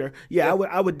local theater. Yeah,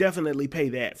 I would definitely pay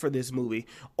that for this movie,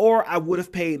 or I would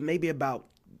have paid maybe about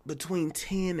between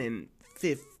 10 and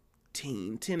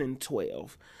 15, 10 and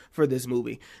 12. For this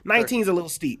movie. 19 is a little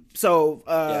steep. So,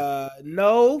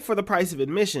 no for the price of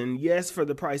admission. Yes for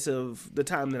the price of the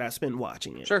time that I spent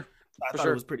watching it. Sure. I thought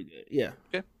it was pretty good. Yeah.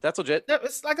 Okay. That's legit.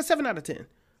 It's like a 7 out of 10. Okay.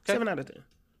 7 out of 10.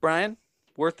 Brian,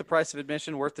 worth the price of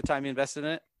admission, worth the time you invested in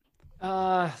it?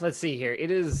 Let's see here. It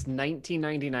is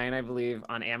 $19.99, I believe,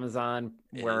 on Amazon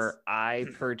where I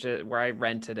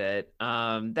rented it.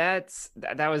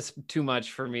 That was too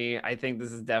much for me. I think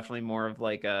this is definitely more of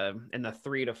like in the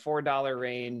 $3 to $4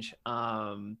 range.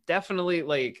 Definitely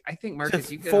like I think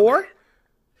Marcus, you could $4?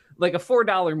 Like a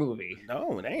 $4 movie.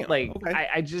 No, damn. Like okay.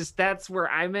 I just that's where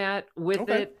I'm at with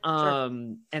it. Sure.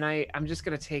 And I'm just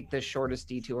gonna take the shortest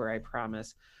detour, I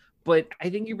promise. But I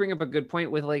think you bring up a good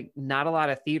point with like not a lot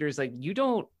of theaters. Like you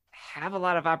don't have a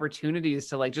lot of opportunities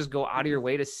to like just go out of your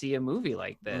way to see a movie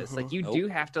like this. Mm-hmm. Like you do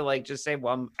have to like just say,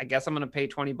 well, I guess I'm going to pay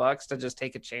 $20 to just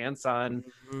take a chance on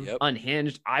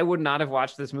Unhinged. I would not have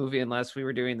watched this movie unless we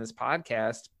were doing this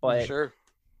podcast. But sure.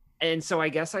 And so I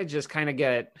guess I just kind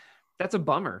of that's a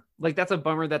bummer. Like that's a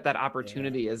bummer that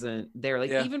opportunity isn't there.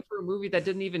 Like even for a movie that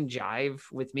didn't even jive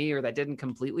with me or that didn't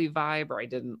completely vibe or I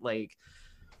didn't like.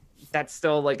 That's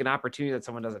still like an opportunity that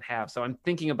someone doesn't have. So I'm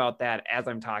thinking about that as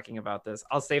I'm talking about this.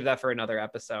 I'll save that for another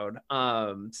episode.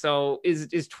 So is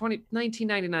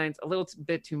 $19.99 a little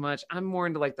bit too much? I'm more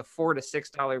into like the $4 to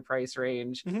 $6 price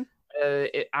range. Mm-hmm.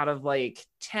 Out of like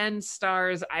 10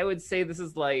 stars, I would say this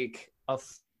is like a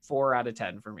 4 out of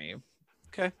 10 for me.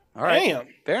 Okay. All right. Damn.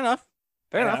 Fair enough.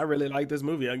 I really like this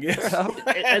movie, I guess.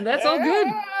 And that's all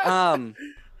good.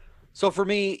 So for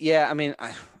me, I mean,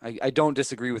 I don't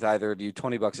disagree with either of you.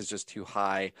 $20 is just too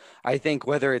high. I think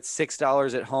whether it's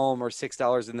 $6 at home or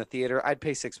 $6 in the theater, I'd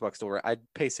pay $6 to rent. I'd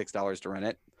pay $6 to rent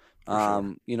it.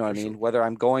 Sure. You know what I mean? Sure. Whether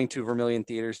I'm going to Vermilion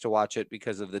Theaters to watch it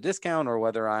because of the discount or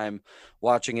whether I'm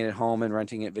watching it at home and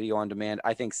renting it video on demand,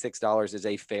 I think $6 is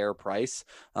a fair price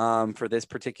for this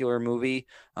particular movie.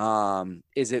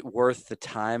 Is it worth the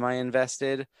time I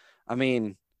invested? I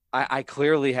mean, I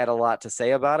clearly had a lot to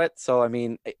say about it. So, I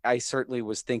mean, I certainly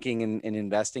was thinking and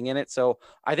investing in it. So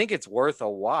I think it's worth a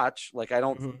watch. Like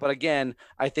but again,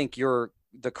 I think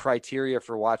the criteria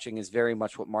for watching is very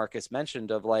much what Marcus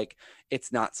mentioned of like,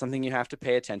 it's not something you have to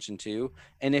pay attention to.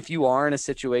 And if you are in a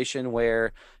situation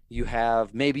where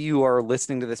maybe you are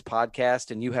listening to this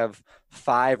podcast and you have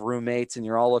 5 roommates and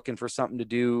you're all looking for something to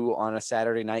do on a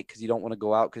Saturday night because you don't want to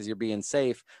go out because you're being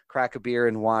safe, crack a beer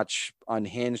and watch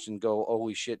Unhinged and go,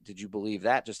 holy shit, did you believe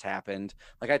that just happened?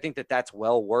 Like, I think that's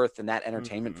well worth, and that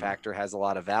entertainment factor has a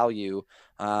lot of value.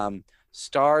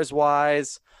 Stars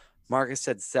wise, Marcus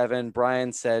said 7.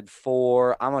 Brian said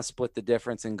 4. I'm gonna split the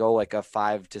difference and go like a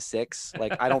 5 to 6.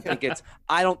 Like I don't think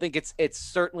it's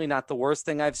certainly not the worst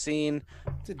thing I've seen.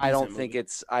 I don't think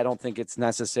it's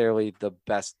necessarily the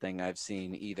best thing I've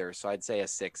seen either. So I'd say a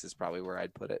 6 is probably where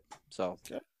I'd put it. So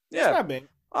yeah.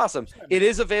 Awesome. It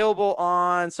is available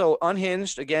so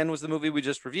Unhinged, again, was the movie we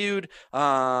just reviewed.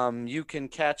 You can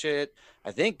catch it,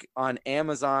 I think, on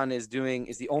Amazon is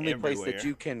the only place that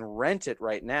you can rent it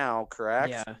right now,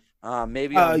 correct? Yeah.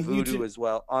 Maybe on Vudu YouTube as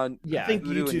well. I think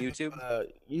Vudu and YouTube.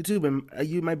 YouTube, and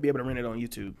you might be able to rent it on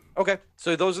YouTube. Okay.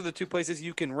 So those are the 2 places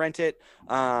you can rent it.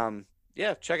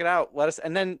 Check it out. Let us,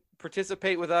 and then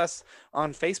participate with us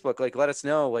on Facebook. Like, let us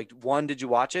know, like, 1, did you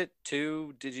watch it?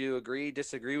 2, did you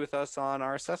disagree with us on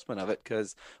our assessment of it?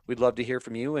 Because we'd love to hear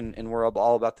from you, and we're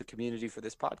all about the community for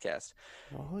this podcast.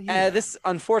 Oh, yeah.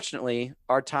 Unfortunately,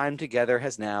 our time together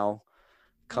has now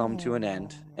come to an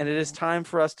end, and it is time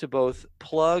for us to both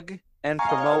plug and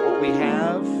promote what we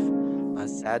have. A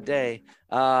sad day.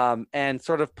 And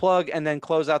sort of plug and then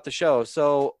close out the show.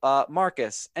 So,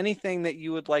 Marcus, anything that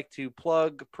you would like to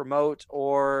plug, promote,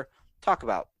 or talk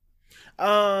about?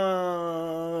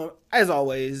 As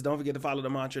always, don't forget to follow the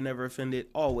mantra, never offended,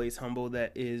 always humble.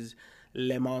 That is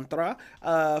Le Mantra.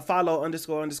 Follow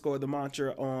 __ the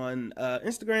mantra on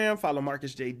Instagram. Follow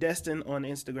Marcus J. Destin on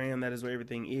Instagram. That is where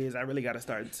everything is. I really got to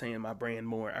start saying my brand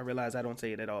more. I realize I don't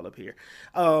say it at all up here.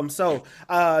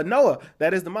 Noah,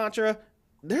 that is the mantra.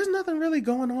 There's nothing really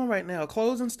going on right now.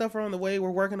 Clothes and stuff are on the way. We're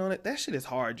working on it. That shit is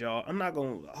hard, y'all. I'm not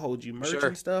going to hold you. Merch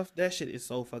and stuff, that shit is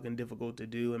so fucking difficult to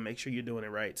do, and make sure you're doing it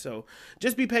right. So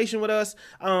just be patient with us.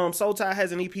 Soul Tie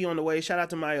has an EP on the way. Shout out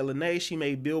to Maya Lene. She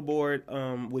made Billboard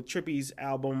with Trippy's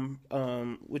album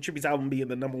being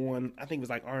the #1, I think it was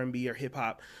like R&B or hip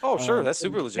hop. Oh, sure. That's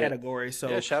super legit category.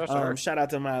 So yeah, shout out to her. Shout out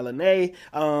to Maya Lene.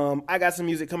 I got some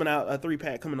music coming out, a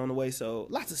 3-pack coming on the way. So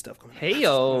lots of stuff coming out. Hey,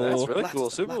 yo. That's really cool.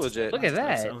 Super legit. Look at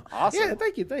that. So, awesome. Yeah,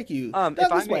 thank you.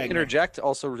 If I may interject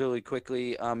also really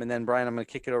quickly, and then Brian, I'm going to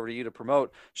kick it over to you to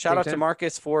promote. Shout out to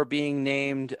Marcus for being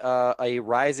named a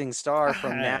rising star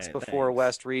from NASPA 4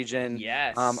 West region.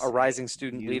 Yes. A rising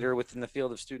student leader within the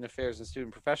field of student affairs and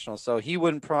student professionals. So he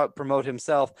wouldn't promote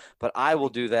himself, but I will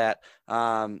do that.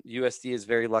 USD is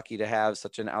very lucky to have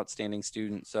such an outstanding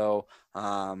student. So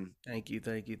thank you.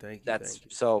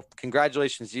 So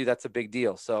congratulations to you. That's a big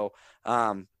deal. So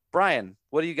Brian,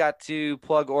 what do you got to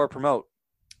plug or promote?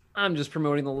 I'm just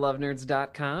promoting the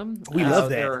lovenerds.com. We love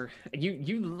that.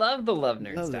 You love the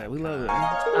lovenerds.com. We love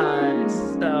that.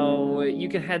 So you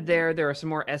can head there. There are some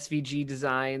more SVG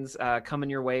designs coming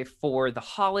your way for the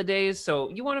holidays. So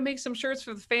you want to make some shirts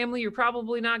for the family. You're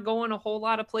probably not going a whole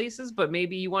lot of places, but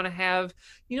maybe you want to have,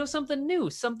 something new,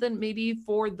 something maybe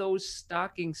for those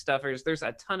stocking stuffers. There's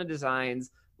a ton of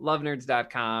designs.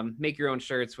 Lovenerds.com. Make your own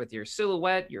shirts with your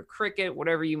silhouette, your cricket,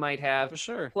 whatever you might have. For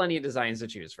sure. Plenty of designs to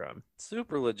choose from.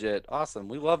 Super legit. Awesome.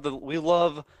 We love the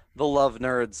love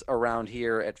nerds around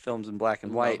here at Films in Black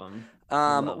and White.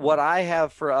 What I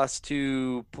have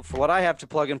to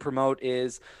plug and promote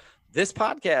is this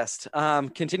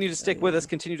podcast. Continue to stick with us,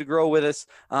 continue to grow with us.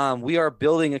 We are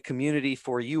building a community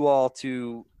for you all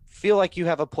to feel like you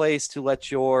have a place to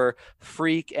let your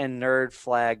freak and nerd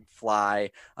flag fly.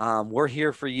 We're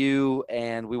here for you,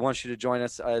 and we want you to join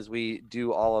us as we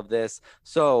do all of this.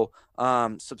 So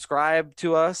subscribe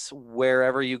to us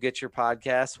wherever you get your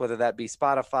podcasts, whether that be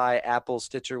Spotify, Apple,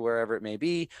 Stitcher, wherever it may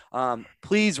be.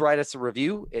 Please write us a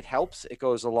review. It helps. It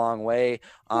goes a long way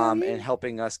in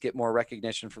helping us get more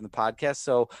recognition from the podcast.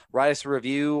 So write us a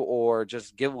review or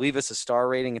just leave us a star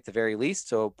rating at the very least.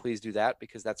 So please do that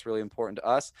because that's really important to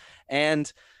us.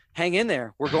 And hang in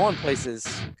there. We're going places.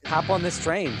 Hop on this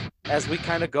train as we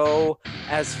kind of go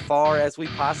as far as we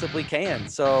possibly can.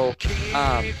 So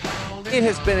it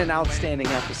has been an outstanding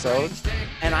episode,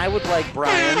 and I would like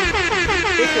Brian to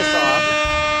kick us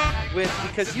off with,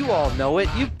 because you all know it,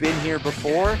 you've been here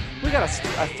before. We got a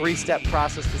 3-step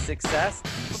process to success.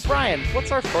 But Brian,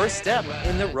 what's our first step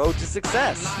in the road to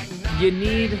success? You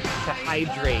need to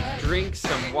hydrate. Drink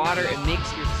some water. It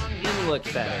makes your skin look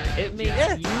better. It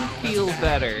makes you feel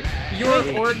better.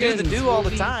 Your organs do all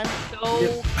the time.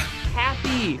 So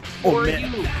happy for you,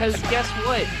 because guess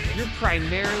what? You're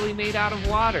primarily made out of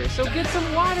water. So get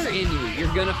some water in you.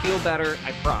 You're gonna feel better.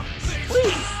 I promise.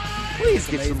 Please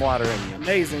get some water in you.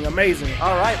 Amazing.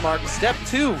 All right, Mark. Step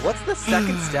 2. What's the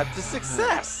second step to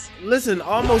success? Listen,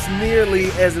 almost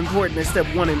nearly as important as step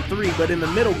 1 and 3, but in the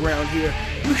middle ground here,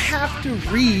 you have to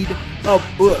read a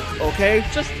book, okay?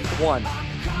 Just one.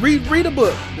 Read a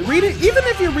book. Read it, even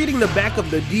if you're reading the back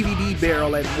of the DVD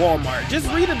barrel at Walmart. Just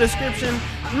read a description.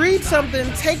 Read something.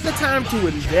 Take the time to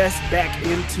invest back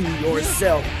into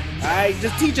yourself. All right,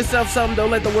 just teach yourself something. Don't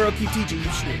let the world keep teaching you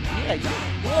shit. Yeah,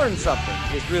 you learn something.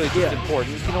 It's really just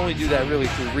important. You can only do that really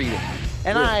through reading.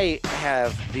 And I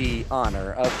have the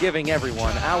honor of giving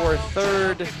everyone our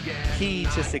third key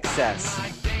to success.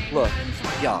 Look,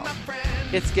 y'all,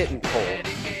 it's getting cold.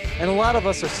 And a lot of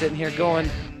us are sitting here going,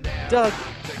 Doug,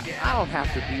 I don't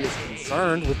have to be as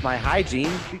concerned with my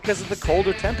hygiene because of the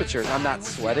colder temperatures. I'm not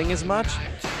sweating as much.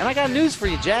 And I got news for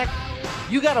you, Jack.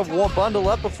 You got to bundle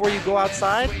up before you go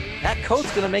outside. That coat's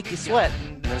going to make you sweat.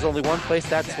 And there's only one place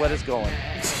that sweat is going.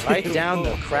 Right down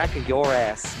the crack of your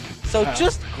ass. So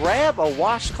just grab a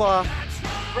washcloth,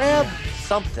 grab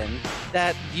something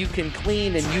that you can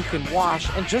clean and you can wash,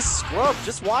 and just scrub.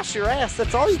 Just wash your ass.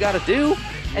 That's all you got to do.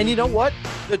 And you know what?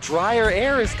 The drier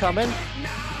air is coming.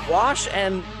 Wash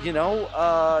and,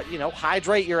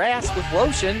 hydrate your ass with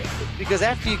lotion, because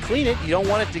after you clean it, you don't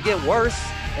want it to get worse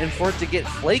and for it to get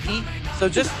flaky. So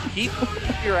just keep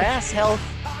your ass health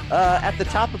at the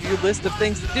top of your list of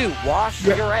things to do. Wash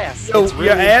your ass. It's really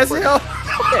your ass health?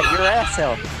 Yeah, your ass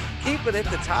health. Keep it at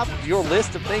the top of your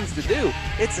list of things to do.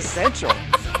 It's essential.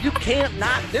 You can't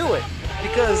not do it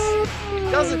because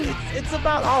it's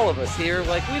about all of us here.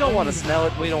 Like, we don't want to smell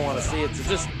it. We don't want to see it. So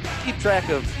just keep track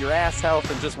of your ass health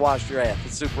and just wash your ass.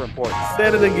 It's super important.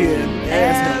 Said it again.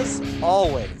 As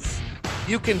always,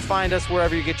 you can find us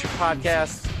wherever you get your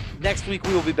podcasts. Next week,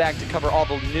 we will be back to cover all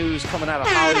the news coming out of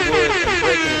Hollywood and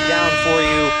breaking it down for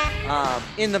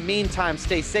you. In the meantime,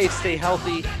 stay safe, stay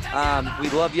healthy. We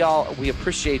love y'all. We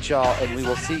appreciate y'all, and we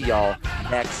will see y'all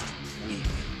next